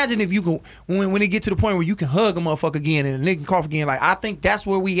 Imagine if you can, when it get to the point where you can hug a motherfucker again and a nigga can cough again. Like I think that's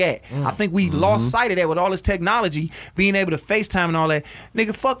where we at. I think we lost sight of that with all this technology, being able to FaceTime and all that.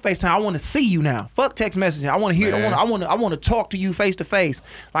 Nigga, fuck FaceTime. I want to see you now. Fuck text messaging. I want to hear. Man. I want to talk to you face to face.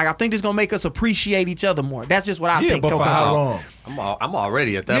 Like I think this gonna make us appreciate each other more. That's just what I Yeah, think. but for Coco. how long? I'm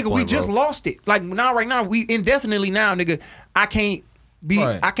already at that Nigga, point, we just bro. lost it. Like now, right now, we indefinitely now, nigga. I can't be.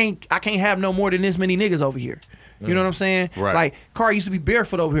 Right. I can't have no more than this many niggas over here. You know what I'm saying? Right. Like, Car used to be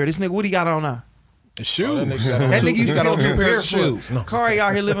barefoot over here. This nigga, what he got on now? Shoes. That nigga used to got on 2 pairs of barefoot. shoes. No. Kari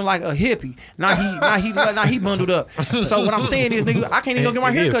out here living like a hippie. Now he bundled up. So what I'm saying is, nigga, I can't even go get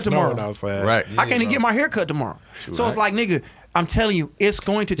my hair cut tomorrow. Right. I can't even get my hair cut tomorrow. So it's like, nigga, I'm telling you, it's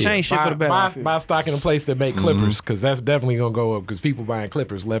going to change shit for the better. Buy stock in a place that make clippers, because that's definitely gonna go up. Because people buying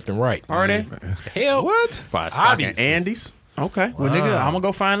clippers left and right. Are they? Hell, What? Buy stock in Andes. Okay. Well, nigga, I'm gonna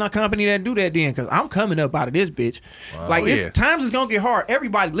go find a company that do that then, because I'm coming up out of this bitch. Like, times is gonna get hard.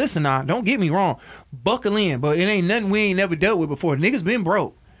 Everybody, listen now, don't get me wrong. Buckle in, but it ain't nothing we ain't never dealt with before. Niggas been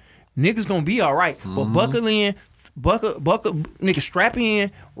broke. Niggas gonna be all right. But buckle in, buckle, nigga, strap in,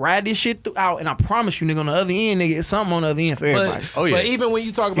 ride this shit out, and I promise you, nigga, on the other end, nigga, it's something on the other end for everybody. But even when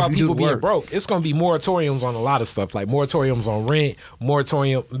you talk about people being broke, it's gonna be moratoriums on a lot of stuff, like moratoriums on rent,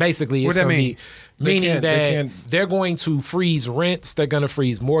 moratorium. Basically, it's gonna be meaning that they're going to freeze rents, they're gonna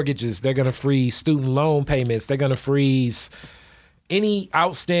freeze mortgages, they're gonna freeze student loan payments, they're gonna freeze any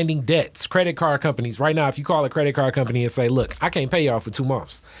outstanding debts. Credit card companies right now, if you call a credit card company and say, look, I can't pay y'all for 2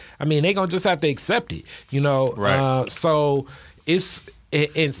 months, I mean, they're gonna just have to accept it, you know. Right. So it's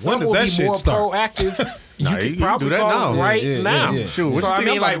and some will be more proactive. You can probably do that call now. right now. Shoot, what So you I think mean,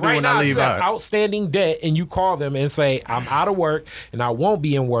 I'm about like to do right when now, I if leave you have out? outstanding debt, and you call them and say, I'm out of work and I won't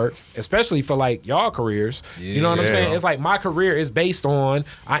be in work, especially for like y'all careers. You know what I'm saying? It's like my career is based on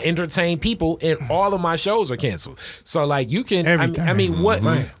I entertain people, and all of my shows are canceled. So like you can, I mean,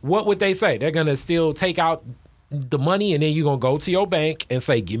 what would they say? They're gonna still take out the money, and then you're gonna go to your bank and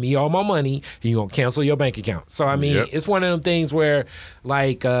say, give me all my money, and you're gonna cancel your bank account. So I mean, it's one of them things where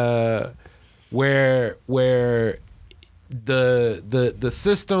like where the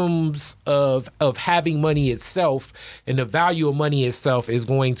systems of having money itself and the value of money itself is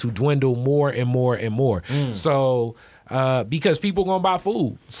going to dwindle more and more and more. So because people gonna buy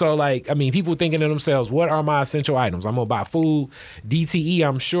food. So like, I mean, people thinking to themselves, what are my essential items? I'm gonna buy food. DTE,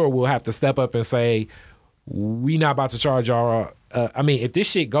 I'm sure, will have to step up and say, we not about to charge y'all. I mean, if this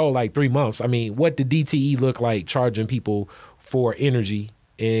shit go like 3 months, I mean, what did DTE look like charging people for energy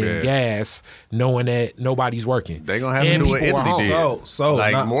and gas, knowing that nobody's working? They're going to have to do what Italy did. So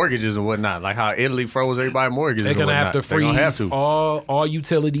like mortgages and whatnot. Like how Italy froze everybody's mortgages. They're going to have to freeze all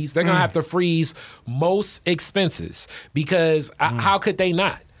utilities. They're going to have to freeze most expenses, because how could they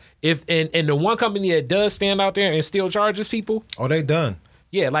not? If and the one company that does stand out there and still charges people. Oh, they done.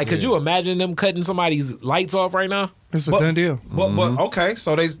 Yeah, like could you imagine them cutting somebody's lights off right now? It's a done deal. But okay,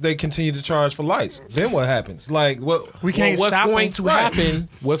 so they continue to charge for lights. Then what happens? Like what we can't what's stop going them. to happen?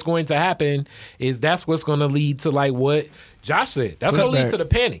 What's going to happen is that's what's going to lead to like what Josh said. That's going to lead to the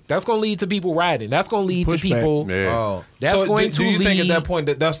panic. That's going to lead to people rioting. That's going to lead to people. Oh, that's so going to do you lead. think at that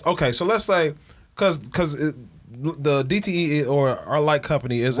point that's okay? So let's say because the DTE or our light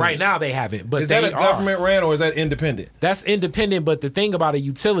company is right now they haven't, but is that a government ran or is that independent? That's independent, but the thing about a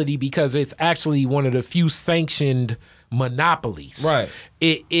utility, because it's actually one of the few sanctioned monopolies. Right.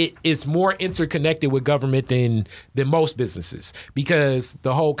 It is more interconnected with government than most businesses, because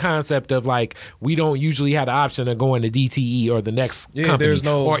the whole concept of like we don't usually have the option of going to DTE or the next company, there's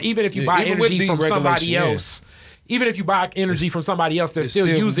no, or even if you buy energy from somebody else. Even if you buy energy from somebody else, they're still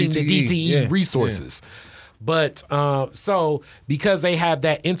using the DTE resources. But so because they have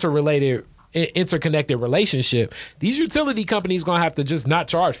that interconnected relationship, these utility companies gonna have to just not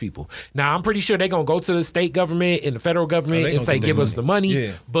charge people. Now I'm pretty sure they're gonna go to the state government and the federal government and say, give us the money.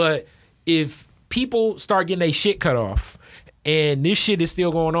 Yeah. But if people start getting their shit cut off and this shit is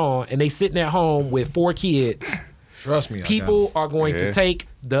still going on and they sitting at home with 4 kids, trust me, people are going to take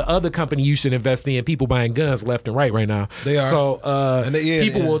the other company you should invest in. People buying guns left and right now. They are. So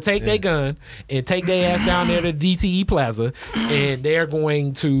people will take their gun and take their ass down there to DTE Plaza, and they're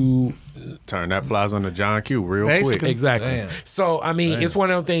going to turn that plaza into John Q real quick. Exactly. Damn. So, I mean, it's one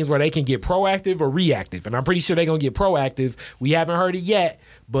of them things where they can get proactive or reactive, and I'm pretty sure they're going to get proactive. We haven't heard it yet,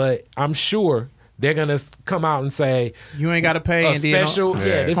 but I'm sure they're going to come out and say, you ain't got to pay. Special,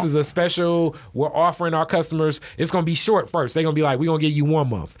 this is a special. We're offering our customers. It's going to be short first. They're going to be like, we're going to give you 1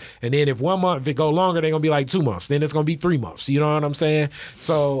 month. And then if it go longer, they're going to be like 2 months. Then it's going to be 3 months. You know what I'm saying?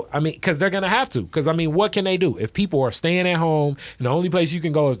 So, I mean, because they're going to have to. Because, I mean, what can they do? If people are staying at home and the only place you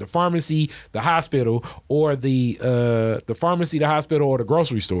can go is the pharmacy, the hospital, or the pharmacy, the hospital, or the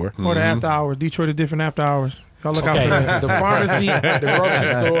grocery store. Or the after hours. Detroit is different after hours. Y'all look out for that. The pharmacy, the grocery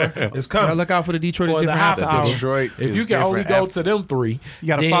store is coming. Y'all look out for the Detroit or different after hours. Detroit if you can only go to them 3, you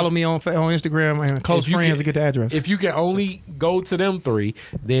got to follow me on Instagram and close friends to get the address. If you can only go to them 3,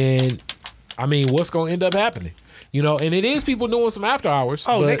 then I mean, what's going to end up happening? You know, and it is people doing some after hours.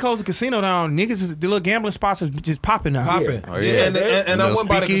 Oh, but they closed the casino down. Niggas, the little gambling spots is just popping now. Popping. Oh, yeah. And I went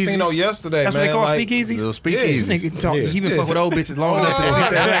by the casino yesterday, That's man. what they call like, speakeasies? Little This speakeasies. nigga talk, he been fucking with old bitches long enough to Oh, speak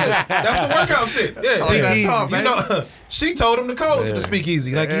that. that's the workout shit. Yeah, All that talk, you man. know, she told him to code to the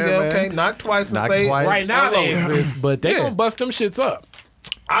speakeasy. Like, Yeah, yeah, man. okay, knock twice and Knock stay. twice. right now Hello. they exist, but they Yeah. gonna bust them shits up.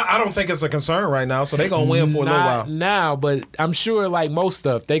 I don't think it's a concern right now, so they gonna win for a little Not while. now, but I'm sure like most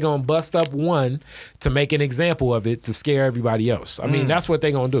stuff, they gonna bust up one to make an example of it to scare everybody else. I mean, that's what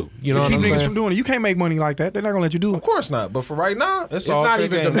they gonna do. You know what Keep I'm niggas saying? from doing it. You can't make money like that. They're not gonna let you do Of it. course not. But for right now, it's It's all not fair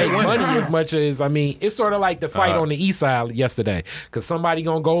even to game. make They winning. money as much as, I mean, it's sort of like the fight on the east side yesterday because somebody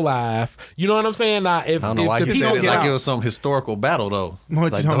gonna go live. You know what I'm saying? Now, if I don't know why the you people said it get like out, it was some historical battle though.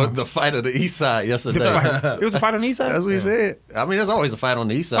 What Like you talking about? the fight of the East Side yesterday. It was a fight on the east side? That's what he said. I mean, there's always a fight on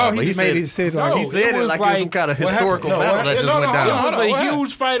the East Side. Oh, but he made said, it said No, like he said it it was like it was some like- kind of What historical happened? No, battle that what- just no, went no, down. it was Hold on, a what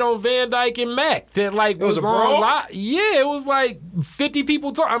huge fight on Van Dyke and Mac that like was was a on brawl? live. Yeah, it was like 50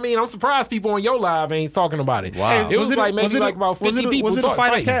 people talk. I mean, I'm surprised people on your live ain't talking about it. Wow. It was like maybe like about 50 people Was it a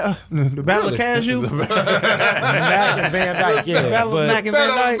talking. fight of the Battle of Cashew? Mac and Van Dyke, yeah. Battle of But- Mac and Van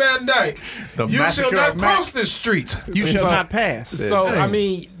Better on Dyke? Van Dyke. The You shall massacre not of Mac. cross this street. You shall not pass. So I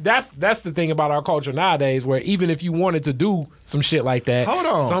mean, that's the thing about our culture nowadays, where even if you wanted to do some shit like that, Hold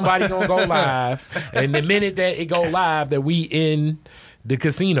on. somebody gonna go live, and the minute that it go live, that we in the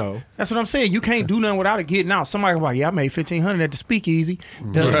casino. That's what I'm saying. You can't do nothing without it getting out. Somebody like, yeah, I made $1,500 at the speakeasy. You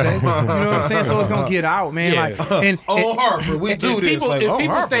know what I'm saying? So it's gonna get out, man. Yeah. Like, and Oh, Harper, we do If this. people, like, if oh,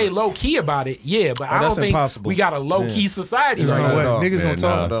 people Harper. stay low key about it, yeah, but I don't that's think impossible. we got a low key society Right, right not now. at all. niggas Yeah, gonna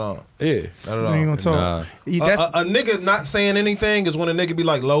talk. Not at all. Yeah. Not at They all. ain't gonna talk. Nah. Yeah, that's, a nigga not saying anything is when a nigga be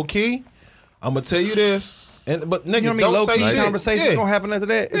like low key. I'm gonna tell you this, but nigga you know what I mean? don't Low say key shit. conversations Yeah. gonna happen after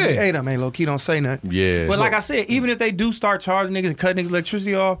that. Yeah. Hey, that man, low key don't say nothing. Yeah. But like I said, even if they do start charging niggas and cutting niggas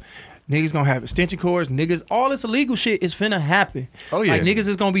electricity off, niggas gonna have extension cords. Niggas, all this illegal shit is finna happen. Oh, yeah. Like niggas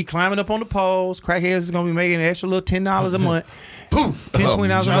is gonna be climbing up on the poles. Crackheads is gonna be making an extra little $10 a month. Poof. $10, $20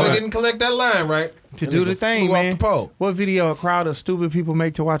 a Charlie month. didn't collect that line right To That do nigga the thing, flew man. Off the pole. What video a crowd of stupid people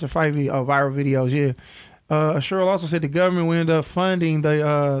make to watch a fight video, viral videos? Yeah. Cheryl also said the government will end up funding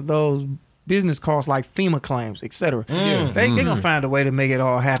the those business costs like FEMA claims, etc. They gonna find a way to make it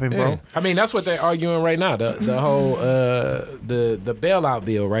all happen, bro. Yeah. I mean, that's what they're arguing right now. The whole the bailout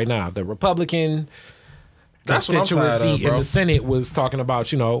bill right now. The Republican That's what I'm tired of, constituency in bro. the Senate was talking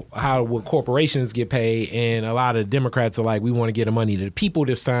about, you know, how will corporations get paid, and a lot of Democrats are like, we want to get the money to the people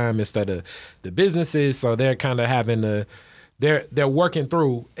this time instead of the businesses. So they're kind of having to. They're working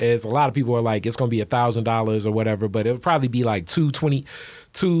through, as a lot of people are like, it's going to be $1,000 or whatever, but it'll probably be like two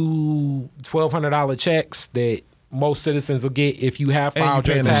 $1,200 checks that most citizens will get if you have And you filed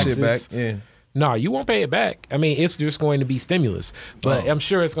your paying that shit taxes. back. Yeah. No, you won't pay it back. I mean, it's just going to be stimulus, but I'm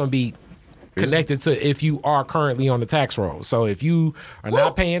sure it's going to be connected to if you are currently on the tax roll. So if you are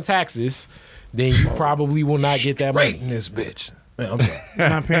not paying taxes, then you probably will not get that Right money. in this bitch. Man, I'm sorry.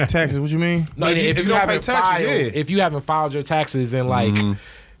 Not paying taxes. What you mean? No, Meaning if you don't pay haven't taxes, filed, yeah. if you haven't filed your taxes in like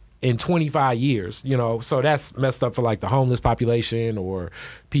in 25 years, you know, so that's messed up for like the homeless population or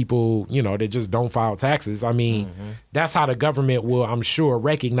people, you know, that just don't file taxes. I mean, that's how the government will, I'm sure,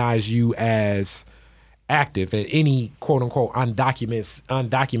 recognize you as active, and any quote unquote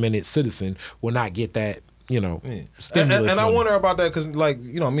undocumented citizen will not get that, you know, stimulus. And I money. wonder about that because, like,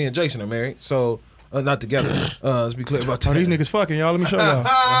 you know, me and Jason are married, so not together. Let's be clear about that. Oh, these niggas fucking y'all. Let me show y'all.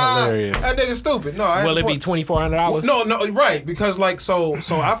 Hilarious. That nigga's stupid. No, I Will it be point- $2,400? No, right? Because like, so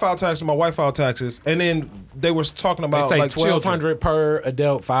I filed taxes, my wife filed taxes, and then they were talking They about say like children. $1,200 per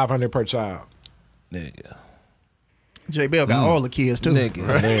adult, $500 per child. Nigga, J Bell got all the kids too.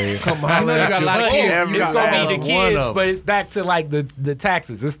 nigga, come on, I know you got a lot of But kids. it's You got gonna all be of the them. one kids, of but it's back to like the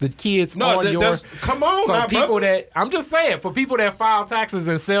taxes. It's the kids No, on your. come on, So now, people brother. that I'm just saying, for people that file taxes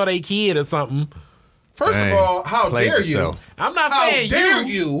and sell their kid or something, First Dang. of all, how Played dare yourself. I'm not How saying dare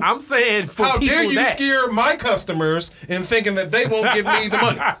you? I'm saying for How people dare you that. scare my customers in thinking that they won't give me the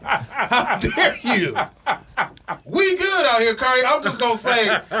money? How dare you? We good out here, Curry. I'm just gonna say,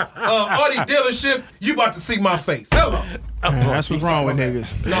 Audi dealership, you about to see my face. Hello. Man, that's what's wrong with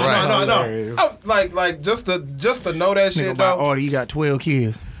niggas. No. Hilarious. Like just to know that Nigga shit about though. Audi, you got 12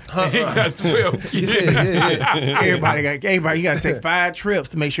 kids. He got 12 kids. Everybody, you got to take 5 trips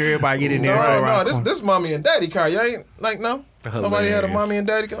to make sure everybody get in there. right No, around the this mommy and daddy car. You ain't like no. Nobody had a Hilarious. mommy and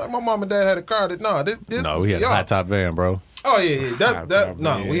daddy car. Like, my mom and dad had a car. That this. No, is we had for a y'all. high top van, bro. Oh yeah. That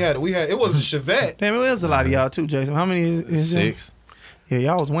no. We had. It was a Chevette. Damn, it was a lot of y'all too, Jason. How many is there? 6. Yeah,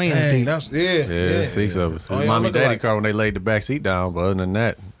 y'all was weighing Dang, deep. that's Yeah, 6 of us. It was mommy daddy car when they laid the back seat down, but other than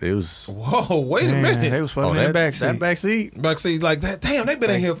that, it was. Whoa, wait a Man, minute. they was fucking in the back seat. That back seat. Backseat like that. Damn, they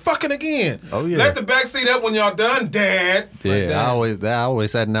been in here fucking again. Oh, yeah. Let the backseat up when y'all done, Dad. Yeah, Like that. I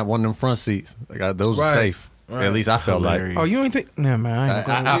always sat in that one of them front seats. Like those were Right. safe. Right. At least I felt Oh, like. you ain't think? Nah, man, I ain't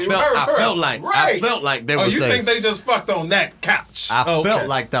gonna go. I felt like. Right. I felt like they Oh, were you safe. think they just fucked on that couch? I Okay. felt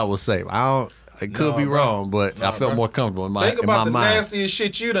like that was safe. It could No, be bro. wrong, but No, I felt bro. more comfortable in my Think about the mind. nastiest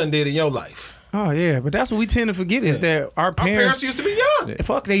shit you done did in your life. Oh yeah, but that's what we tend to forget is that our Our parents. parents used to be young.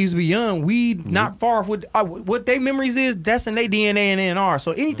 Fuck, they used to be young. We not far off with what they memories is. That's in their DNA and NR.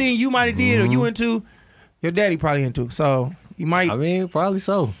 So anything you might have did or you into, your daddy probably into. So you might, I mean, probably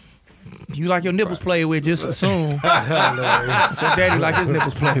so. you like your nipples played with. Just assume. So daddy like his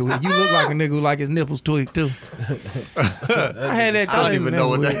nipples played with. You look like a nigga who like his nipples tweaked too. I had that. I don't even know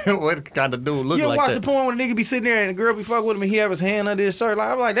what what kind of dude look You ever like watch that. the porn when a nigga be sitting there and the girl be fucking with him and he have his hand under his shirt? Like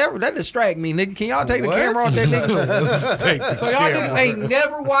I'm like that distract me, nigga. Can y'all take What? the camera off that nigga? Take the So y'all camera. niggas ain't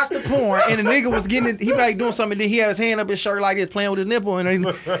never watched the porn and the nigga was getting it, he like doing something and then he had his hand up his shirt like it's playing with his nipple and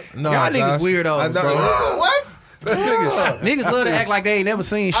No, y'all niggas Josh. weirdos, I know- bro. What? Niggas love to act like they ain't never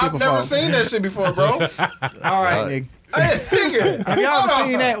seen shit I've before. never seen that shit before, bro. All right, nigga. Hey, nigga. Have y'all Hold ever on.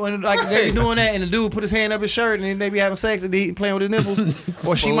 seen that when like they be doing that and the dude put his hand up his shirt and then they be having sex and he playing with his nipples?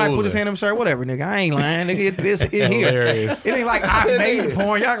 Or she might put his hand up his shirt, whatever, nigga. I ain't lying, nigga. It here. Hilarious. It ain't like I made the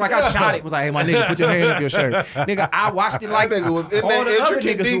porn. Y'all act like I shot it. Was like, hey, my nigga, put your hand up your shirt. Nigga, I watched it like That nigga was in all that the other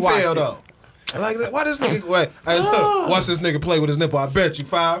intricate niggas who watched detail, it. though. Like, why this nigga, wait, hey, look, watch this nigga play with his nipple. I bet you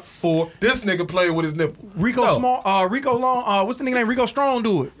 5, 4, this nigga play with his nipple. Rico No. Rico Long, what's the nigga name? Rico Strong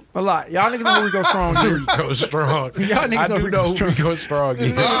do it a lot. Y'all niggas know who Rico Strong do it. Rico Strong. Y'all niggas I know do Rico know who Strong. Rico Strong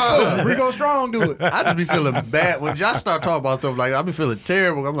is. Rico Strong do it. I just be feeling bad when y'all start talking about stuff like that. I be feeling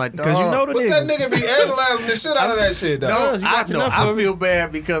terrible. I'm like, Because you know the But that niggas. nigga be analyzing the shit out of that shit, though. No, Cuz you I watch know. enough I of it. feel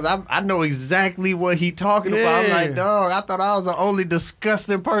bad because I know exactly what he talking about. I'm Yeah. like, dog, I thought I was the only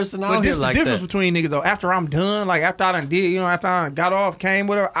disgusting person But out this here is the like difference that. between niggas though. After I'm done, like after I done did, after I done got off, came,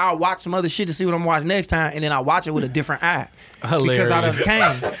 whatever, I'll watch some other shit to see what I'm watching next time, and then I watch it with a different eye. Hilarious. Because I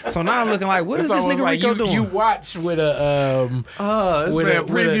done came. So now I'm looking like, what is It's this almost nigga like Rico doing? You watch with a This with man a-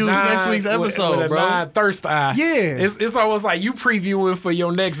 with a previews next week's with- episode, with a bro. non-thirst eye. Yeah. It's almost like you previewing for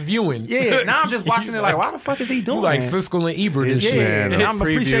your next viewing. Yeah, now I'm just watching it like, why the fuck is he doing You like that? Siskel and Ebert and It's shit. Yeah, man, and a I'm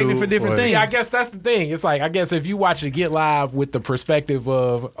appreciating it for preview different for- things. Yeah, I guess that's the thing. It's like I guess if you watch it Get Live with the perspective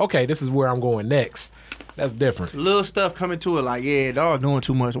of okay, this is where I'm going next. That's different. Little stuff coming to it like, yeah, dog doing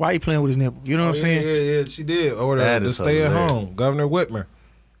too much. Why he playing with his nipple? You know what I'm saying? Yeah, she did. Order That to is stay at hilarious. home. Governor Whitmer.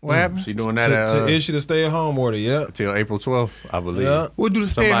 What happened? She doing To, that to issue the stay at home order, yeah. until April 12th, I believe. Yeah. What do the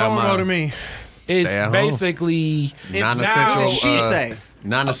stay at Somebody home might- order mean? It's Stay at home. basically Non-essential. now- she say?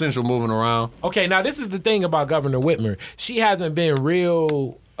 Non-essential moving around. Okay, now this is the thing about Governor Whitmer. She hasn't been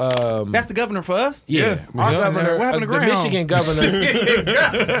real. That's the governor for us? Yeah, our Yeah. governor, What happened to the Graham? Michigan governor.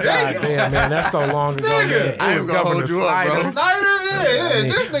 God damn, man, that's so long ago. Man. I It ain't was gonna Governor hold you up, bro. Snyder. Snyder, yeah.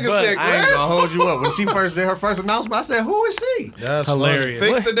 This nigga But said, I ain't Grant, gonna hold you up. When she first did her first announcement, I said, "Who is she? that's Hilarious.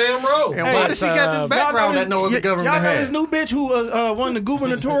 funny. Fix the damn road. And why does she got this background that no other government Y'all know had?" this new bitch who won the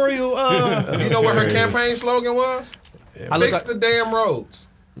gubernatorial. You know what her campaign slogan was? Fix the damn roads.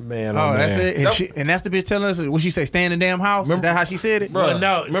 Man, Oh, man. that's it. And that's the bitch telling us what she say. Stay in the damn house. Is that how she said it? Bro, But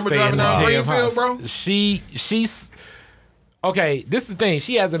no, remember stay driving in the down damn Greenfield, house. bro? She's okay. This is the thing.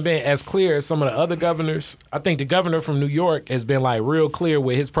 She hasn't been as clear as some of the other governors. I think the governor from New York has been like real clear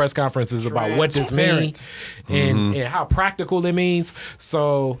with his press conferences about what this means and how practical it means.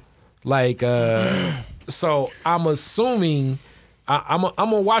 So, like, so I'm assuming. I'm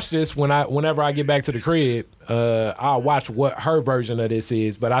gonna watch this whenever I get back to the crib. I'll watch what her version of this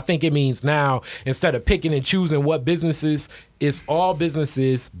is, but I think it means now instead of picking and choosing what businesses, it's all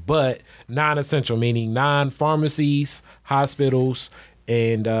businesses but non-essential, meaning non-pharmacies, hospitals,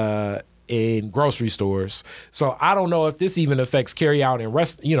 and grocery stores. So I don't know if this even affects carry out and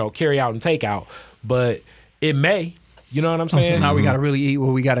carry out and takeout, but it may. You know what I'm So saying? now we gotta really eat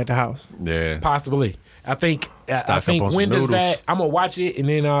what we got at the house. Yeah. Possibly. I think Stock up on some when does noodles. that? I'm gonna watch it and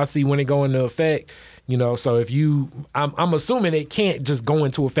then I'll see when it go into effect. So if I'm assuming it can't just go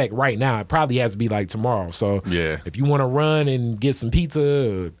into effect right now. It probably has to be like tomorrow. So Yeah. if you want to run and get some pizza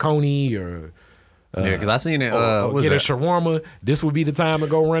or coney or Yeah, because I seen it. or What was get a that? shawarma, this would be the time to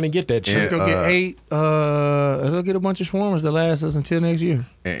go run and get that shit. Let's go get 8. Let's go get a bunch of shawarmas that last us until next year.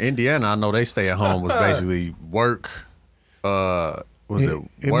 In Indiana, I know they stay at home was basically work. Was it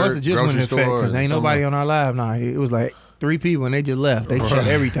It work, must have just went grocery in effect store, because ain't something? nobody on our live now. It was like 3 people and they just left. They shut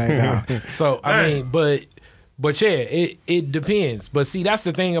everything down. So I mean, but But yeah, it depends. But see, that's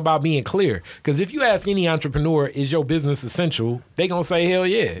the thing about being clear. Because if you ask any entrepreneur, is your business essential? They gonna say hell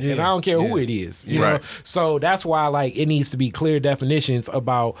yeah. And I don't care who it is. You know? So that's why like it needs to be clear definitions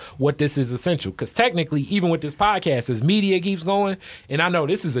about what this is essential. Because technically, even with this podcast, as media keeps going, and I know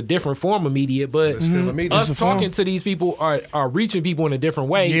this is a different form of media, but It's still a media. us talking to these people are reaching people in a different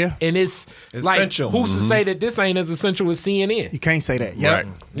way. Yeah. And it's Essential. like, who's to say that this ain't as essential as CNN? You can't say that. Yep.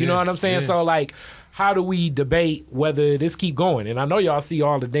 Right. You know what I'm saying? So like, how do we debate whether this keep going? And I know y'all see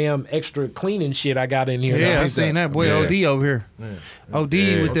all the damn extra cleaning shit I got in here. Yeah, now. I seen that boy. Yeah. OD over here. OD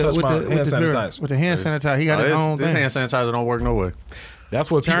with Don't touch my hand the sanitizer. with the hand sanitizer. He got his own This thing. hand sanitizer don't work no way.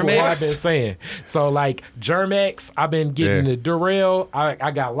 That's what people Germex? have been saying. So like Germex, I've been getting the Durell.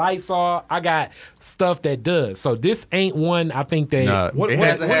 I got Lysol. I got stuff that does. So this ain't one I think that. Nah, What- it what-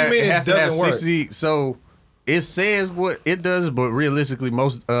 has to what do you have, mean it it has to have doesn't work? 60. So it says what it does, but realistically,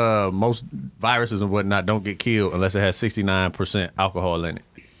 most viruses and whatnot don't get killed unless it has 69% alcohol in it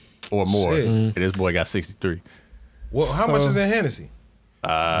or more. Shit. And this boy got 63. Well, how much is in Hennessy?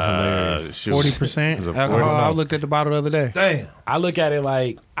 40% It's a alcohol. I 40. looked at the bottle the other day. Damn. I look at it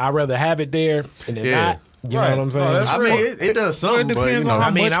like I'd rather have it there and then Yeah. not. You Right. know what I'm saying? No, that's I mean, it does Well, it something, but you depends know, on how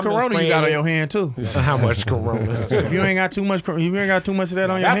I mean, much I'm just Corona you spraying got on it. your hand too. How much Corona? If you ain't got too much, you ain't got too much of that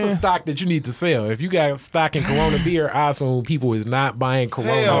on your That's a hand. stock that you need to sell. If you got stock in Corona beer, I assume people is not buying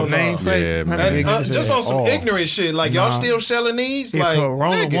Corona. Hell no. Name sake. Yeah, man. And, Niggas just said, on some "Oh." ignorant shit, like y'all still selling these? If Like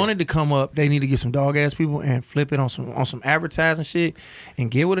Corona nigga. wanted to come up, they need to get some dog ass people and flip it on some advertising shit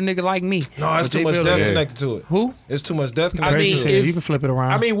and get with a nigga like me. No, it's But too they much build death it. connected to it. Who? It's too much death I connected mean, to Shit, it. you can flip it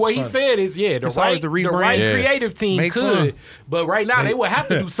around. I mean, what he said is, the It's always right, the the rebrand. right Yeah. creative team Make could, fun. but right now they would have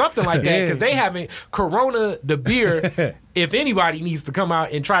to do something like that Yeah. because they haven't. Corona, the beer, if anybody needs to come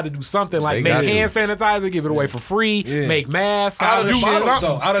out and try to do something like They make got hand sanitizer, give it away for free, Yeah. make masks, Out of the do bottles, something.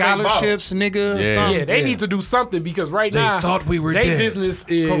 though. Out of their Scholarships, nigga. Yeah. something. Yeah, they need to do something because right They now thought we were they dead. business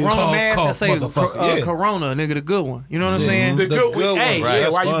is Corona Cough, mask cough, that say motherfucker. Yeah. Corona, nigga, the good one. You know what I'm saying? the The good, good Hey, one, right. yeah,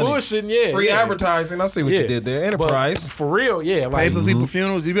 That's while you funny. bullshitting, yeah, Free yeah. advertising. I see what Yeah. you did there. But Enterprise. for real, yeah, like Pay for people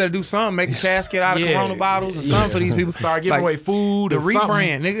funerals. You better do something. Make a casket out of Yeah. Corona bottles or something for these people. start giving Like, away food the or something.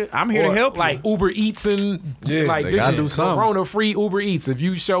 rebrand, nigga. I'm here to Or help. like Uber Eats and Yeah, like they this gotta is do something. Corona free Uber Eats. If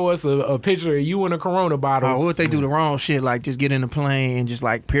you show us a picture of you in a Corona bottle, Oh, what if they do the wrong shit? Like just get in the plane and just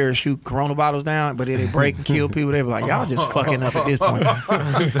like parachute Corona bottles down, but then they break and kill people. They be like, y'all just fucking up at this point.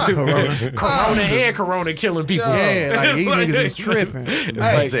 Corona. Corona and Corona killing people. Yeah, like these Like- niggas is tripping. Hey,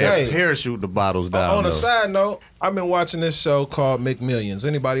 They said hey. parachute the bottles down. On a though. side note, I've been watching this show called McMillions.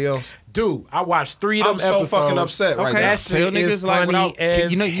 Anybody else? Dude, I watched 3 of them I'm so episodes. fucking upset right Okay, now. That shit tell niggas is like funny without.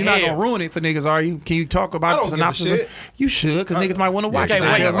 as You know, you're not hell. gonna ruin it for niggas, are you? Can you talk I about the don't give a synopsis? shit. You should, because niggas might want to watch Okay, it.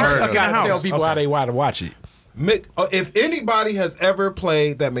 wait, Yeah, we first stuck you in the gotta tell house. people how they want to watch it. If anybody has ever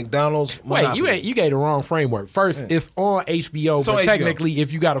played that McDonald's Wait, Monopoly, you gave the wrong framework. First, it's on HBO, It's on but HBO. technically,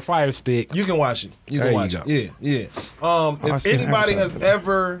 if you got a Fire Stick, you can watch it. You There can you watch go. it. Yeah. I If seen anybody has advertising.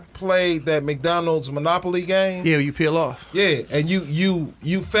 ever played that McDonald's Monopoly game, Yeah, you peel off. yeah, and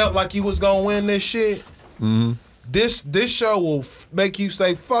you felt like you was gonna win this shit. Mm-hmm. This show will make you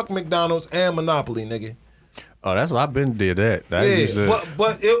say fuck McDonald's and Monopoly, nigga. Oh, that's why I've been did that. That used Yeah, to-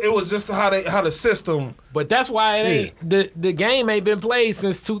 but it was just how the system. but that's why it ain't the game ain't been played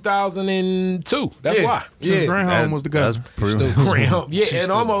since 2002. That's Yeah. why. Since Yeah. Granholm was the guy. That's pretty. Yeah,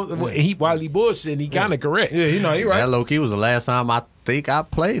 and almost while he bullshitting, he kind of correct. Yeah, you right. That low key was the last time I think I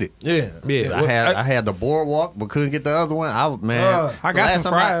played it. Yeah, Yeah. I had the boardwalk, but couldn't get the other one. I got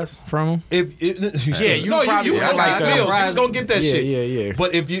some fries from him. Yeah, you no, probably you got was like like that. Mills. You was gonna get that Yeah, shit. yeah.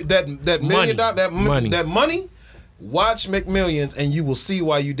 But if you that $1 million that money, watch McMillions and you will see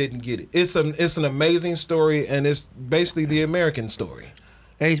why you didn't get it. It's an amazing story and it's basically the American story.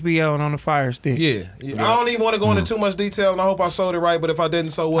 HBO and on the Fire Stick. Yeah. I don't even want to go into too much detail, and I hope I sold it right. But if I didn't,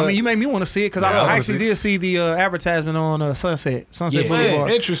 so what? I mean, you made me want to see it because Yeah, I I wanna actually see it. did see the advertisement on Sunset Yeah,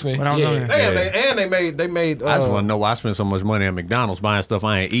 Boulevard. interesting. When I was Yeah. on there. they made. I just want to know why I spent so much money at McDonald's buying stuff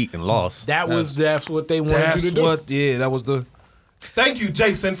I ain't eat and lost. That's what they wanted That's you to do. what. Yeah, that was the. Thank you,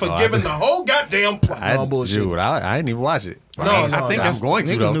 Jason, for giving the whole goddamn plot. No bullshit. Dude, I didn't even watch it. No, I no, think no. that's I'm going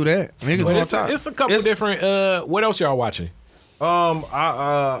to niggas though. knew that. Niggas But knew it's on top. a couple different. What else y'all watching?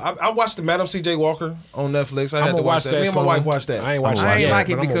 I watched the Madam C.J. Walker on Netflix. I had I'ma to watch watch that. Me and my soon. wife watched that. I ain't watched I ain't yet, like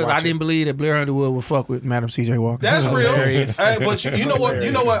but it I'ma because watch I didn't believe that Blair Underwood would fuck with Madam C.J. Walker. That's real. Hilarious. Hey, but you know what?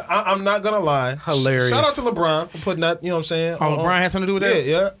 You know what? I'm not gonna lie. Hilarious. Shout out to LeBron for putting that. You know what I'm saying? Oh, LeBron had something to do with that?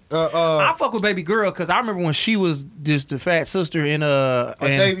 Yeah. I fuck with baby girl because I remember when she was just the fat sister in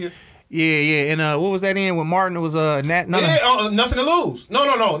Octavia. Yeah. And what was that in when Martin was Nothing to Lose.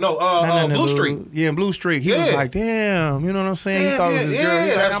 No. Blue Streak. Yeah, Blue Streak. He was like, damn, you know what I'm saying? He thought it was his girl. He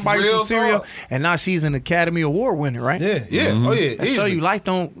was like, I'm buying you some cereal. And now she's an Academy Award winner, right? Yeah. Mm-hmm. Oh yeah. That show you life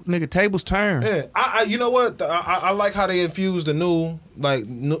don't tables turn. Yeah. I you know what? I like how they infused the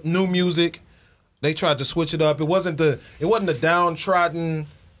new music. They tried to switch it up. It wasn't the downtrodden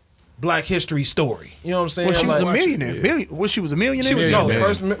Black history story. You know what I'm saying? Well, she was a millionaire. Yeah. She was a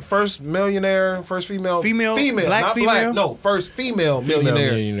millionaire? She was first millionaire, first female, black not female? Black. No, first female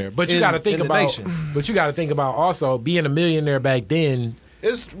millionaire. But you got to think about also being a millionaire back then.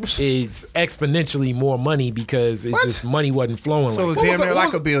 It's exponentially more money because it's just money wasn't flowing. So it was damn near like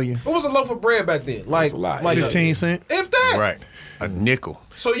 $1 billion. What was a loaf of bread back then? Like 15 cents. If that. Right. A nickel.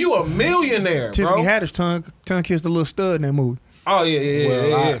 So you a millionaire, Tiffany bro. Haddish tongue kissed a little stud in that movie. Oh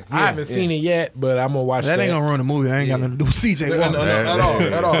yeah. I haven't seen it yet, but I'm gonna watch that. That ain't gonna run the movie. That ain't got nothing to do with CJ Walker.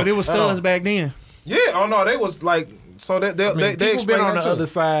 At all. But it was studs back then. Yeah. Oh no, they was like. So they people been on the other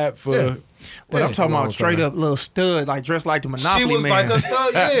side for. Yeah. But I'm talking about straight up little stud, like dressed like the Monopoly Man. She was like a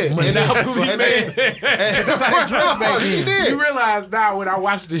stud, yeah. Monopoly Man. That's how they dressed back then. She did. You realize now when I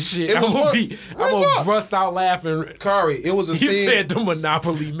watch this shit, I'm gonna bust out laughing. Kari, it was a scene. You said the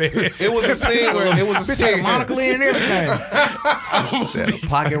Monopoly Man. It was a scene where it was a scene. Bitch had a monocle in and everything.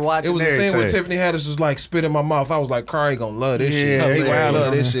 Pocket watch. It was a scene where Tiffany Haddish was like spit in my mouth. I was like, Kari gonna love this shit. Yeah, They gonna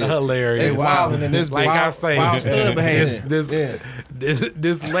love this shit. Hilarious. They wilding in this like bitch. I say, wild stud behavior.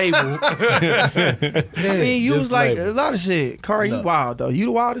 This label. I mean, you was like a lot of shit. Kari, you wild though. You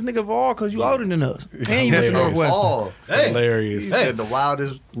the wildest nigga of all because you older than us. And you went to Northwestern. Hilarious. He said the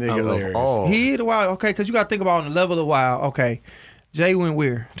wildest nigga of all. He the wild. Okay, because you got to think about on the level of wild. Okay, Jay went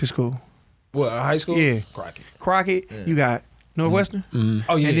where to school? What, high school? Yeah. Crockett. Yeah. You got Northwestern.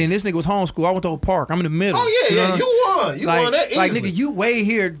 Oh yeah. And then this nigga was homeschooled. I went to Oak Park. I'm in the middle. Oh yeah. You won. You won that easily. Like nigga, you way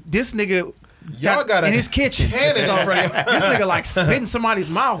here. This nigga. Y'all got in his kitchen. Cannon on front. This nigga like spitting somebody's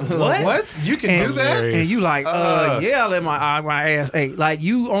mouth. What? You can do that? And you like, yeah, I let my ass ate. Like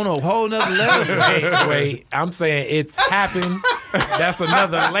you on a whole nother level. Wait, I'm saying it's happened. That's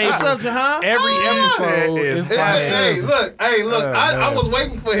another label. What's up, Jahan? Every episode is Hey, look. I was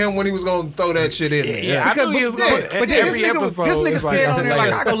waiting for him when he was gonna throw that shit in. Yeah, I knew he was going. But this nigga said on there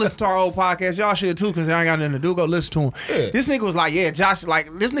like, I go listen to our old podcast. Y'all should too, because I ain't got nothing to do. Go listen to him. Yeah. This nigga was like, yeah, Josh. Like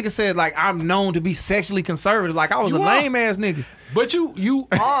this nigga said like I'm known to be sexually conservative. Like I was a lame ass nigga. But you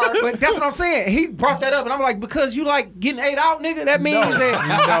are. But that's what I'm saying. He brought that up, and I'm like, because you like getting ate out, nigga. That means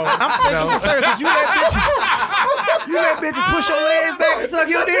that I'm sexually conservative. Because you let bitches push your legs back and suck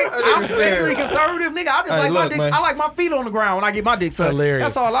your dick. I'm sexually conservative, nigga. I just like my dick. Man. I like my feet on the ground when I get my dick sucked. Hilarious.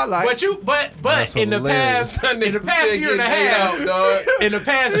 That's all I like. But in the past year and a half, in the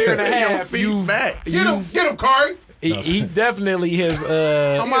past year and a half, get him, Kari. He definitely has.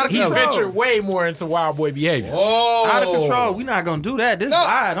 He ventured way more into wild boy behavior. Oh, out of control. We not gonna do that. This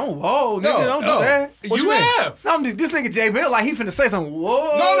nigga, don't do that. What you have? This nigga J Bill like he finna say something.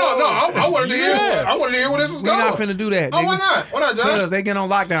 Whoa. No. I wanted to hear. I wanted to hear where this was going. We not finna do that. Oh, why not? Why not, Josh? Because they get on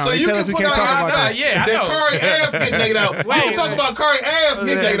lockdown. So they you tell can us we can't talk about that. Yeah, I know. Kari ass getting naked out. You can talk about Kari ass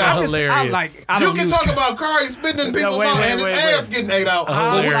getting naked out. Hilarious. You can talk about Kari spitting in people's mouth and his ass getting ate out.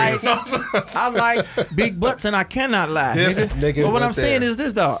 I like big butts and I cannot lie. Nigga, but what I'm saying is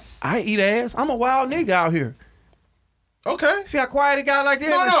this, dog. I eat ass. I'm a wild nigga out here. Okay. See how quiet it got like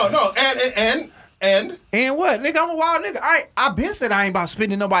that? No. And what? Nigga, I'm a wild nigga. I been said I ain't about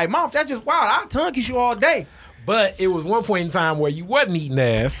spitting in nobody's mouth. That's just wild. I'll tongue kiss you all day. But it was one point in time where you wasn't eating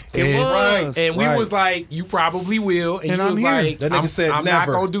ass. And we was like, you probably will. And you was like, that nigga said I'm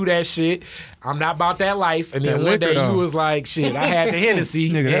never. not going to do that shit. I'm not about that life. And then one day you was like, shit, I had the Hennessy.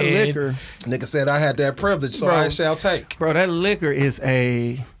 Nigga, that liquor. Nigga said I had that privilege, so I shall take. Bro, that liquor is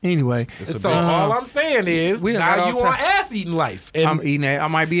anyway. So all I'm saying is, now you on ass eating life. And I'm eating that. I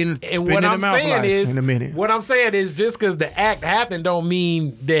might be in the and what I'm saying is, in a minute. What I'm saying is, just because the act happened don't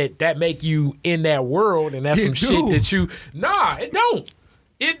mean that make you in that world and that's some shit that you. Nah, it don't.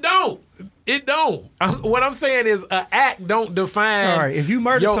 It don't. What I'm saying is, an act don't define. All right, if you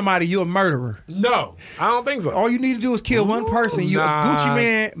murder somebody, you're a murderer. No, I don't think so. All you need to do is kill one person. You a Gucci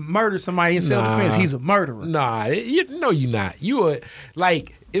man murdered somebody in self-defense. He's a murderer. Nah, you're not.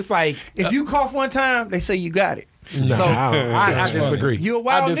 It's like if you cough one time, they say you got it. No, so, I disagree. You a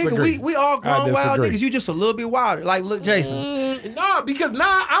wild nigga. We all grown wild niggas. You just a little bit wilder. Like, look, Jason. No, because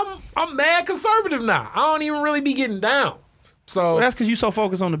now I'm mad conservative now. I don't even really be getting down. So that's because you so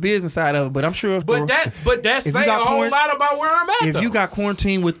focused on the business side of it. But I'm sure that's saying a whole lot about where I'm at. If you got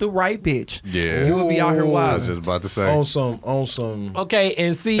quarantined with the right bitch, you would be out here wild. I was just about to say on some. Okay,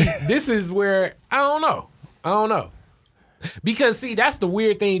 and see, this is where I don't know. Because see, that's the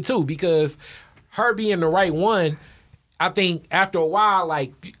weird thing too. Because her being the right one, I think after a while,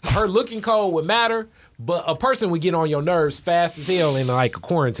 like her looking cold would matter. But a person would get on your nerves fast as hell in like a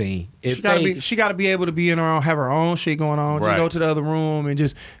quarantine. She gotta be able to be in her own, have her own shit going on. Just go to the other room and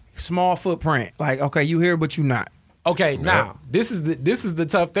just small footprint. Like, okay, you here, but you not. Okay, now this is the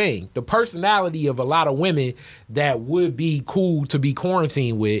tough thing. The personality of a lot of women that would be cool to be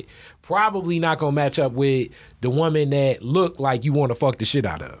quarantined with probably not gonna match up with the woman that look like you want to fuck the shit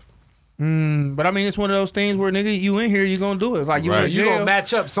out of. But I mean, it's one of those things where nigga, you in here, you gonna do it. It's like you in jail. You gonna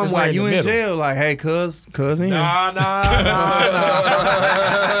match up somewhere. It's like in you the in middle. jail, like, hey, cuz in here. Nah.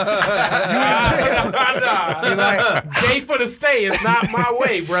 You like, Gay for the stay is not my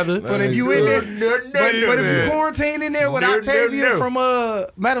way, brother. but if you in there, but if you quarantine in there with Octavia from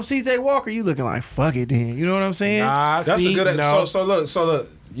Madam C.J. Walker, you looking like fuck it then. You know what I'm saying? Nah, That's see, a good. no. So look.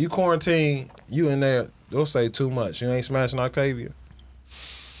 You quarantine. You in there. They'll say too much. You ain't smashing Octavia.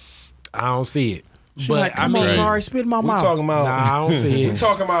 I don't see it. She But like, I come mean, on, Mari, spit in my We mouth. talking about. nah, I don't see We it.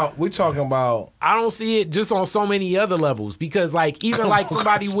 talking about. I don't see it just on so many other levels because, like, even like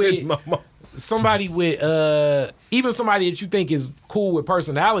somebody with even somebody that you think is cool with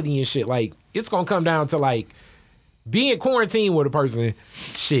personality and shit, like, it's gonna come down to like being quarantined with a person.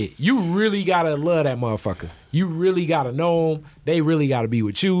 Shit, you really gotta love that motherfucker. You really gotta know them. They really gotta be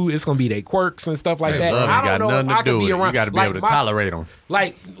with you. It's gonna be their quirks and stuff like that. Love I ain't got don't know if nothing I to do could with be it. around. You got to be like able to my- tolerate them.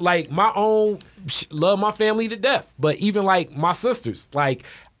 Like my own love my family to death, but even like my sisters, like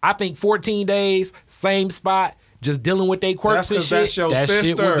I think 14 days, same spot, just dealing with their quirks That's and 'cause shit. that's your that shit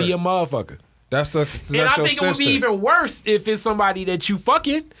sister. would be a motherfucker. That's And I think it would be even worse if it's somebody that you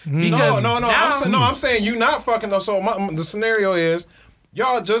fucking. Because No. now- I'm saying you not fucking though. So the scenario is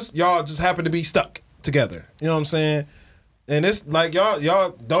y'all just happen to be stuck together. You know what I'm saying? And it's like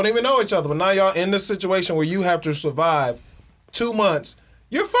y'all don't even know each other, but now y'all in this situation where you have to survive 2 months.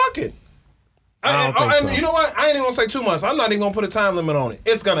 You're fucking. I don't think so. You know what? I ain't even gonna say 2 months. I'm not even gonna put a time limit on it.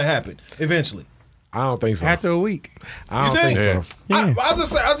 It's gonna happen eventually. I don't think so. After a week. I don't You think think? so. I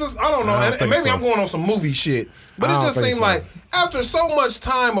don't know. I don't And think maybe so. I'm going on some movie shit, but I it don't just think seemed so. like after so much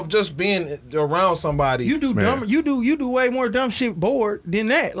time of just being around somebody, You do dumb. You do way more dumb shit bored than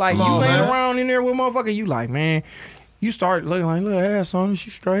that. Like Come you on, laying man. around in there with motherfucker. You like, man. You start looking like little ass on her. She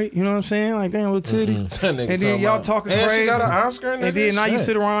straight. You know what I'm saying? Like damn little titties. That nigga And then y'all about- talking and crazy. she got an Oscar. And then now you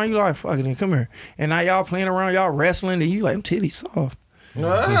sit around. You like, fuck it. Then come here. And now y'all playing around. Y'all wrestling. And you like, them titties soft.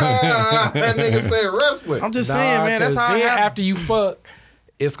 that nigga said wrestling. I'm just saying, man. That's 'cause how. then it happens. after you fuck,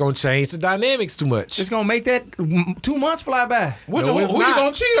 it's gonna change the dynamics too much. It's gonna make that 2 months fly by. Who No, it's you not.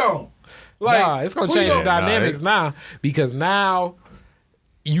 gonna cheat on? Nah, it's gonna who you change the gonna- dynamics now because now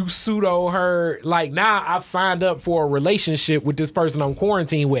you pseudo her. Like now, I've signed up for a relationship with this person I'm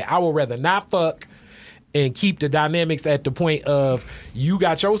quarantined with. I would rather not fuck and keep the dynamics at the point of you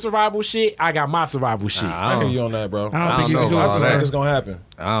got your survival shit, I got my survival shit. I hear you on that, bro. I don't think you know can do about it. I just that. think it's gonna happen.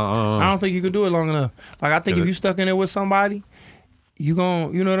 I don't think you can do it long enough. Like I think if you stuck in there with somebody, you know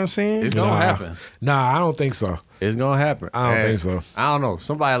what I'm saying? It's gonna happen. Nah, I don't think so. It's gonna happen. I don't And think so. I don't know.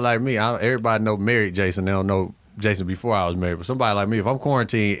 Somebody like me, everybody know married Jason. They don't know Jason before I was married. But somebody like me, if I'm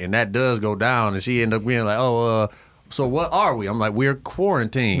quarantined and that does go down, and she end up being like, so what are we? I'm like, we're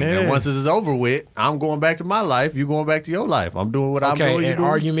quarantined. Yeah. And once this is over with, I'm going back to my life. You going back to your life. I'm doing what I'm doing. Okay, You and doing.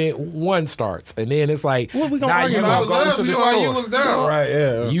 argument one starts, and then it's like, What we gonna now argue you about? gonna go to the store. you was down. Right,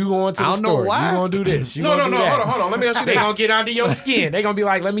 yeah. You going to I the don't know store. why. You gonna do this. You No, gonna do that. hold on. Let me ask you They this. gonna get under your skin. They gonna be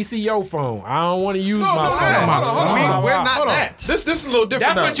like, let me see your phone. I don't want to use No, my hold phone. on. We're not Hold on. that. This is a little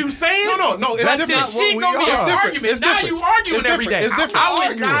different. That's now. what you saying? No. It's That's different. this shit gonna be It's an different. argument. It's Now different. you arguing It's every day. different. It's different. I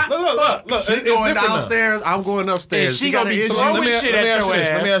would not. Look. She It's going different now. downstairs. I'm going upstairs. And she She got gonna an be issue. throwing Let me shit ask at you your this.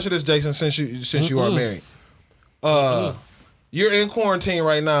 Let me ass. ask you this, Jason. Since you are married, you're in quarantine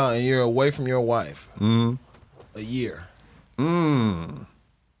right now, and you're away from your wife a year.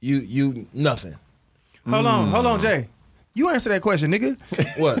 You nothing. Hold on, Jay. You answer that question, nigga.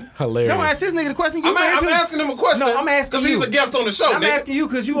 What? Hilarious. Don't ask this nigga the question. You I'm married too. asking him a question. No, I'm asking because he's you. a guest on the show. I'm nigga. asking you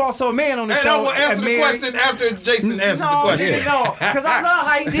because you also a man on the and show. I will answer and the married. question after Jason answers the No, question. nigga, no, because I love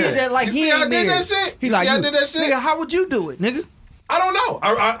how he did that. Like You he see how ain't I did married. that shit? He You like see how I you. did that shit? Nigga, how would you do it, nigga? I don't know.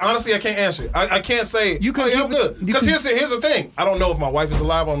 I honestly, I can't answer it. I can't say. You can- oh, yeah, you I'm can- good. you Because can- here's the thing. I don't know if my wife is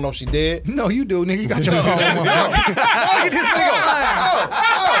alive. I don't know if she dead. No, you do, nigga. You got your phone. Look at this nigga lying.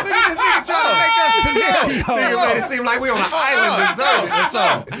 Look at this nigga trying to make that scenario. Nigga made it seem like we on an island deserted or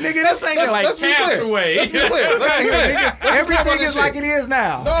something. Nigga, this ain't like Let's be clear. Castaway. Let's be clear. Let's be clear. Let's be clear about everything this is like shit. it is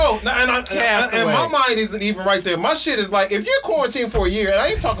now. No, and Castaway. my mind isn't even right there. My shit is like, if you're quarantined for a year, and I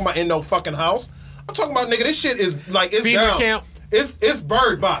ain't talking about in no fucking house. I'm talking about, nigga, this shit is like, it's FEMA down. camp. It's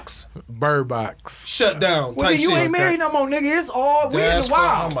Bird Box. Bird Box. Shut down. Well, type you shit. ain't married no more, nigga. It's all we in That's the fine.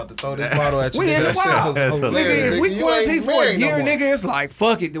 wild. I'm about to throw this bottle at you. We nigga. in the That shit wild. was hilarious. Nigga, if we You quarantine ain't for a married no year, more. nigga, it's like,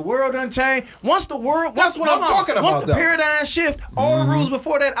 fuck it. The world done changed. Once the world... That's what I'm talking about, Once the though. paradigm shift, all the rules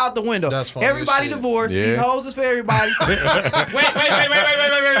before that out the window. That's funny as Everybody shit. divorced. Yeah. These hoes is for everybody.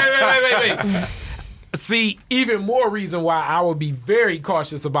 Wait. See, even more reason why I would be very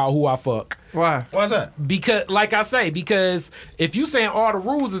cautious about who I fuck. Why? Why's that? Because, like I say, because if you saying all the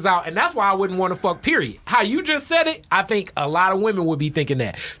rules is out, and that's why I wouldn't want to fuck, period. How you just said it, I think a lot of women would be thinking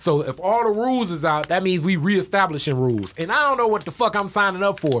that. So if all the rules is out, that means we reestablishing rules. And I don't know what the fuck I'm signing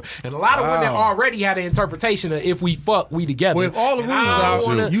up for. And a lot of women already had an interpretation of if we fuck, we together. Well, if all the And rules I is don't out,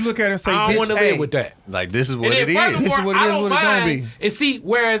 wanna- you look at it and say, I don't bitch, want to hey. live with that. Like, this is what And it then is. furthermore, This is what it I is, don't what it's gonna mind- be. And see,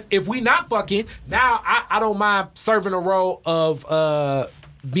 whereas if we not fucking, now I don't mind serving a role of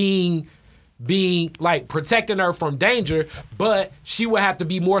being like protecting her from danger, but she would have to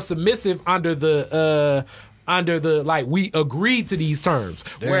be more submissive under the like we agreed to these terms.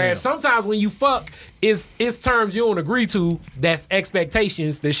 Whereas sometimes when you fuck, it's terms you don't agree to, that's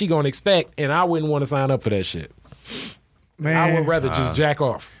expectations that she gonna expect, and I wouldn't want to sign up for that shit. Man. I would rather just jack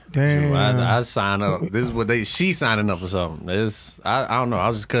off. Damn. I sign up. This is what she signing up for something. I don't know.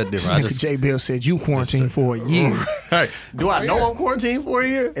 I'll just cut different. I Nigga just J. Bill said you quarantined for a year. Hey, do I know I'm quarantined for a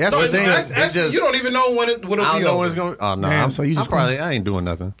year? That's No, the thing. actually, you don't even know when it'll I don't be know over. when it's going. Oh no, Damn, I'm, so you just I ain't doing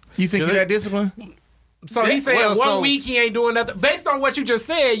nothing. You think you got discipline? So he's saying well, 1 so- week he ain't doing nothing. Based on what you just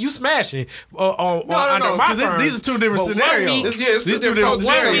said, you smashing on No, under my terms. these are two different But 1 scenarios. week- It's These two two different different One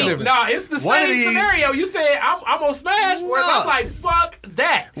scenarios. week, no, it's the One of same these- scenario. You said I'm gonna smash, whereas No. I'm like fuck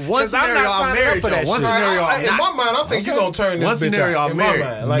that. One 'Cause I'm scenario, not I'm signing up married, for that though. One shit. scenario, I'm in not. my mind, I think you're gonna turn this One bitch scenario, out. I'm In my married.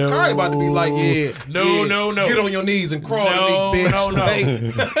 mind, like Kari about to be like, yeah, No, yeah, no. get on your knees and crawl No, to me,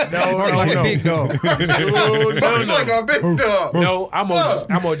 bitch. no. Like a big dog. Like, like a big dog. No, I'm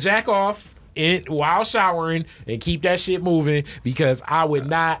gonna jack off while showering and keep that shit moving, because I would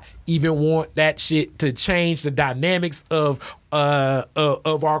not even want that shit to change the dynamics of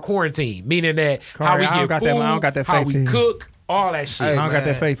our quarantine. Meaning that how we I don't get got food, that- I don't got that how faith we in you. cook, all that shit. I don't got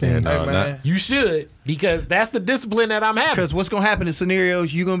that faith in. Hey, man. You should, because that's the discipline that I'm having. Because what's gonna happen in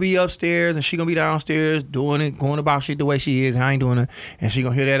scenarios, you gonna be upstairs and she gonna be downstairs doing it, going about shit the way she is, and I ain't doing it, and she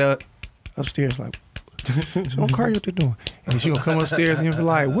gonna hear that upstairs like, so Kari, what they doing? And she gonna come upstairs and be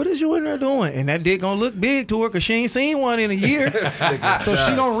like, what is you in there doing? And that dick gonna look big to her because she ain't seen one in a year. So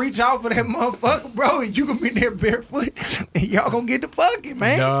she gonna reach out for that motherfucker, bro, and you gonna be there barefoot, and y'all gonna get the fucking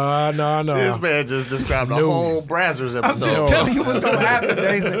man. No. This man just described the whole Brazzers I'm just episode. telling you what's gonna happen,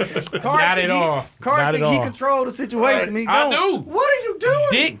 Jason. Not at all. Kari Not think at he all. control the situation. He I don't. do. What are you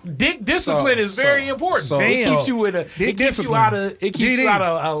doing? Dick discipline is very important. It keeps you in it keeps you out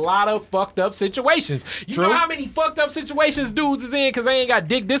of a lot of fucked up situations. You know how many fucked up situations dudes is in because they ain't got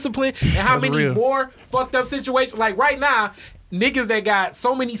dick discipline, and how That's many real. more fucked up situations. Like right now, niggas that got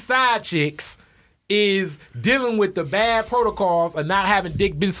so many side chicks is dealing with the bad protocols of not having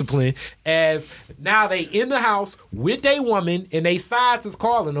dick discipline, as now they in the house with they woman and they sides is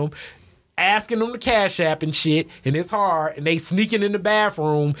calling them, asking them to cash app and shit, and it's hard, and they sneaking in the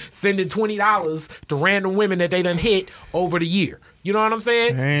bathroom, sending $20 to random women that they done hit over the year. You know what I'm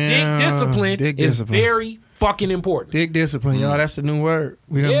saying? Damn, Dick discipline dick is discipline. very fucking important. Dick discipline, y'all. That's the new word.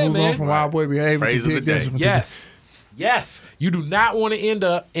 We done Yeah, moved man. on from wild boy behavior Phrase to of dick the day. discipline. Yes. You do not want to end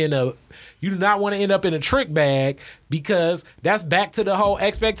up in a trick bag, because that's back to the whole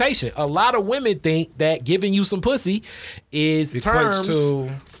expectation. A lot of women think that giving you some pussy is Equates terms to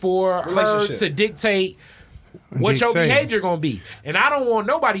for her relationship. to dictate what your Dictate. behavior gonna be. And I don't want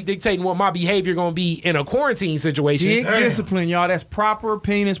nobody dictating what my behavior gonna be in a quarantine situation. Dick discipline, y'all. That's proper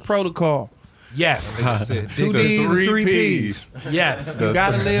penis protocol. Yes. 2 D's and 3 P's. Yes. You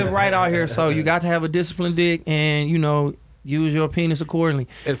gotta live right out here, so you got to have a disciplined dick, and use your penis accordingly.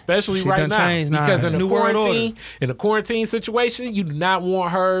 Especially Shit right done now, changed now. because in New world order. a quarantine situation, you do not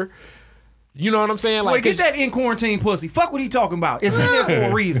want her. You know what I'm saying? Wait, get that in quarantine pussy. Fuck what he talking about. It's in there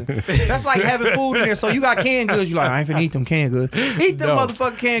for a reason. That's like having food in there. So you got canned goods. You like, I ain't finna eat them canned goods. Eat them No.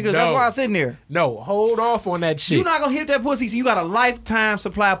 motherfucking canned goods. That's No. why I'm sitting there. No, hold off on that shit. You not gonna hit that pussy, so you got a lifetime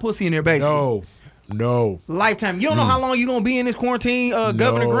supply of pussy in there, basically. No. Lifetime. You don't know how long you gonna be in this quarantine.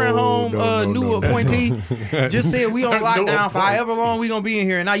 Governor Granholm, new appointee, just said we on lockdown for however long we gonna be in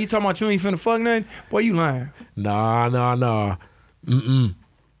here. And now you talking about you ain't finna fuck nothing? Boy, you lying. Nah.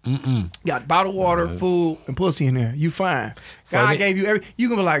 You got bottled water, food, and pussy in there. You fine. So God they- gave you every. You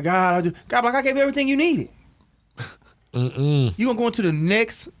gonna be like, God be like, I gave you everything you needed. You gonna go into the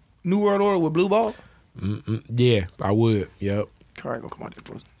next New World Order with blue ball? Yeah, I would. Yep. Kari gonna come out there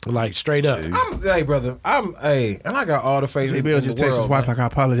pussy. Like straight up. Hey, brother. And I got all the faith in Bill the just texted his world, wife man. like, I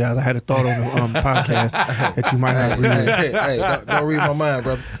apologize. I had a thought on the podcast that you might not read. Hey, don't read my mind,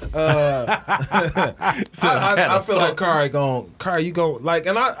 brother. I feel like Kari, you go like,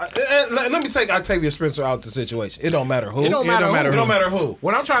 and let me take Octavia Spencer out the situation. It don't matter who. It don't matter who.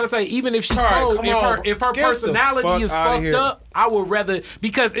 What I'm trying to say, even if she Kari, cold, come on. if her Get the personality fuck is outta fucked here. up, I would rather,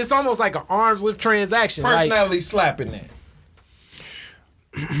 because it's almost like an arm's length transaction. Personality slapping that.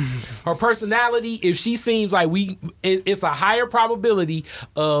 Her personality, if she seems like it's a higher probability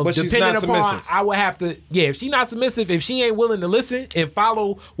of, but she's depending not upon, submissive. I would have to, if she's not submissive, if she ain't willing to listen and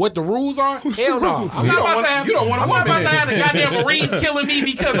follow what the rules are, hell no. I'm not about to have the goddamn Marines killing me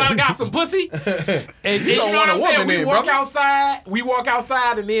because I got some pussy. And you know what I'm saying? We walk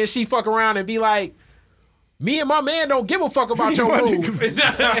outside and then she fuck around and be like, me and my man don't give a fuck about your rules. And then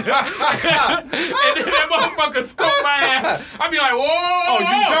that motherfucker scoop my ass. I be like, whoa. Oh, you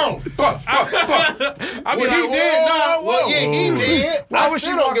don't? Fuck. I be Well, like, he did. whoa. Well, yeah, he did. Why I would she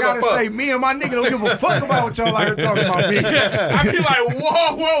still don't walk give out a and fuck. say, me and my nigga don't give a fuck about what y'all out here talking about me? I be like,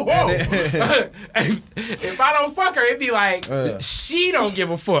 whoa. If I don't fuck her, it'd be like, she don't give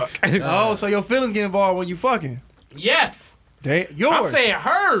a fuck. Oh, so your feelings get involved when you fucking. Yes. Yours. I'm saying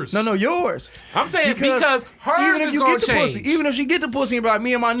hers. No, yours. I'm saying because hers even if is you gonna get the change. pussy, even if she get the pussy and be like,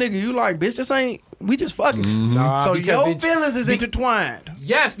 me and my nigga, you like, bitch, this ain't, we just fucking. Nah, So because your feelings is intertwined.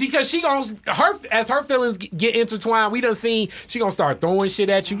 Yes, because she gonna as her feelings get intertwined, we done seen she gonna start throwing shit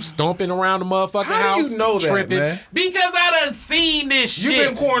at you, stomping around the motherfucking house. How do you know that, tripping. man? Because I done seen this shit. You've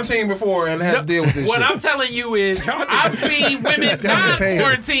been quarantined before and had to deal with this What shit. I'm telling you is, I've seen women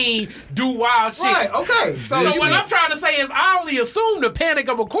non-quarantine do wild shit. Right, okay. So what I'm trying to say is, I only assume the panic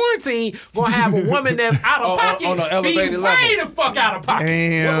of a quarantine gonna have a woman that's out of pocket on an elevated be level. way the fuck out of pocket.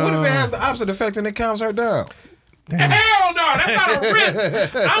 Damn. What if it has the opposite effect and it calms her down? Hell no, that's not a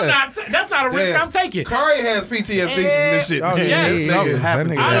risk. That's not a risk I'm taking. Kari has PTSD from this shit. Oh, man. yes. This Something nigga-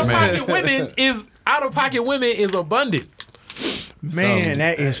 happened to Out that of man. pocket women is abundant. Man,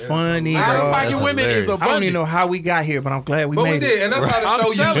 that is funny, Out of bro. pocket That's women is hilarious. abundant. I don't even know how we got here, but I'm glad we But made we did, it. and that's how the I'm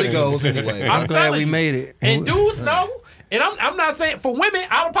show telling usually you. goes anyway. I'm I'm glad telling we you. made it. And dudes know. And I'm not saying for women,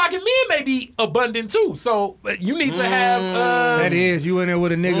 out of pocket men may be abundant too. So you need to have. That is, you in there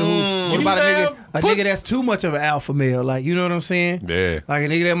with a nigga who. What You about a need to nigga? have A pussy. nigga that's too much of an alpha male, like you know what I'm saying? Yeah. Like a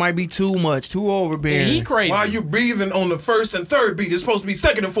nigga that might be too much, too overbearing. He crazy. While you breathing on the first and third beat, it's supposed to be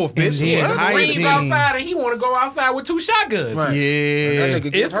second and fourth, bitch. And then the Marines hygiene. outside and he want to go outside with 2 shotguns. Right. Yeah. That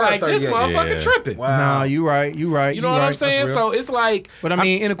nigga get It's her like this 38. motherfucker Yeah. tripping. Wow. Nah, you right. You know what I'm saying? So it's like, But I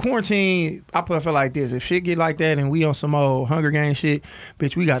mean, in a quarantine, I feel like this. If shit get like that and we on some old Hunger Games shit,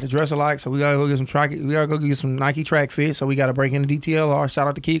 bitch, we got to dress alike. So we gotta go get some we gotta go get some Nike track fit. So we gotta break into DTLR. Shout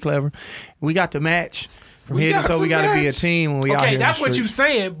out to Kid Clever. We got to match from We head got to toe. to We gotta be a match. team when we out okay, here. that's in the what you streets.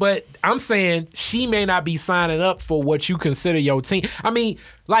 saying, but I'm saying she may not be signing up for what you consider your team. I mean,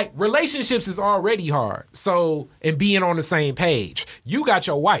 like relationships is already hard. So, and being on the same page. You got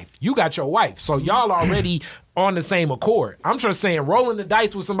your wife. So y'all already on the same accord. I'm just saying rolling the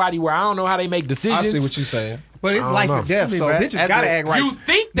dice with somebody where I don't know how they make I decisions. see what you're saying. But it's I don't life know. or death. So man, bitches at gotta the- act right. You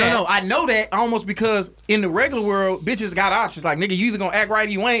think that? No, I know that almost because in the regular world, bitches got options. Like, nigga, you either gonna act right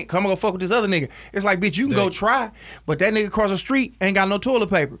or you ain't. Come on, go fuck with this other nigga. It's like, bitch, you can go try, but that nigga across the street ain't got no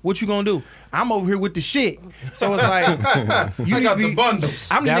toilet paper. What you gonna do? I'm over here with the shit. So it's like, you I need got to the be- bundles.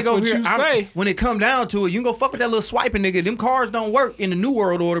 I'm the That's nigga over what here. you say. When it come down to it, you can go fuck with that little swiping nigga. Them cars don't work in the new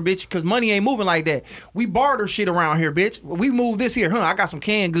world order, bitch, because money ain't moving like that. We barter shit around here, bitch. We move this here, I got some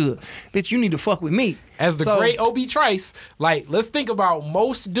canned good. Bitch, you need to fuck with me. As the So- great Obi Trice, like, let's think about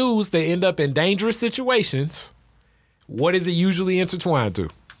most dudes that end up in dangerous situations. What is it usually intertwined to?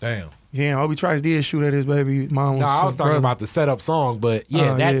 Damn. Yeah, Obi Trice did shoot at his baby mom. No, I was talking about the setup song, but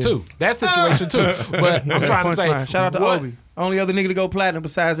yeah, Oh, that yeah. too. That situation too. But I'm trying to say, Punchline. Shout out to what- Obi. Only other nigga to go platinum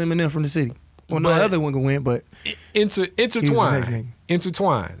besides Eminem from the city. Well, no But- other one can win, but next nigga.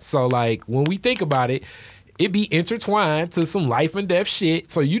 intertwine. So like when we think about it, it be intertwined to some life and death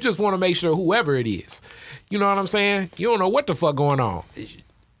shit. So you just want to make sure whoever it is, you know what I'm saying? You don't know what the fuck going on.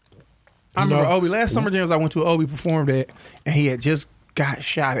 I remember know? Obi. Last summer jams I went to, Obi performed at, and he had just got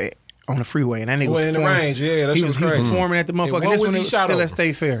shot at on the freeway, and that nigga Well, was in the performing- range, yeah, that he shit was was crazy. performing at the motherfucker. what This was one he it was shot still over? at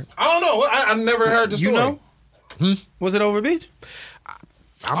State Fair. I don't know. I never heard the story. You know? Was it over beach?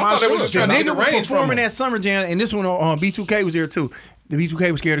 I'm I not thought they sure. was just The trying to get nigga the was range from performing him. at Summer Jam, and this one on B2K was there too. The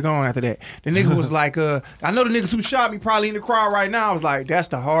B2K was scared to go on after that. The nigga was like, I know the niggas who shot me probably in the crowd right now. I was like, that's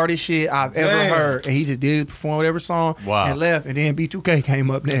the hardest shit I've ever heard. And he just did perform whatever song and left. And then B2K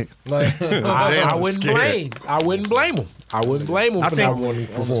came up next. Like, I wouldn't blame. I wouldn't blame him. I wouldn't blame him for not wanting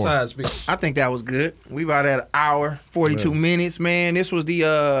to perform. I think that was good. We about at an hour, 42 minutes, man. This was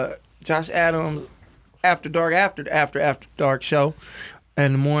the Josh Adams After Dark show.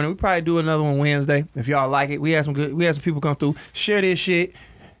 In the morning, we probably do another one Wednesday if y'all like it. We had some people come through. Share this shit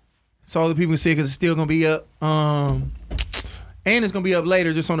so other people can see it because it's still gonna be up. And it's gonna be up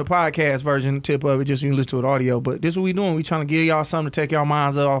later, just on the podcast version. Tip of it, just so you can listen to it audio. But this is what we doing. We trying to give y'all something to take y'all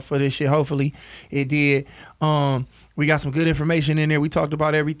minds off for this shit. Hopefully, it did. We got some good information in there. We talked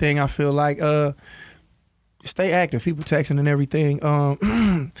about everything. I feel like stay active. People texting and everything.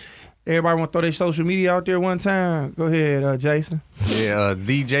 Everybody want to throw their social media out there one time? Go ahead, Jason. Yeah,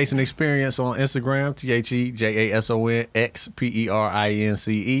 The Jason Experience on Instagram,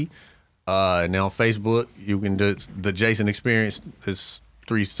 TheJasonXperience. And then on Facebook, you can do The Jason Experience. It's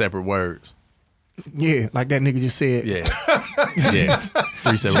 3 separate words. Yeah, like that nigga just said. Yeah. Yeah.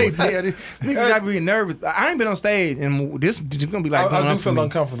 3 separate words. Niggas got being nervous. I ain't been on stage, and this is going to be like... I do feel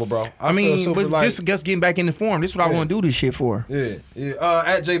uncomfortable, bro. I mean, but this is just getting back in the form. This is what I want to do this shit for. Yeah.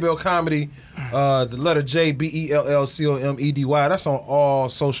 At JBell Comedy, the letter J, BELLCOMEDY. That's on all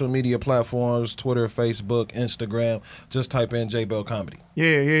social media platforms, Twitter, Facebook, Instagram. Just type in JBell Comedy.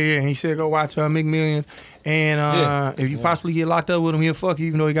 Yeah. And he said go watch McMillions. And if you possibly get locked up with him, he'll fuck you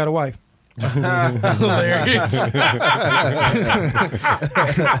even though he got a wife. Hilarious.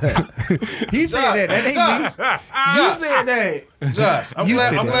 He said that. That ain't me. You said that. Josh, I'm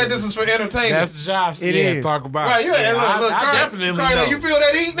glad this is for entertainment. That's Josh. It is. Talk about. Right, look, I definitely know. You feel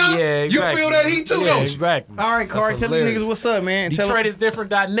that heat now? Yeah, exactly. You feel that heat too, don't you? Exactly. All right, Corey, tell the niggas what's up, man.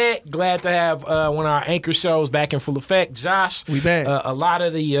 DetroitisDifferent.net. Glad to have one of our anchor shows back in full effect. Josh, we back. A lot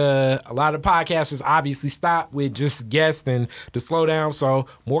of the podcasters obviously stopped with just guests and the slowdown, so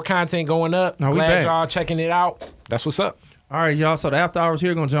more content going up. Glad y'all checking it out. That's what's up. All right, y'all. So the after hours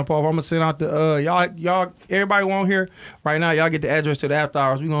here gonna jump off. I'm gonna send out the y'all. Everybody won't hear right now. Y'all get the address to the after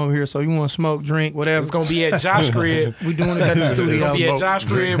hours. We gonna hear. So you want to smoke, drink, whatever. It's gonna be at Josh crib. We doing it at the studio. It's gonna be at Josh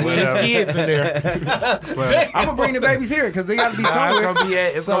crib with his kids in there. So, I'm gonna bring the babies here because they got to be somewhere.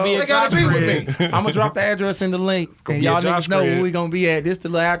 It's gonna be at Josh crib. I'm gonna drop the address in the link, and y'all niggas know where we gonna be at. This the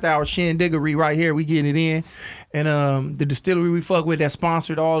after hour shindiggery right here. We getting it in. And the distillery we fuck with that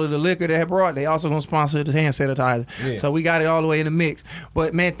sponsored all of the liquor that I brought, they also gonna sponsor the hand sanitizer. Yeah. So we got it all the way in the mix.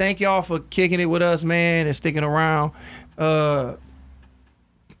 But man, thank y'all for kicking it with us, man, and sticking around.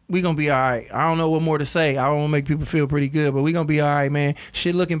 We gonna be all right. I don't know what more to say. I don't want to make people feel pretty good, but we gonna be all right, man.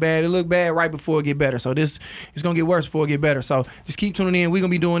 Shit looking bad. It look bad right before it get better. So this it's gonna get worse before it get better. So just keep tuning in. We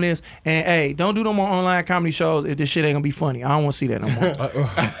gonna be doing this. And hey, don't do no more online comedy shows if this shit ain't gonna be funny. I don't want to see that no more.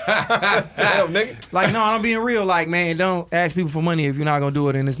 Damn, nigga. Like, no, I'm being real. Like, man, don't ask people for money if you're not gonna do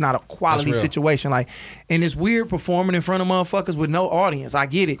it and it's not a quality situation. Like, and it's weird performing in front of motherfuckers with no audience. I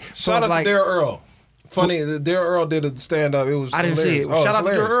get it. So shout out like, to Daryl Earl. Funny, Daryl Earl did a stand up. It was I didn't see it. Shout out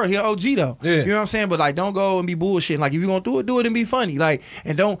to Daryl Earl. He an OG though. Yeah. You know what I'm saying? But like, don't go and be bullshitting. Like, if you're gonna do it and be funny. Like,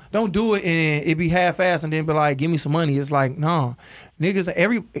 and don't do it and it be half-assed and then be like, give me some money. It's like, no.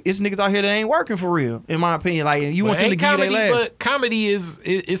 It's niggas out here that ain't working for real, in my opinion. Like, you want them to give you their last. But comedy is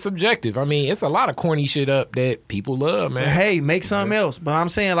subjective. I mean, it's a lot of corny shit up that people love, man. Hey, make something else. But I'm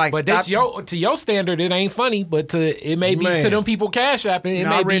saying, like, but this to your standard, it ain't funny. But it may be to them people cash apping. It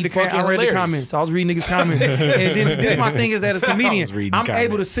may be fucking hilarious. I read the comments. I was reading niggas' comments. And then this my thing is that as a comedian, I'm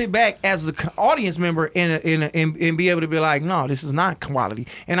able to sit back as an audience member and be able to be like, no, this is not quality.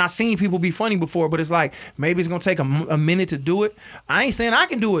 And I've seen people be funny before, but it's like, maybe it's gonna take a minute to do it. I ain't saying I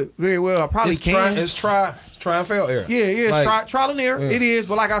can do it very well. I probably can. It's try and fail error. Yeah, it's like, trial and error. Yeah. It is,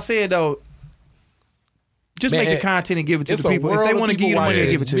 but like I said though, just make the content and give it to the people. If they want to give you the money, they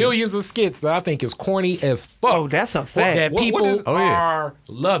give it to you. Millions of skits that I think is corny as fuck. Oh, that's a fact. That people are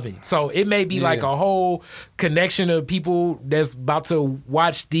loving. So it may be like a whole connection of people that's about to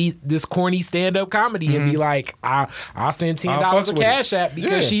watch this corny stand-up comedy and be like, I'll send $10 to Cash App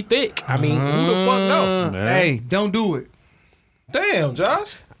because she thick. I mean, who the fuck know? Hey, don't do it. Damn,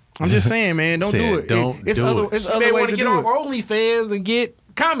 Josh. I'm just saying, man, don't do it. It's other ways to do it. They want to get off OnlyFans and get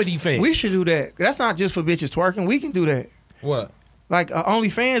comedy fans. We should do that. That's not just for bitches twerking. We can do that. What? Like,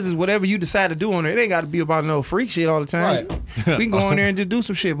 OnlyFans is whatever you decide to do on there. It ain't got to be about no freak shit all the time. Right. We can go in there and just do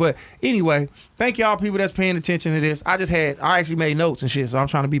some shit. But anyway, thank y'all people that's paying attention to this. I actually made notes and shit, so I'm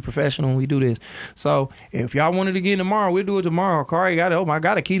trying to be professional when we do this. So if y'all wanted to get in tomorrow, we'll do it tomorrow. Corey got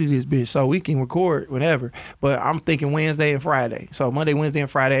a key to this bitch, so we can record whenever. But I'm thinking Wednesday and Friday. So Monday, Wednesday, and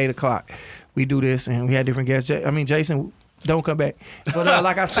Friday, 8 o'clock. We do this, and we had different guests. Jason, Don't come back. But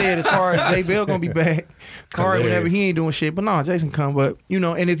like I said, as far as Jay Bell gonna be back, Kari whenever he ain't doing shit. But no, Jason come. But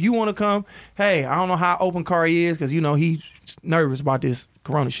and if you want to come, hey, I don't know how open Kari is because he's nervous about this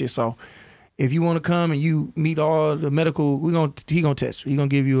corona shit. So if you want to come and you meet all the medical, he gonna test you. He gonna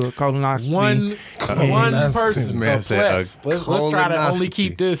give you a colonoscopy. One person. Let's try to only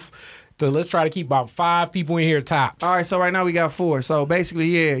keep this. So let's try to keep about 5 people in here tops. All right, so right now we got 4. So basically,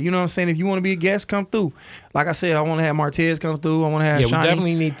 yeah, you know what I'm saying? If you want to be a guest, come through. Like I said, I want to have Martez come through. I want to have Shani. We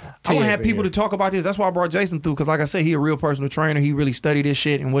definitely need I want to have people to talk about this. That's why I brought Jason through, because like I said, he a real personal trainer. He really studied this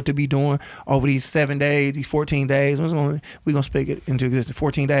shit and what to be doing over these 7 days, these 14 days. We're going to speak it into existence,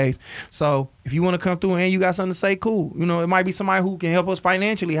 14 days. So if you want to come through and you got something to say, cool. It might be somebody who can help us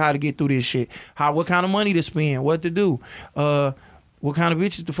financially how to get through this shit, what kind of money to spend, what to do. What kind of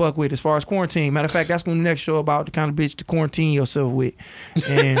bitches to fuck with as far as quarantine. Matter of fact, that's going to be the next show about the kind of bitch to quarantine yourself with.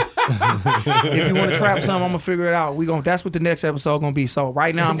 And if you want to trap something, I'm going to figure it out. That's what the next episode going to be. So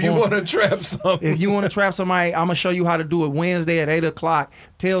right now If you want to trap something. If you want to trap somebody, I'm going to show you how to do it Wednesday at 8 o'clock.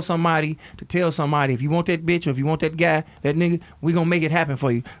 Tell somebody to tell somebody. If you want that bitch or if you want that guy, that nigga, we going to make it happen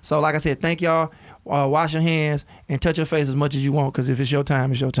for you. So like I said, thank y'all. Wash your hands and touch your face as much as you want, because if it's your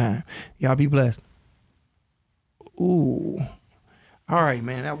time, it's your time. Y'all be blessed. Ooh. All right,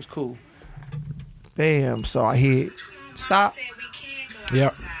 man, that was cool. Bam. So I hit stop.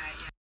 Yep.